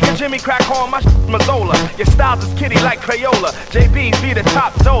 Display your Jimmy Crack horn, my Mazzola. Your styles is kitty like Crayola. JB's be the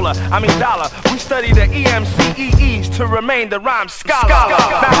top dollar. We study the EMCEEs to remain the rhyme scholar. Now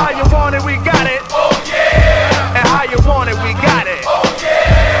how you want it, we got it. Oh yeah. And how you want it, we got it. Oh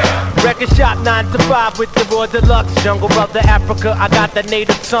yeah. Record shop 9 to 5 with the raw deluxe. Jungle Brother Africa, I got the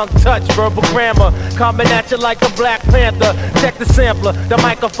native tongue touch, verbal grammar, coming at you like a Black Panther. Check the sampler, the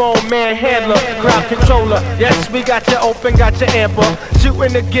microphone man handler, crowd controller. Yes, we got you open, got you amber.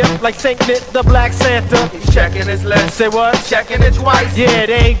 Shooting the gift like Saint Nick, the Black Santa. He's checking his list. Say what? Checking it twice. Yeah,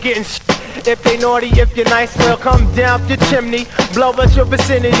 they ain't getting shit. If they naughty, if you're nice, well, come down your chimney, blow at your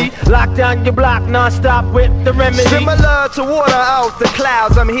vicinity, lock down your block non-stop with the remedy. Similar to water out the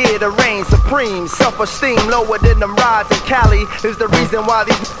clouds, I'm here to reign supreme. Self-esteem lower than them rides in Cali is the reason why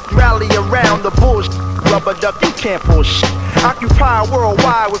these rally around the bullshit. Rubber duck, you can't pull shit. Occupy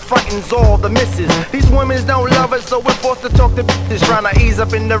worldwide with fightings all the misses. These women don't love us, so we're forced to talk to bitches. Trying to ease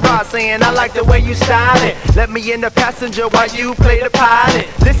up in the ride, saying I like the way you style it. Let me in the passenger while you play the pilot.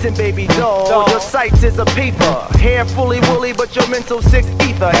 Listen, baby doll, your sights is a peeper. Hair fully woolly, but your mental six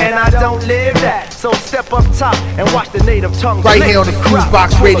ether. And I don't live that, so step up top and watch the native tongue. Right here on the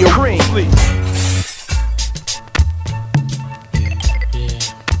FuseBox Radio.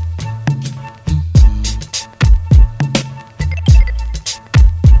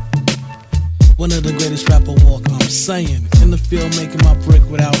 One of the greatest rapper walk, I'm saying. In the field making my brick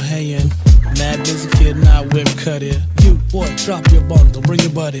without haying. Mad busy kid, not whip cut it. You boy, drop your bundle, bring your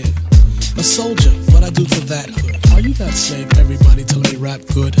butt in. A soldier, what I do to that hood. Are you that slave? Everybody telling me rap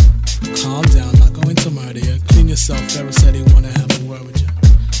good. Calm down, not going to murder you. Clean yourself, Ferris said he wanna have a word with you.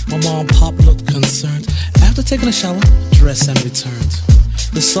 My mom pop looked concerned. After taking a shower, dressed and returned.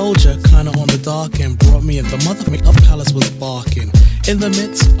 The soldier, kinda on the dark end, brought me in. The mother of palace was barking. In the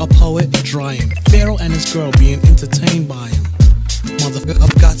midst, a poet drying. Pharaoh and his girl being entertained by him. Motherfucker,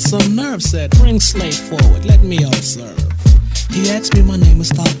 I've got some nerve, said, bring slave forward, let me observe. He asked me my name and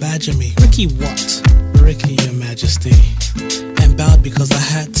stopped badgering me. Ricky what? Ricky, your majesty. And bowed because I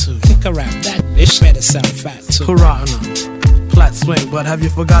had to. Kick a rap, that bitch better sound fat too. Hurrah, flat swing, but have you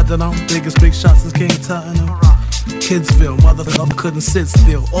forgotten I'm biggest big shots is King Tottenham? Kidsville, motherfucker couldn't sit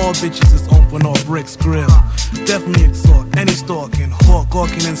still. All bitches is open or bricks grill. Definitely exhort any stalking. Hawk,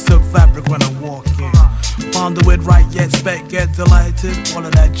 gawking in silk fabric when I walk in. Fondle it right, yet spec, get delighted. All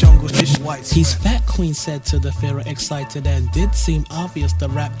of that jungle shit white. He's fat, Queen said to the Pharaoh, excited, and did seem obvious the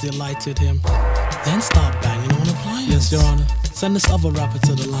rap delighted him. Then start banging on appliance. Yes, Your Honor. Send this other rapper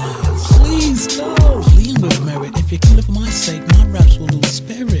to the lions. Please, no. Pleading with merit. If you kill it for my sake, my raps will lose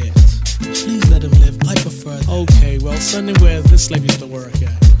spirit. Please let him live, I prefer that. Okay, well, send him where this slave used to work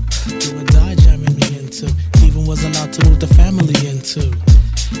at. Do or die jamming me into. Even was allowed to move the family into.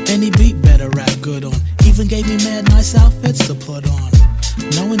 Any beat better rap good on. Even gave me mad nice outfits to put on.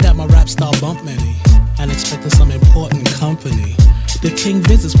 Knowing that my rap style bumped many. And expecting some important company. The king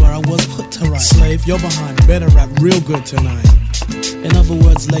visits where I was put to right. Slave, you're behind, better rap real good tonight. In other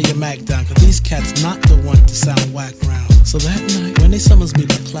words, lay your Mac down, cause these cats not the one to sound whack round. So that night, when they summons me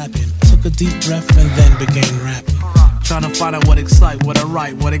by clapping, took a deep breath and then began rapping. Trying to find out what excite, what I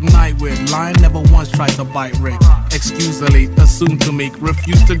write, what ignite with. Lion never once tried to bite Rick. Excuse elite, assume to meek.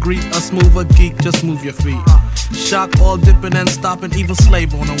 Refuse to greet a smoother geek, just move your feet. Shock all dipping and stopping, even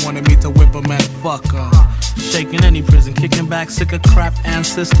slave owner wanted me to whip a man, fuck shaking any prison, kicking back, sick of crap, and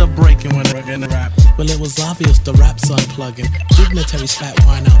sister breaking when we're in the rap. Well, it was obvious the rap's unplugging. Dignitaries fat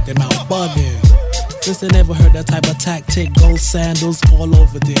wine out their mouth bugging. Since they never heard that type of tactic, gold sandals all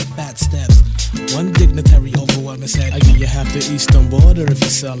over their fat steps. One dignitary overwhelmed and said, I give you half the eastern border if you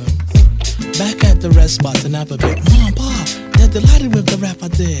sell him. Back at the rest spot to nap a bit. Mom, Bob, they're delighted with the rap I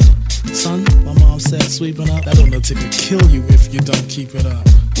did. Son, my mom said, sweeping up. That lunatic could kill you if you don't keep it up.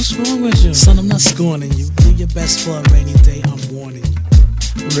 What's wrong with you? Son, I'm not scorning you. Do your best for a rainy day, I'm warning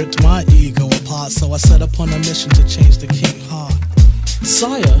you. Ripped my ego apart, so I set upon a mission to change the king heart.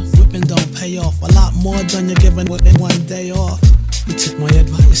 Sire, whipping don't pay off. A lot more than you're giving within 1 day off. He took my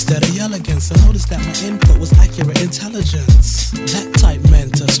advice instead of elegance. I noticed that my input was accurate intelligence. That type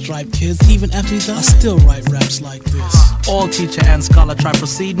meant to stripe kids. Even after he died, I still write raps like this. All teacher and scholar try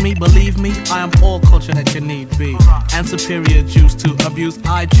precede me. Believe me, I am all culture that you need be. And superior Jews to abuse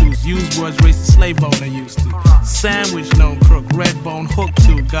I choose. Use words racist slave owner used to. Sandwich, no crook, red bone hook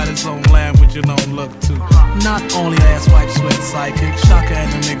too. Got his own language and own look too. Not only ass wipes with psychic. Shaka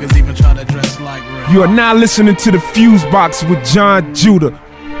and the niggas even try to dress like Red. You are now listening to the FuseBox with John Judah.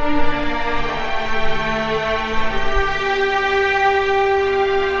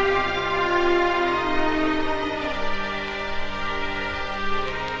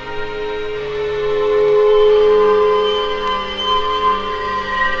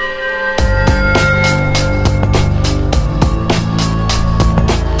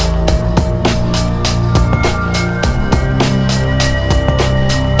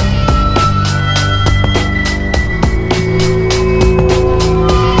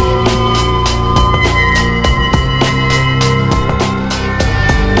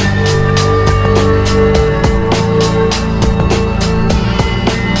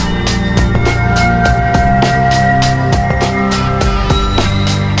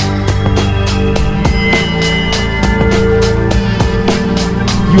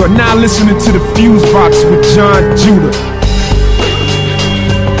 You are now listening to the FuseBox with John Judah.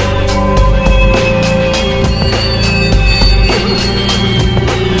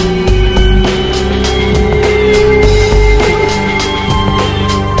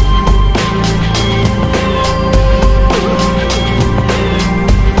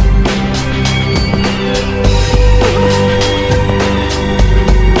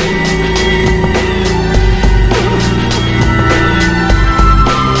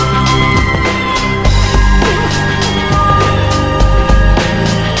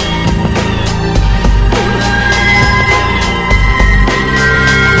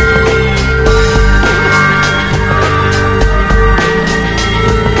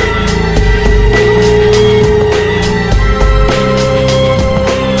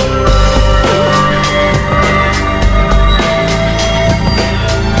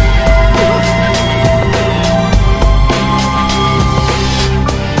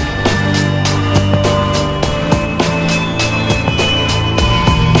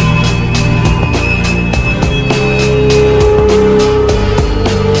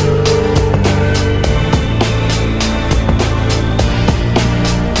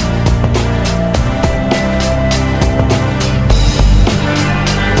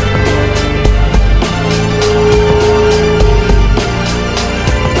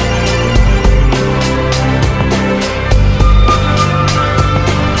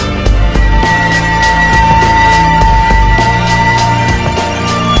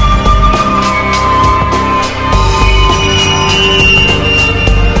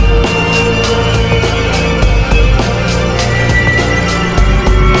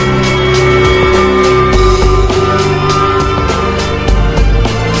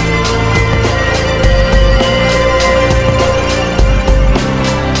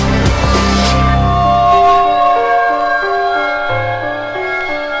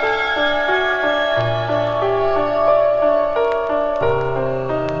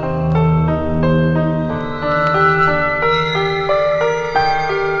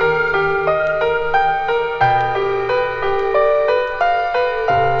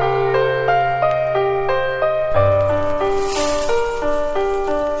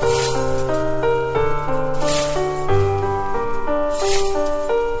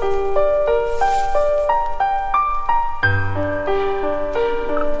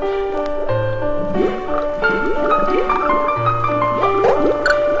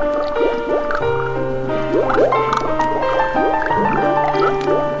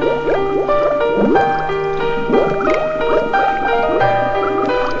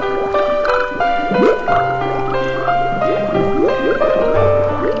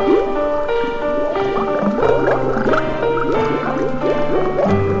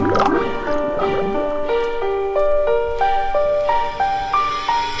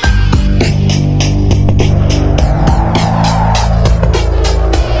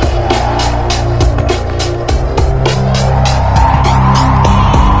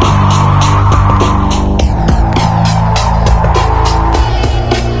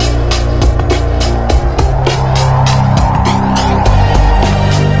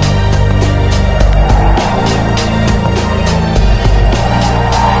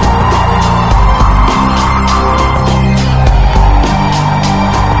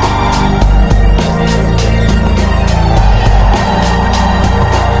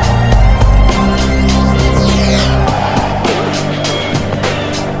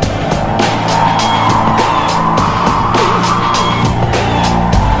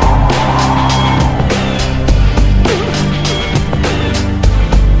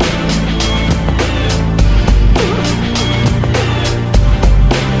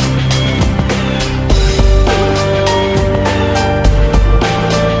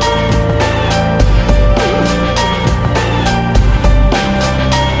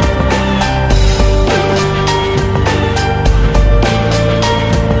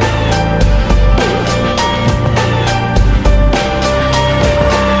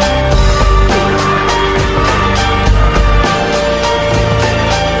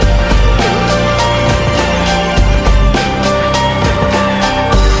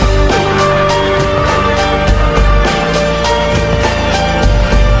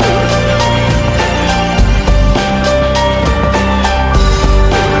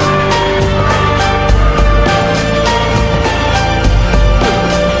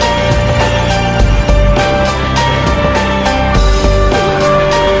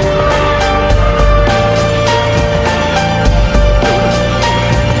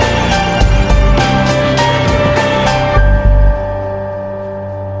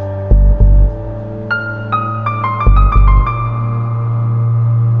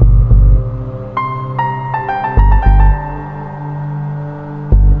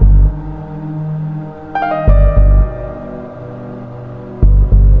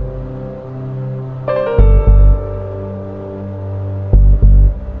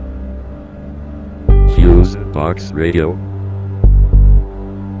 FuseBox Radio.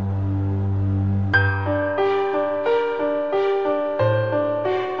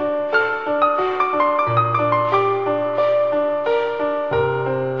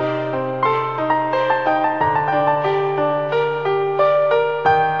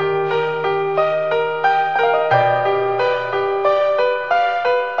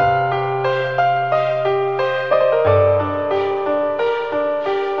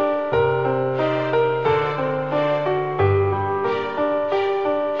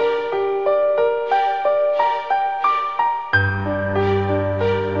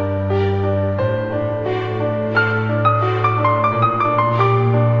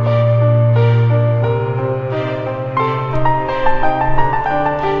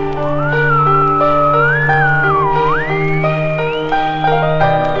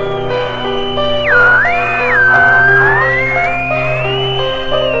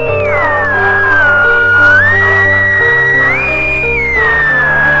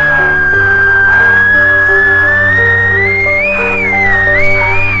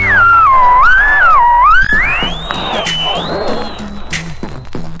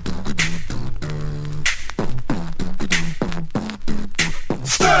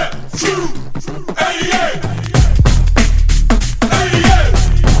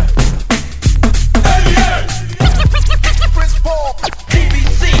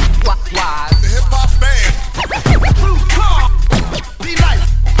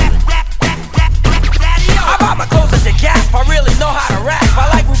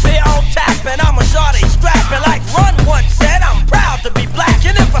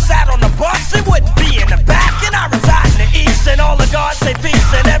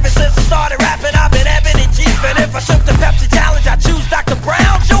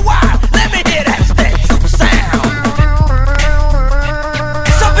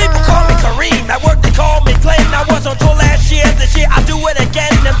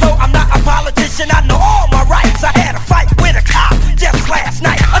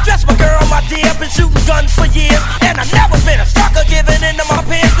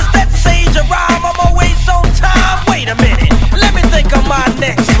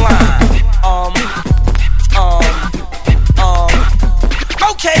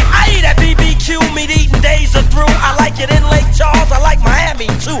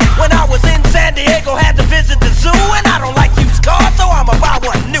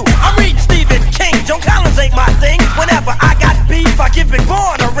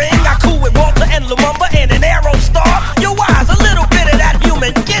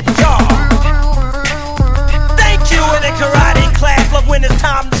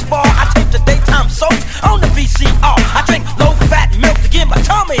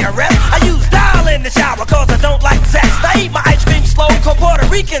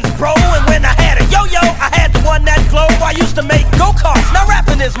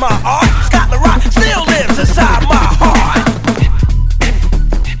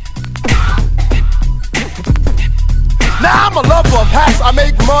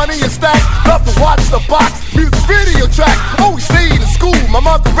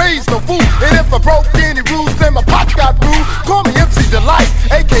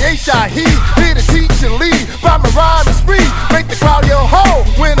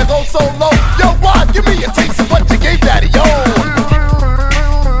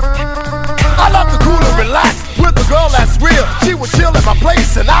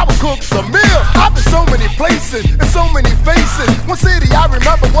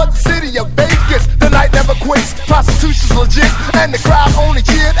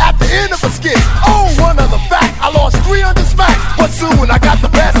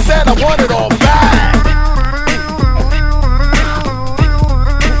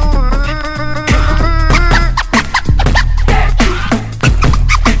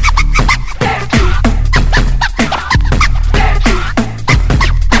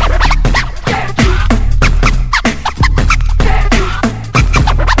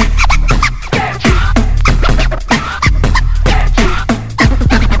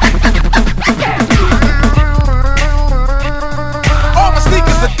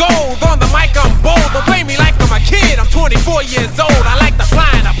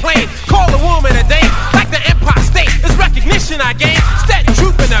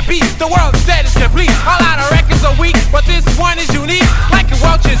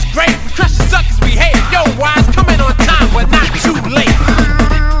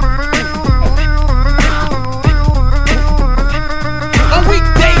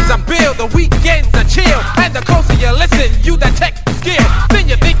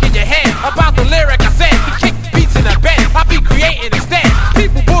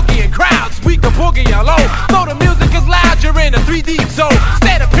 so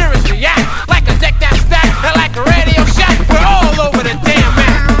instead appearance react like a deck that stack and like a Radio Shack. We're all over the damn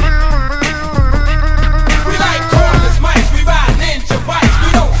map. We like cordless mics, we ride ninja bikes. We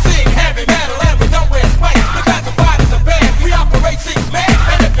don't sing heavy metal and we don't wear spikes. Because the body's a band, we operate 6 man.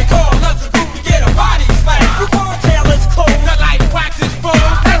 And if you call us a group, we get a body slam. You can't tell it's cold, the light wax is full,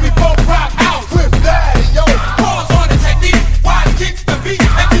 and we both rock out with that, yo. Pause on the technique, while it kicks the beat,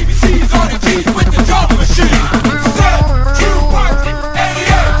 and DBC's on the keys with the drum machine.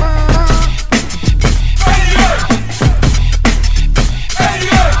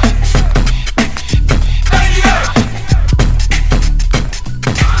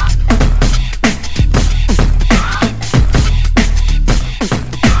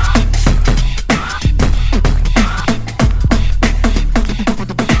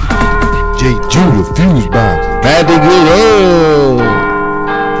 FuseBox, had to get old.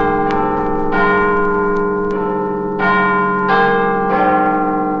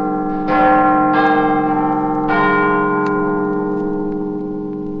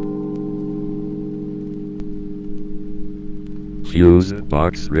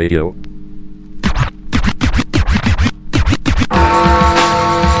 FuseBox Radio.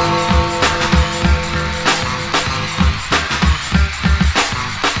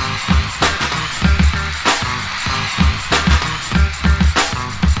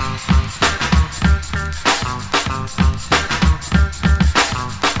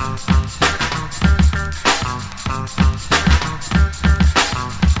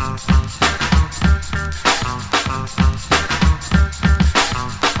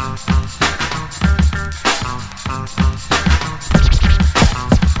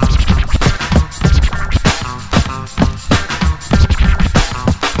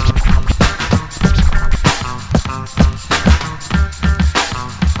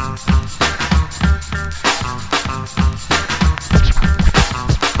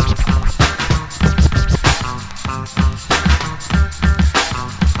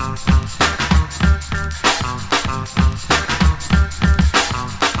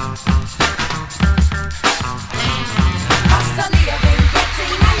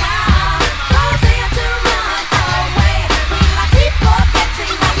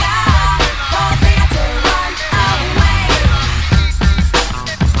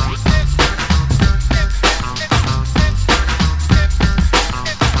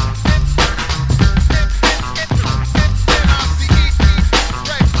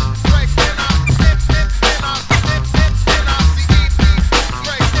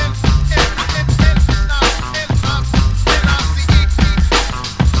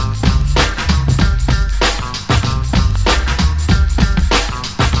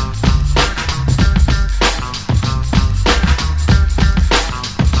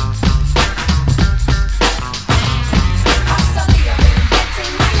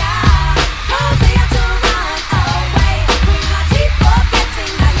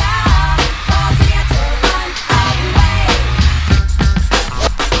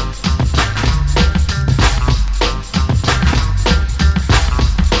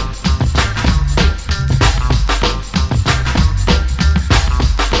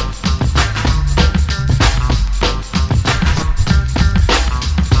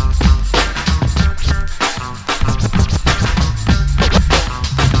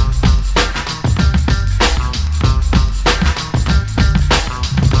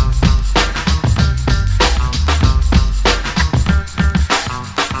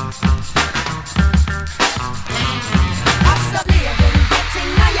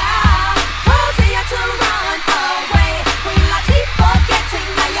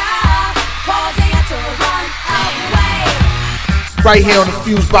 Right here on the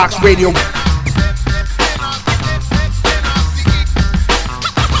FuseBox Radio.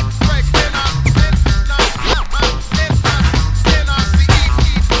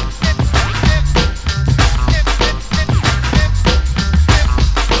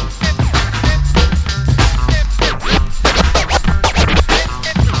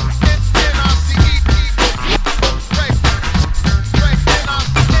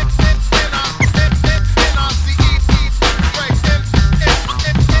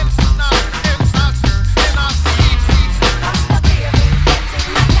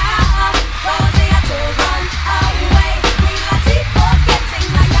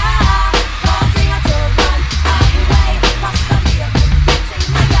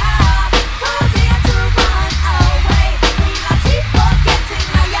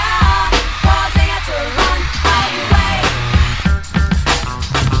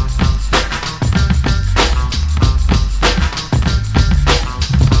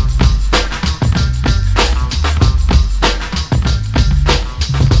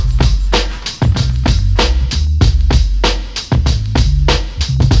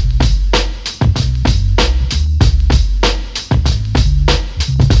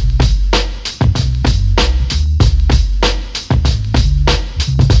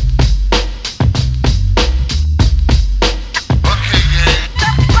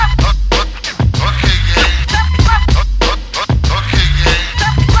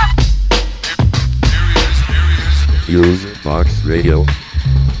 FuseBox Radio.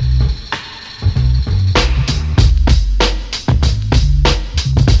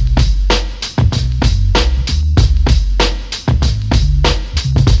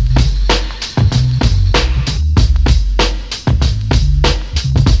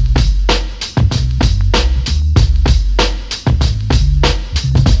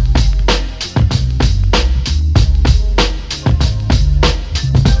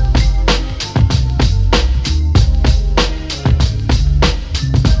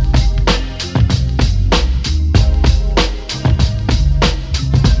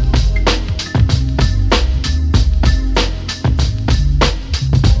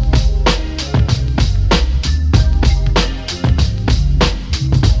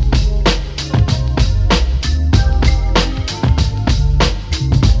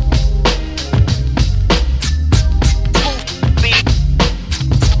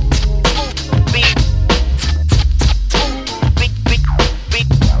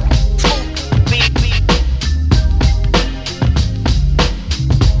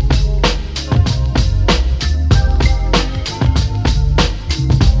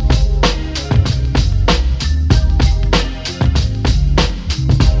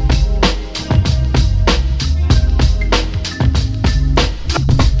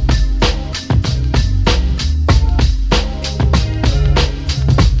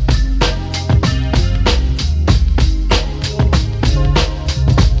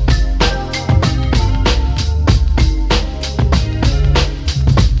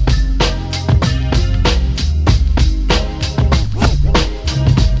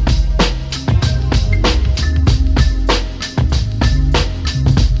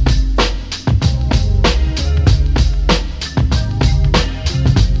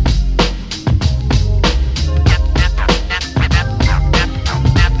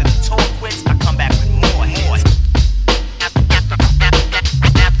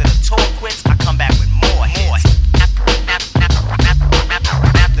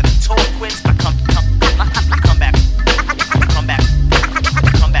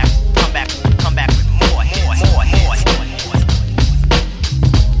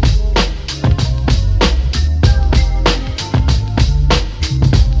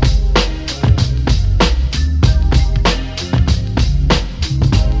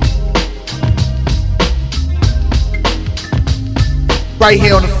 Right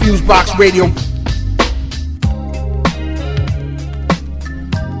here on the FuseBox Radio.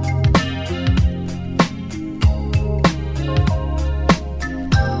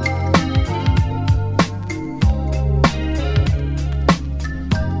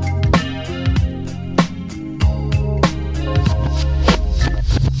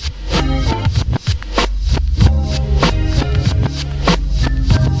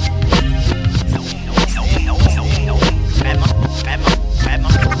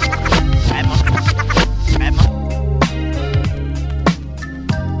 Grab my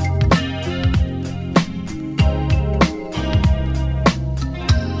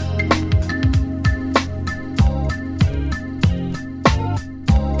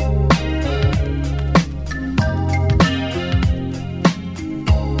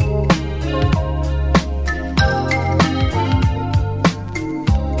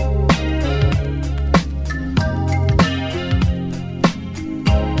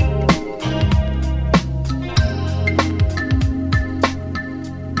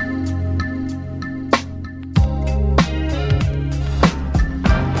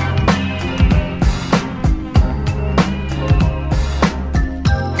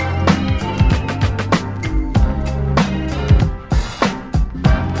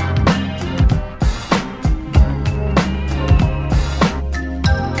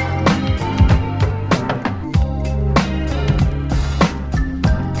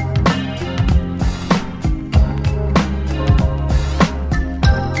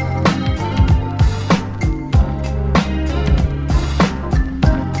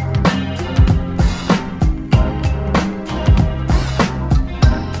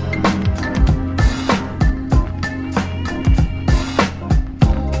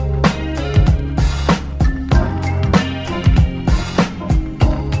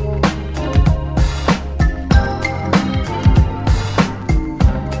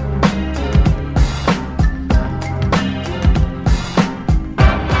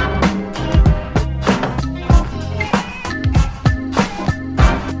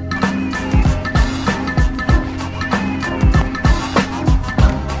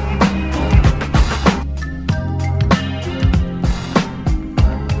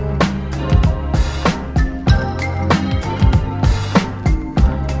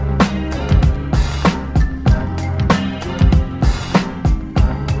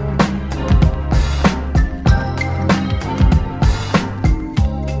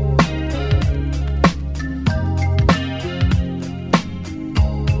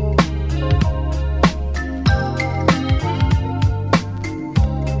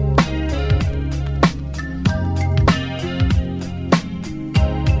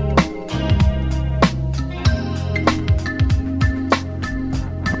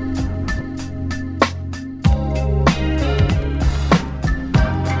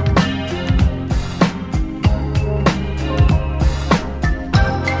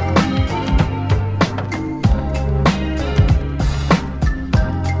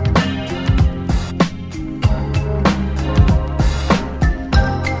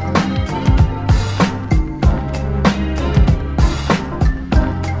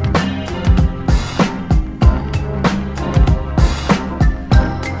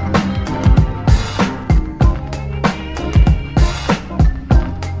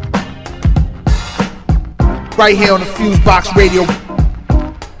right here on the FuseBox Radio.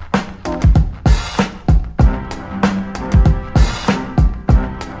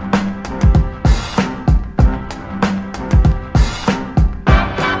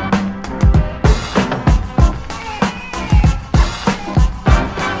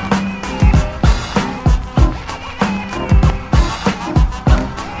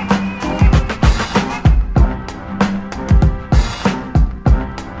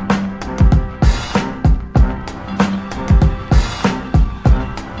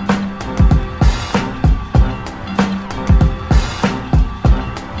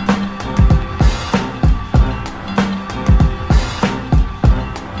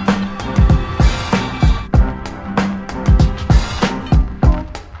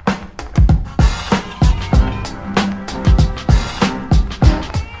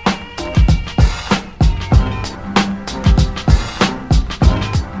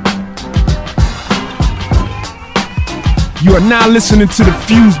 You are now listening to the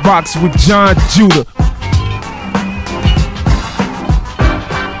FuseBox with John Judah.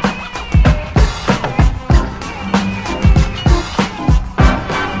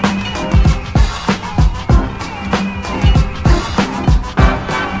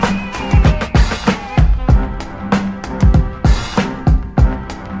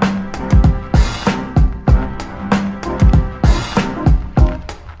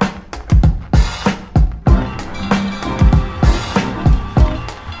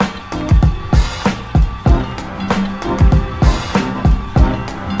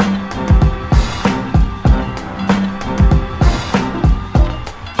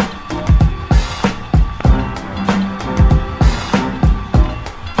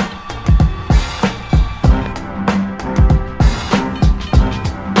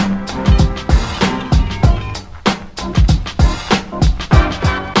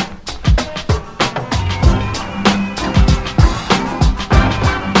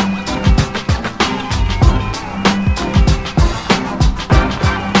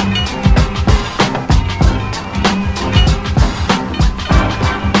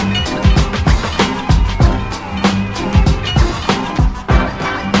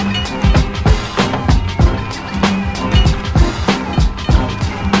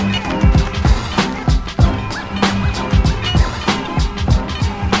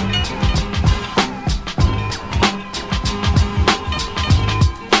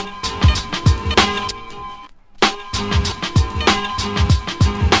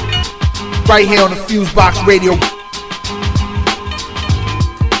 Right here on the FuseBox Radio.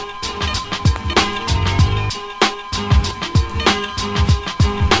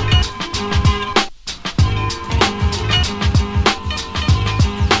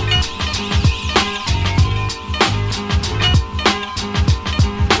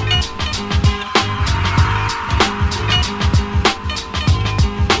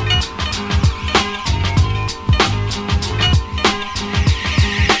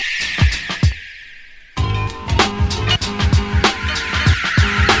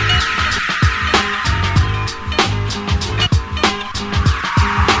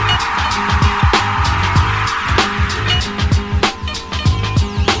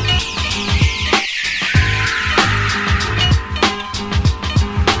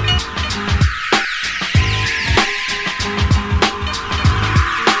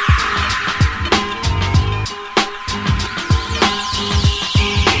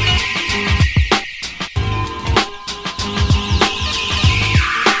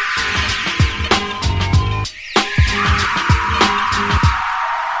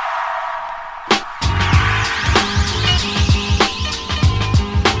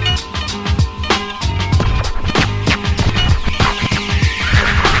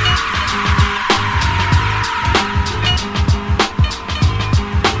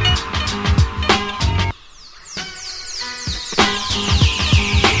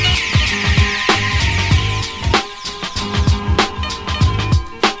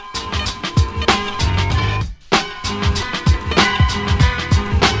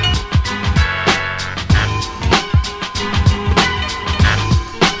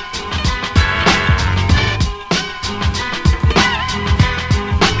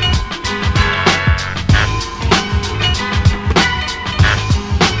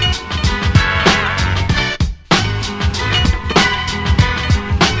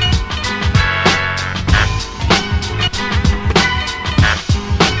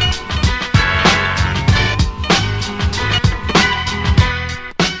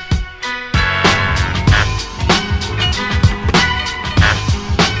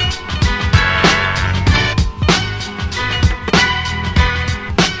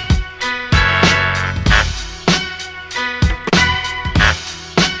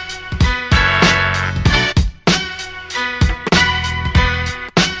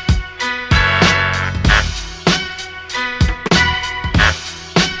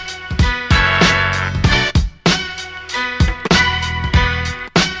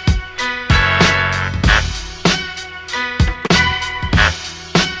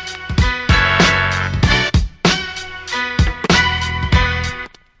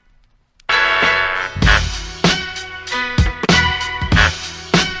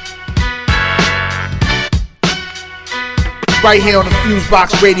 right here on the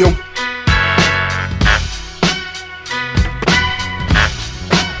FuseBox Radio.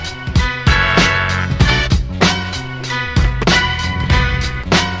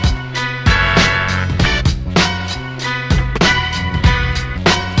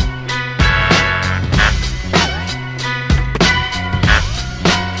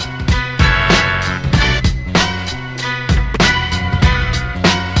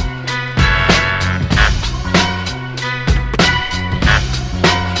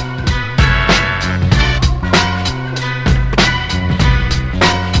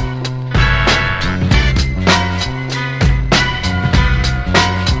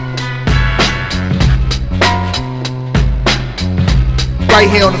 Right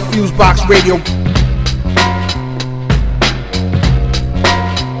here on the FuseBox Radio.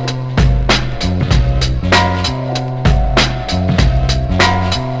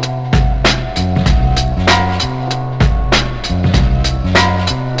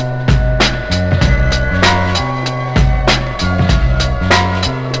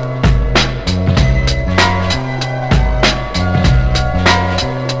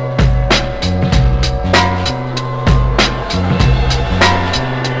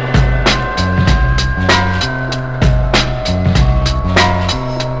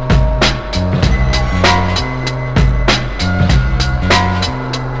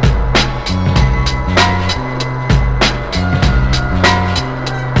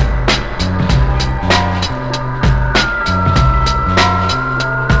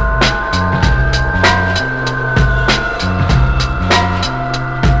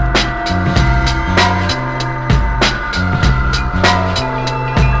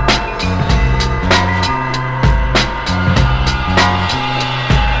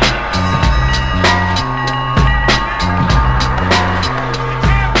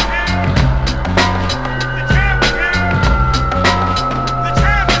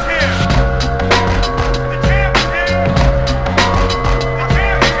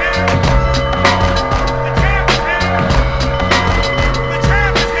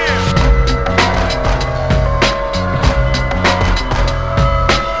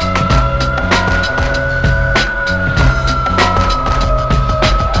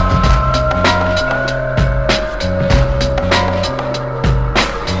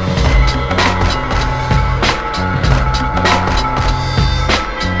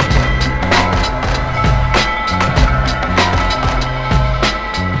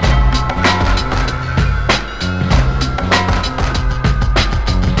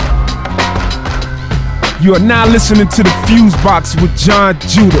 You are now listening to the FuseBox with John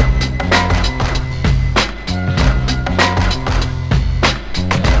Judah.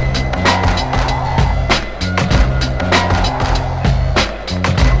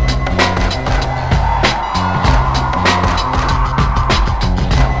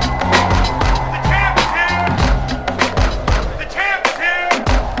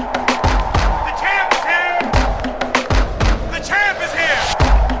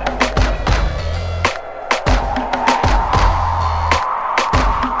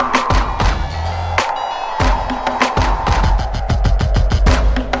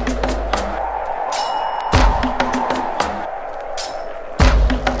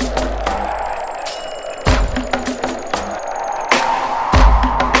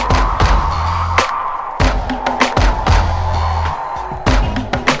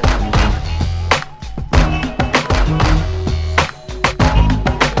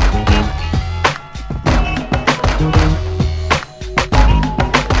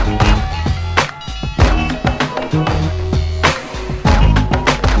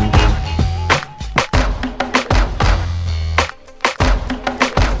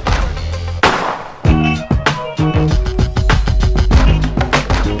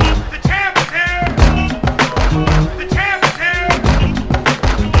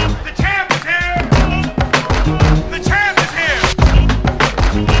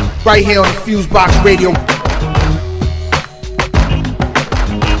 Right here on the FuseBox Radio.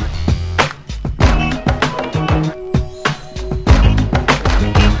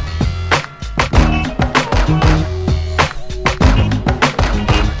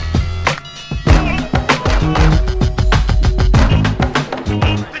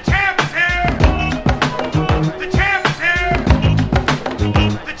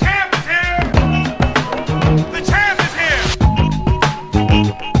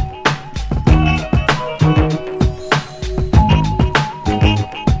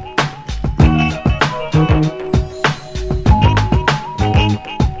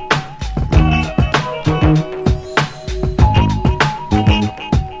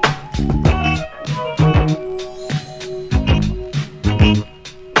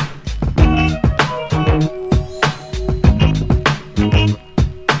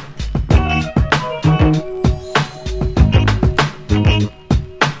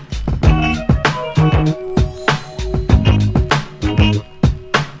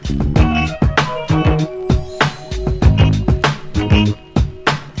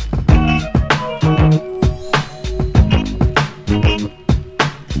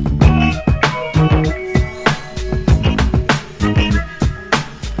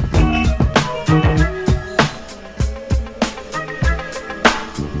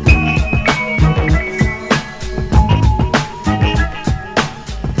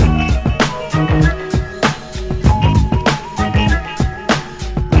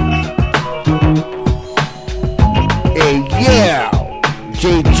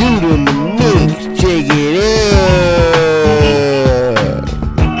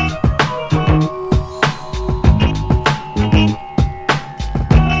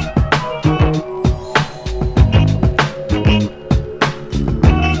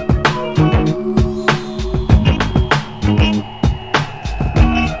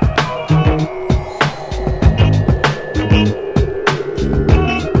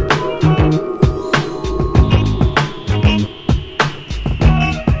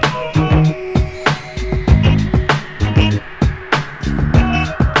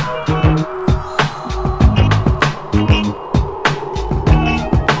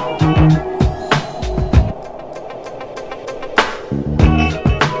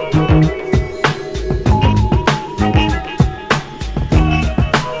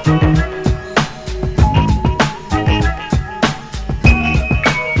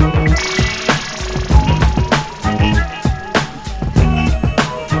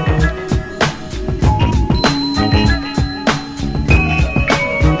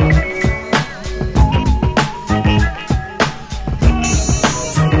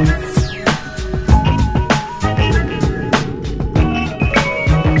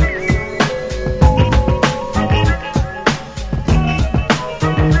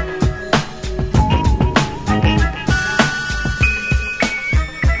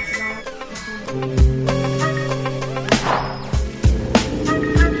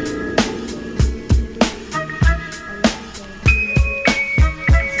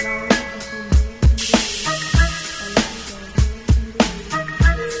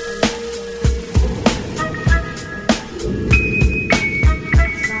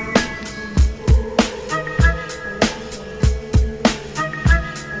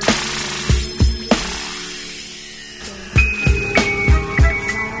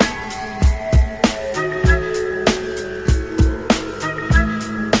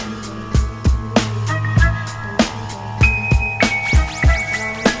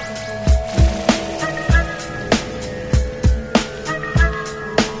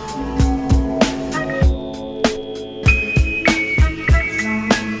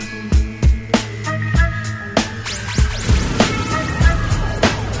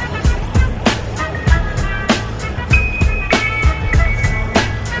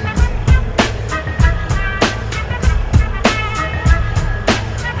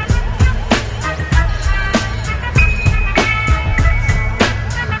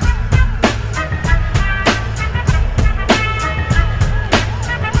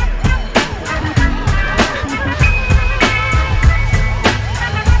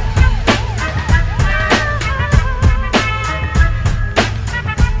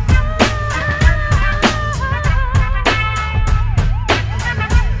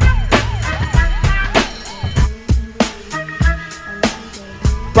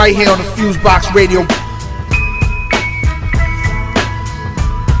 right here on the FuseBox Radio.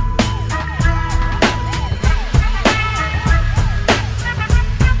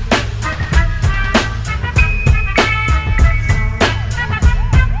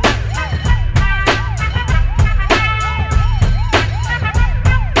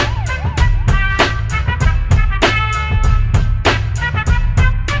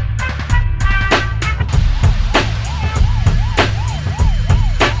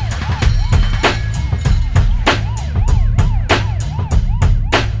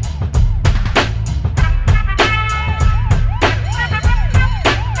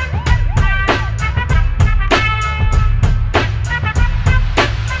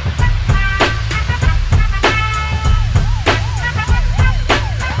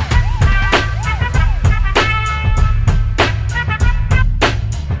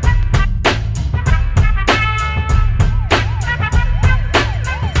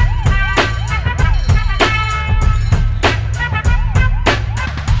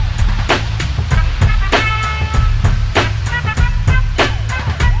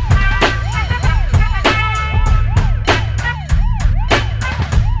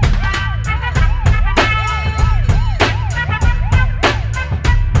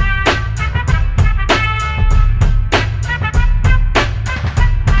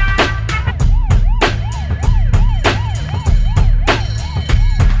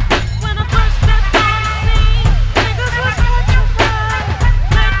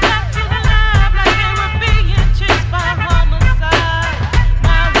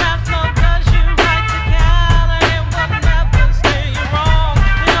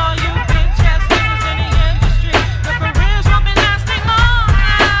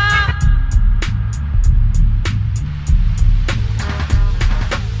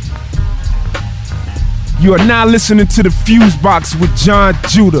 You are now listening to the FuseBox with John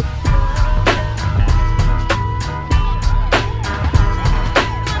Judah.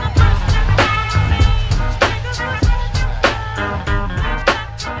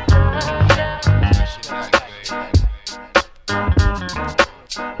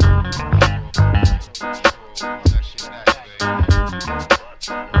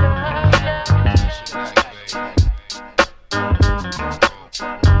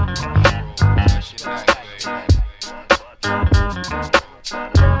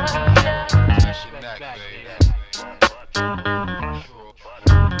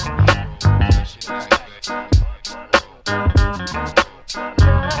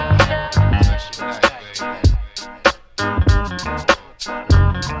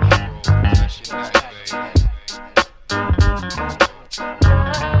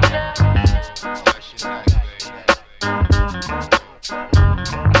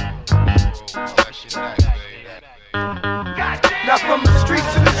 Now from the streets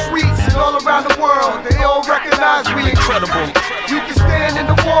to the suites and all around the world, they all recognize we incredible. You can stand in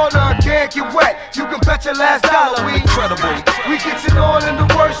the water, can't get wet. You can bet your last dollar we incredible. We get it on in the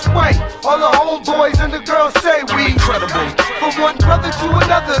worst way. All the homeboys and the girls say we incredible. From one brother to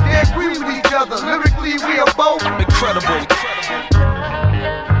another, they agree with each other. Lyrically, we are both incredible.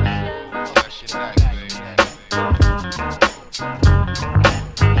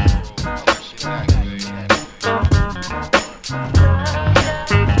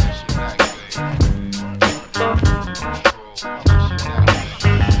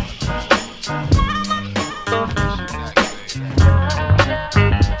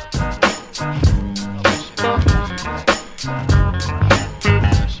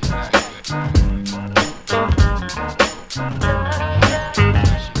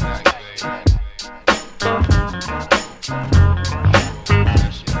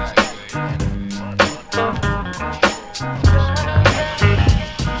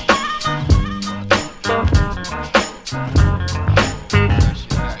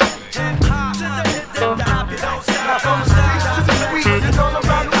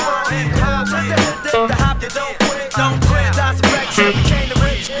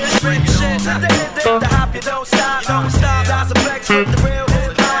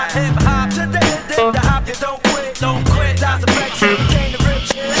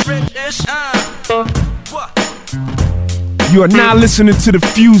 You are now listening to the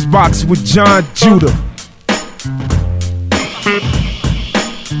FuseBox with John Judah.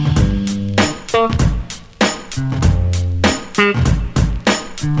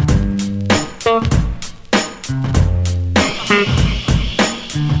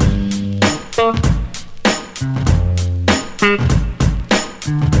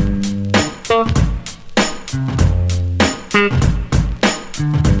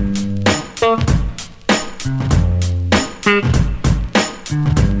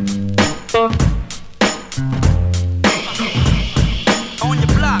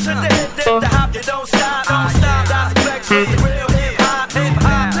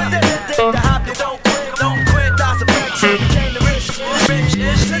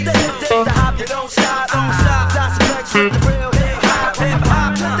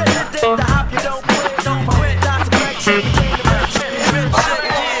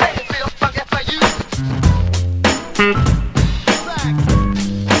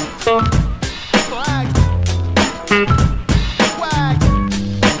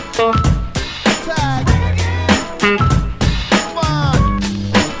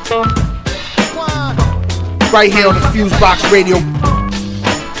 right here on the FuseBox Radio.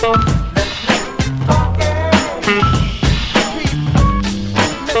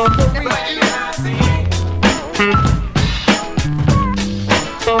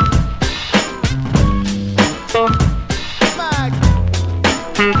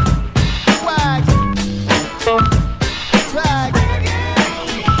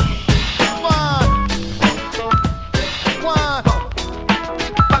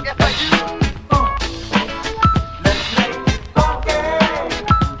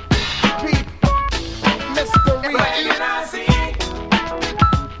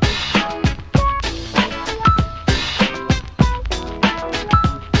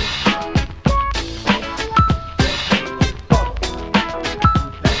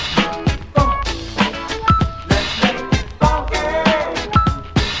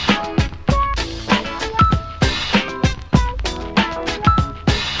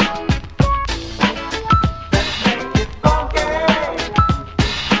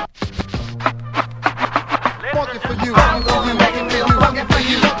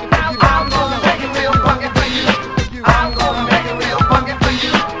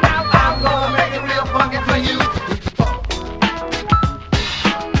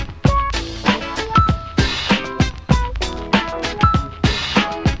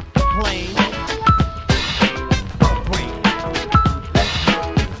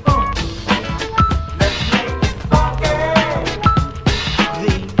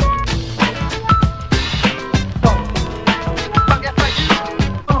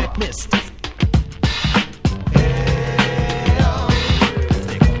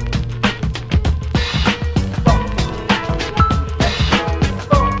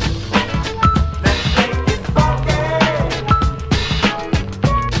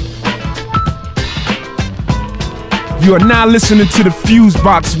 You are now listening to the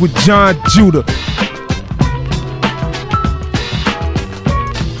FuseBox with John Judah.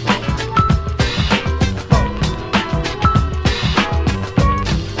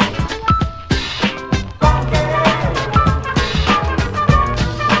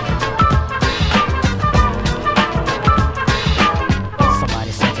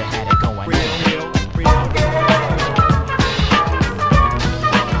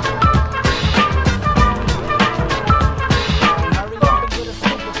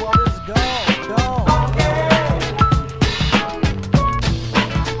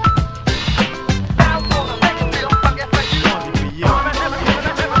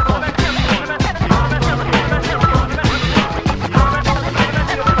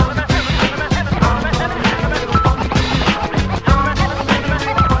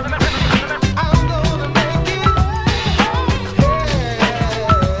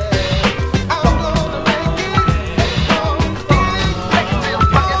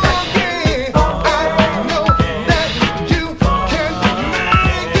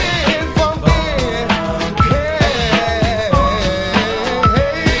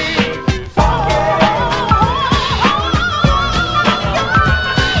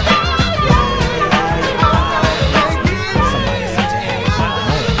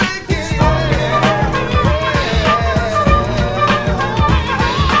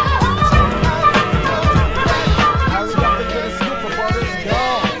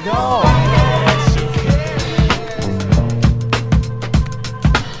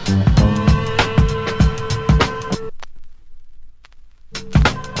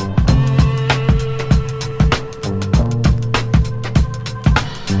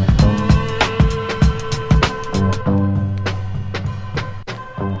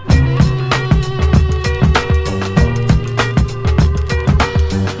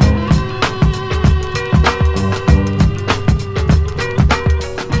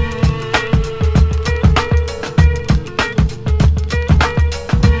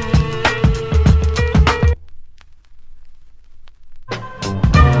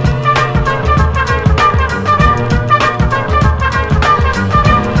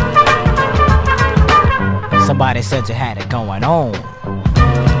 Somebody said you had it going on.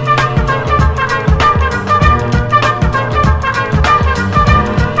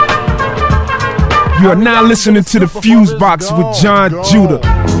 You are now listening to the FuseBox with John Judah.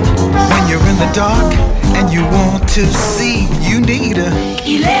 When you're in the dark and you want to see, you need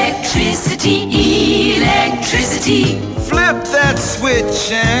electricity. Flip that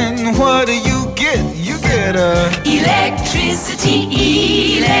switch and what do you get? You get electricity.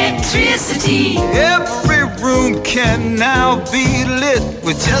 Every room can now be lit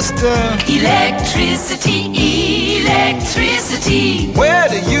with just electricity. Where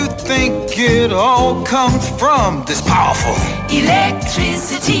do you think it all comes from? This powerful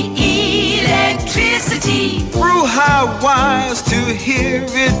electricity. Through high wires to here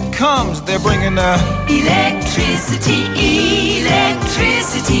it comes. They're bringing the electricity,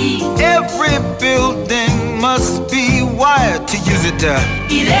 electricity. Every building must be wired to use it.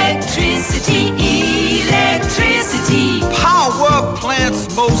 Electricity, electricity. Power plants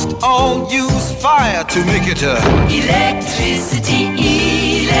most all use fire to make it. Electricity,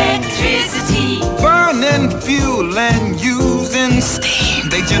 electricity. Burning fuel and using steam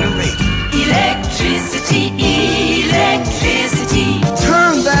they generate. Electricity, electricity.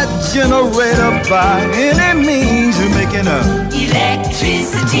 Turn that generator by any means you're making a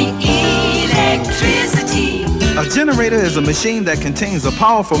electricity, electricity. A generator is a machine that contains a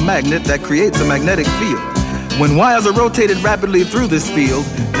powerful magnet that creates a magnetic field. When wires are rotated rapidly through this field,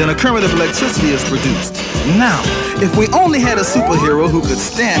 then a current of electricity is produced. Now, if we only had a superhero who could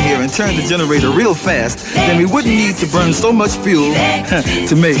stand here and turn the generator real fast, then we wouldn't need to burn so much fuel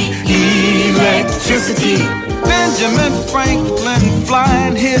to make electricity. Benjamin Franklin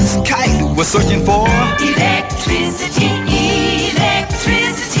flying his kite was searching for electricity,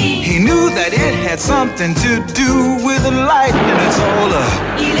 electricity. He knew that it had something to do with light, and it's all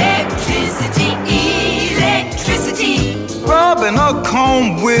electricity, electricity. Rubbing a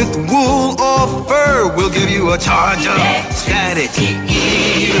comb with wool or fur will give you a charge of static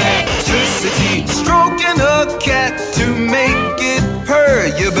electricity. Stroking a cat to make it purr,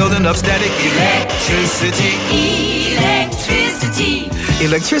 you're building up static electricity. Electricity.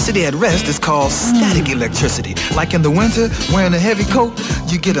 Electricity at rest is called static electricity. Like in the winter, wearing a heavy coat,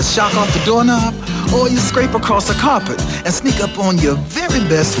 you get a shock off the doorknob, or you scrape across the carpet and sneak up on your very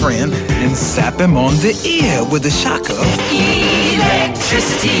best friend and zap him on the ear with the shock of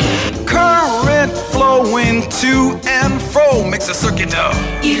electricity. Current flowing to and fro makes a circuit of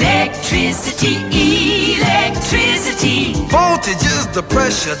electricity, electricity. Voltage is the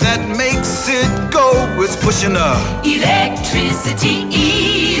pressure that makes it go. It's pushing a electricity,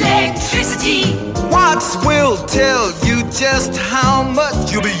 electricity. Watts will tell you just how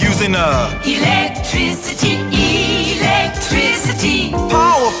much you'll be using electricity, electricity.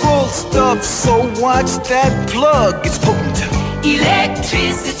 Powerful stuff, so watch that plug, it's potent.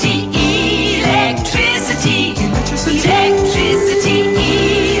 Electricity, electricity. Electricity,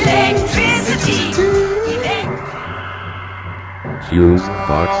 electricity.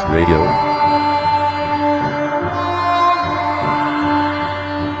 FuseBox Radio.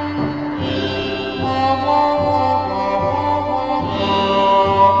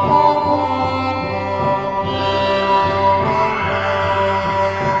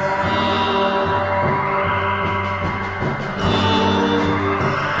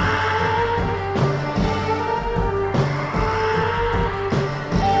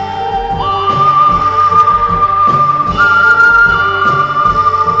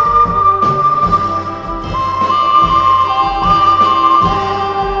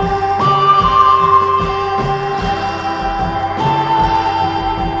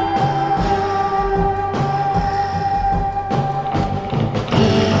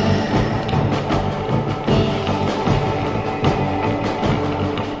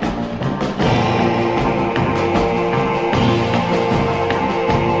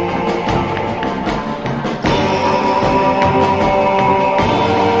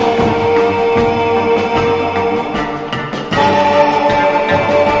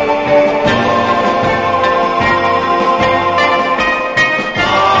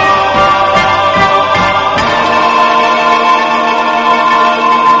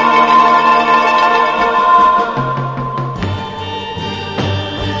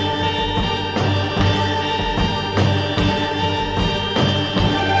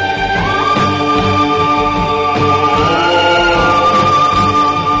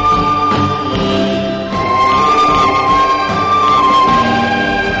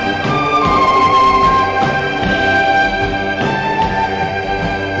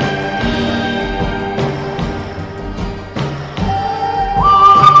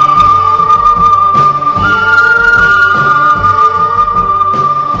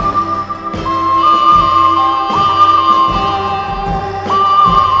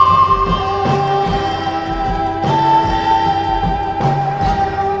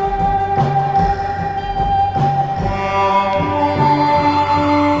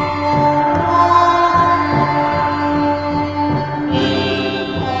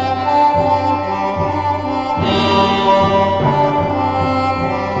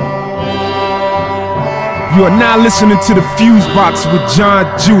 You are now listening to the FuseBox with John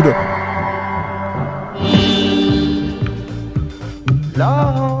Judah.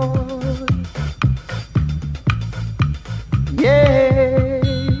 Lord, yeah,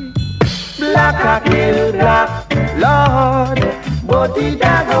 black kill black, Lord, but it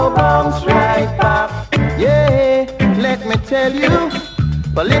a go bounce right back. Yeah, let me tell you,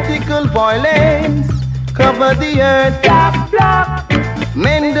 political violence cover the earth. Black, black.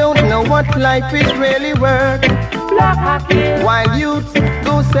 Men don't know what life is really worth. Black, while youths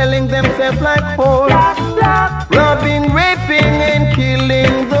go selling themselves like whores. Black, black. Robbing, raping, and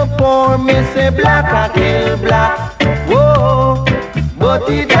killing the poor. Me say black, I kill black. Whoa, but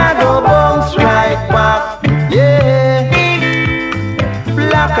it a go bounce right back. Yeah,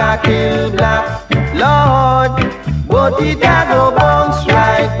 black, I kill black, Lord, but it a go bounce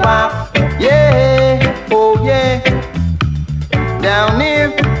right back. Yeah, oh yeah. Down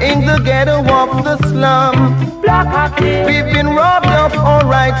here in the ghetto of the slum, we've been robbed of our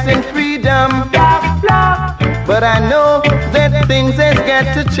rights and freedom. But I know that things has got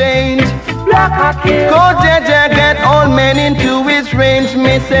to change. Go Jaja get all men into his range.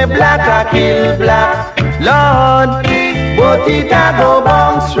 Me say black, I kill black, Lord, but it a go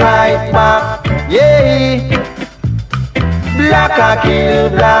bounce right back. Yeah, black, I kill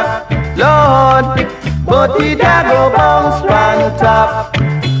black, Lord, but it a go bounce on top.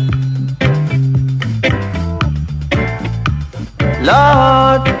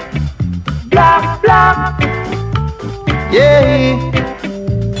 Lord, black, black, yeah,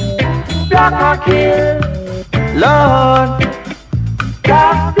 black, I kill, Lord,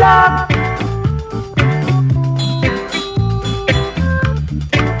 black, black.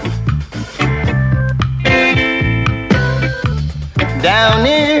 Down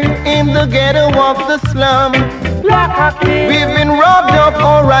here in the ghetto of the slum, we've been robbed of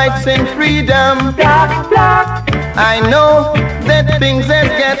our rights and freedom. I know that things have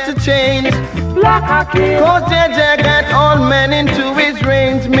got to change. Cause Jaja got all men into his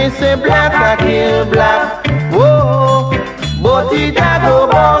range. Me say black, I kill black. Whoa, but it a go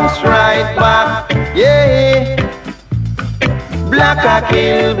bounce right back. Yeah, black, I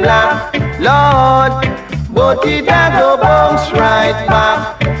kill black, Lord, but it a go bounce right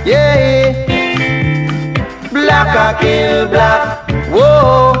back. Yeah, black, I kill black.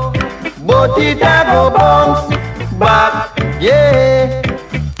 Whoa, but it a go bounce back. Yeah,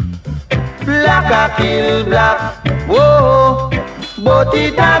 black, I kill black. Whoa, but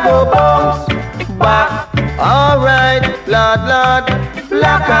it a go bounce back. Alright, Lord, Lord,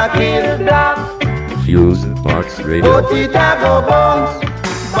 black, I kill black. FuseBox Radio. But it a go bounce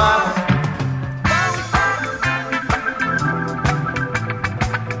back.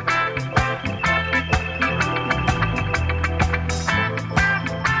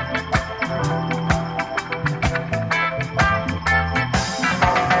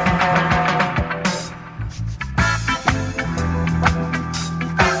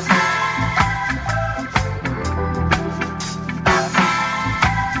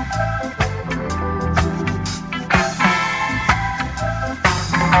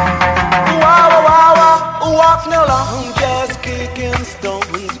 No long just kicking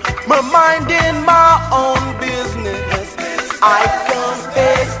stones, but minding my own business. I come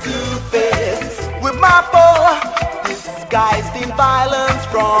face to face with my foe, disguised in violence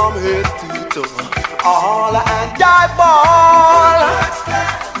from head to toe. All and I ball,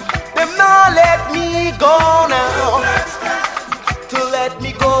 them not let me go now. To let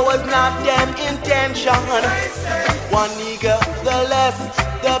me go was not them intention. One nigga, the less,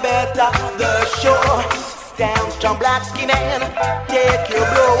 the better, the sure. Stand strong, black skin and take your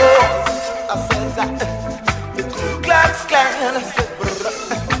blow. I says the Ku Klux Klan.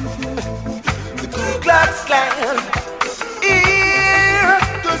 The Ku Klux Klan. Here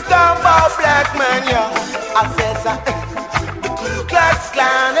to stomp out black man, yeah. I says the Ku Klux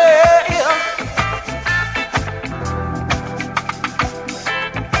Klan. Yeah.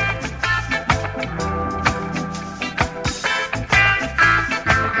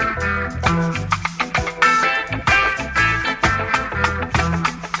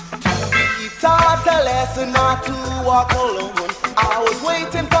 Not to walk alone. I was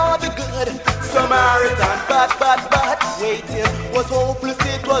waiting for the good Samaritan, but waiting was hopeless.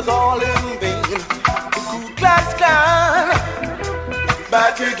 It was all in vain. The Ku Klux Klan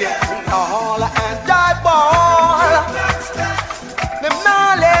back again, all and die ball. Them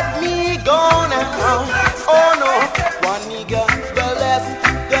not let me go now. Oh no, one nigga, the less,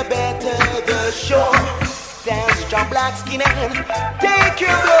 the better, the sure. Stand strong, black skin and take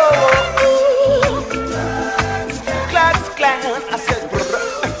your blow. Klux Klan, I said,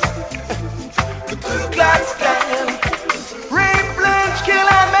 the Ku Klux Klan, rape, lynch, kill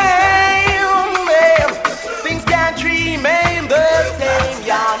and maim. Things can't remain the same,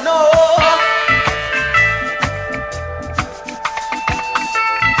 y'all know.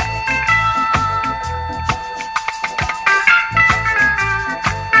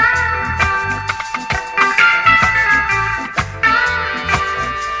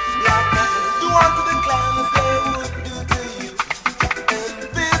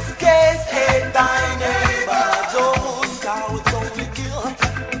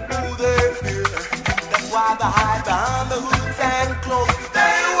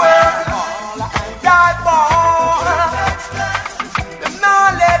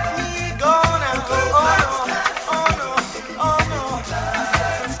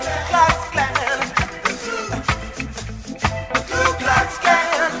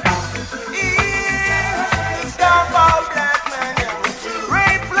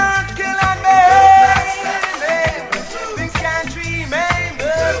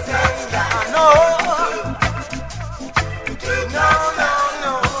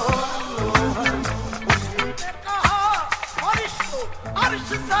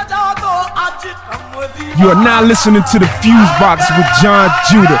 You are now listening to the FuseBox with John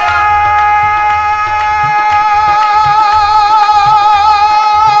Judah.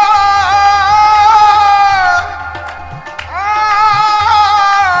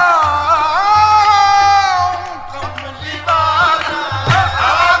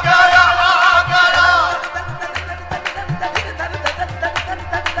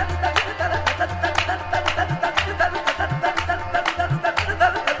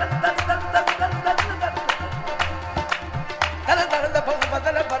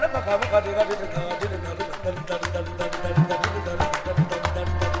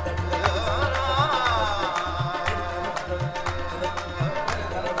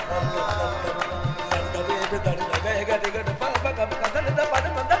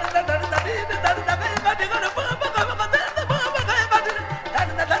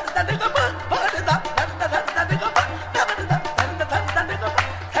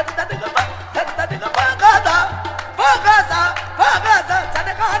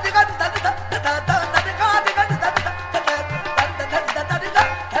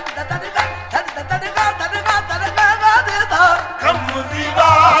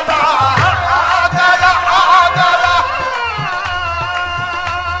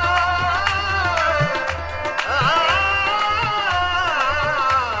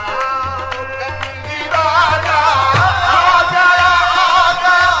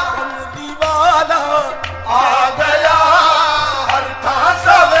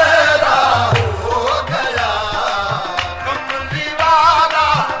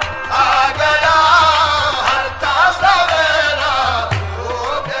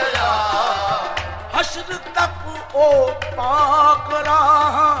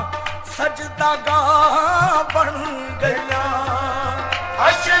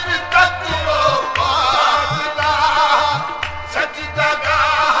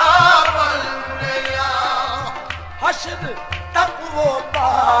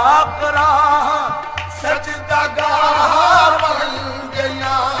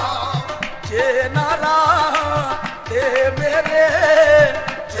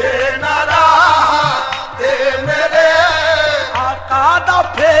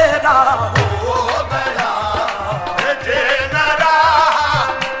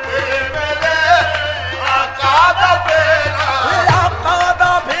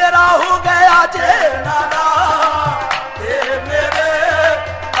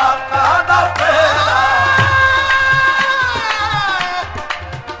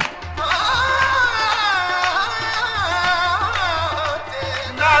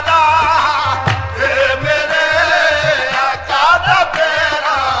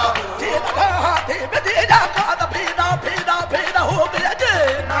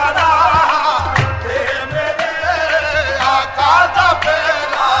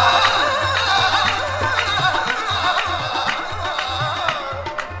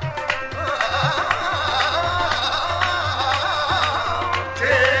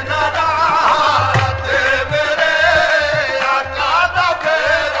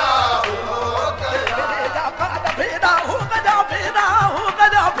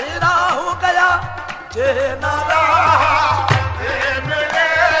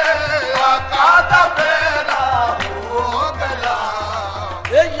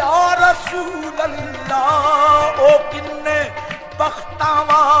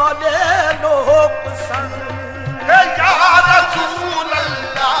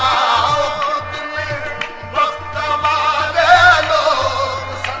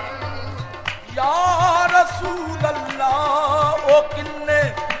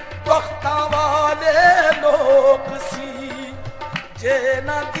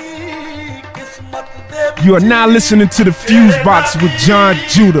 You are now listening to the FuseBox with John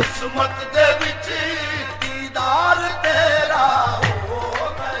Judah.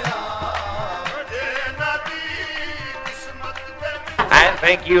 I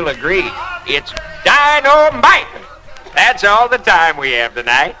think you'll agree, it's dynamite. That's all the time we have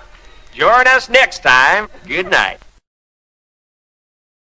tonight. Join us next time. Good night.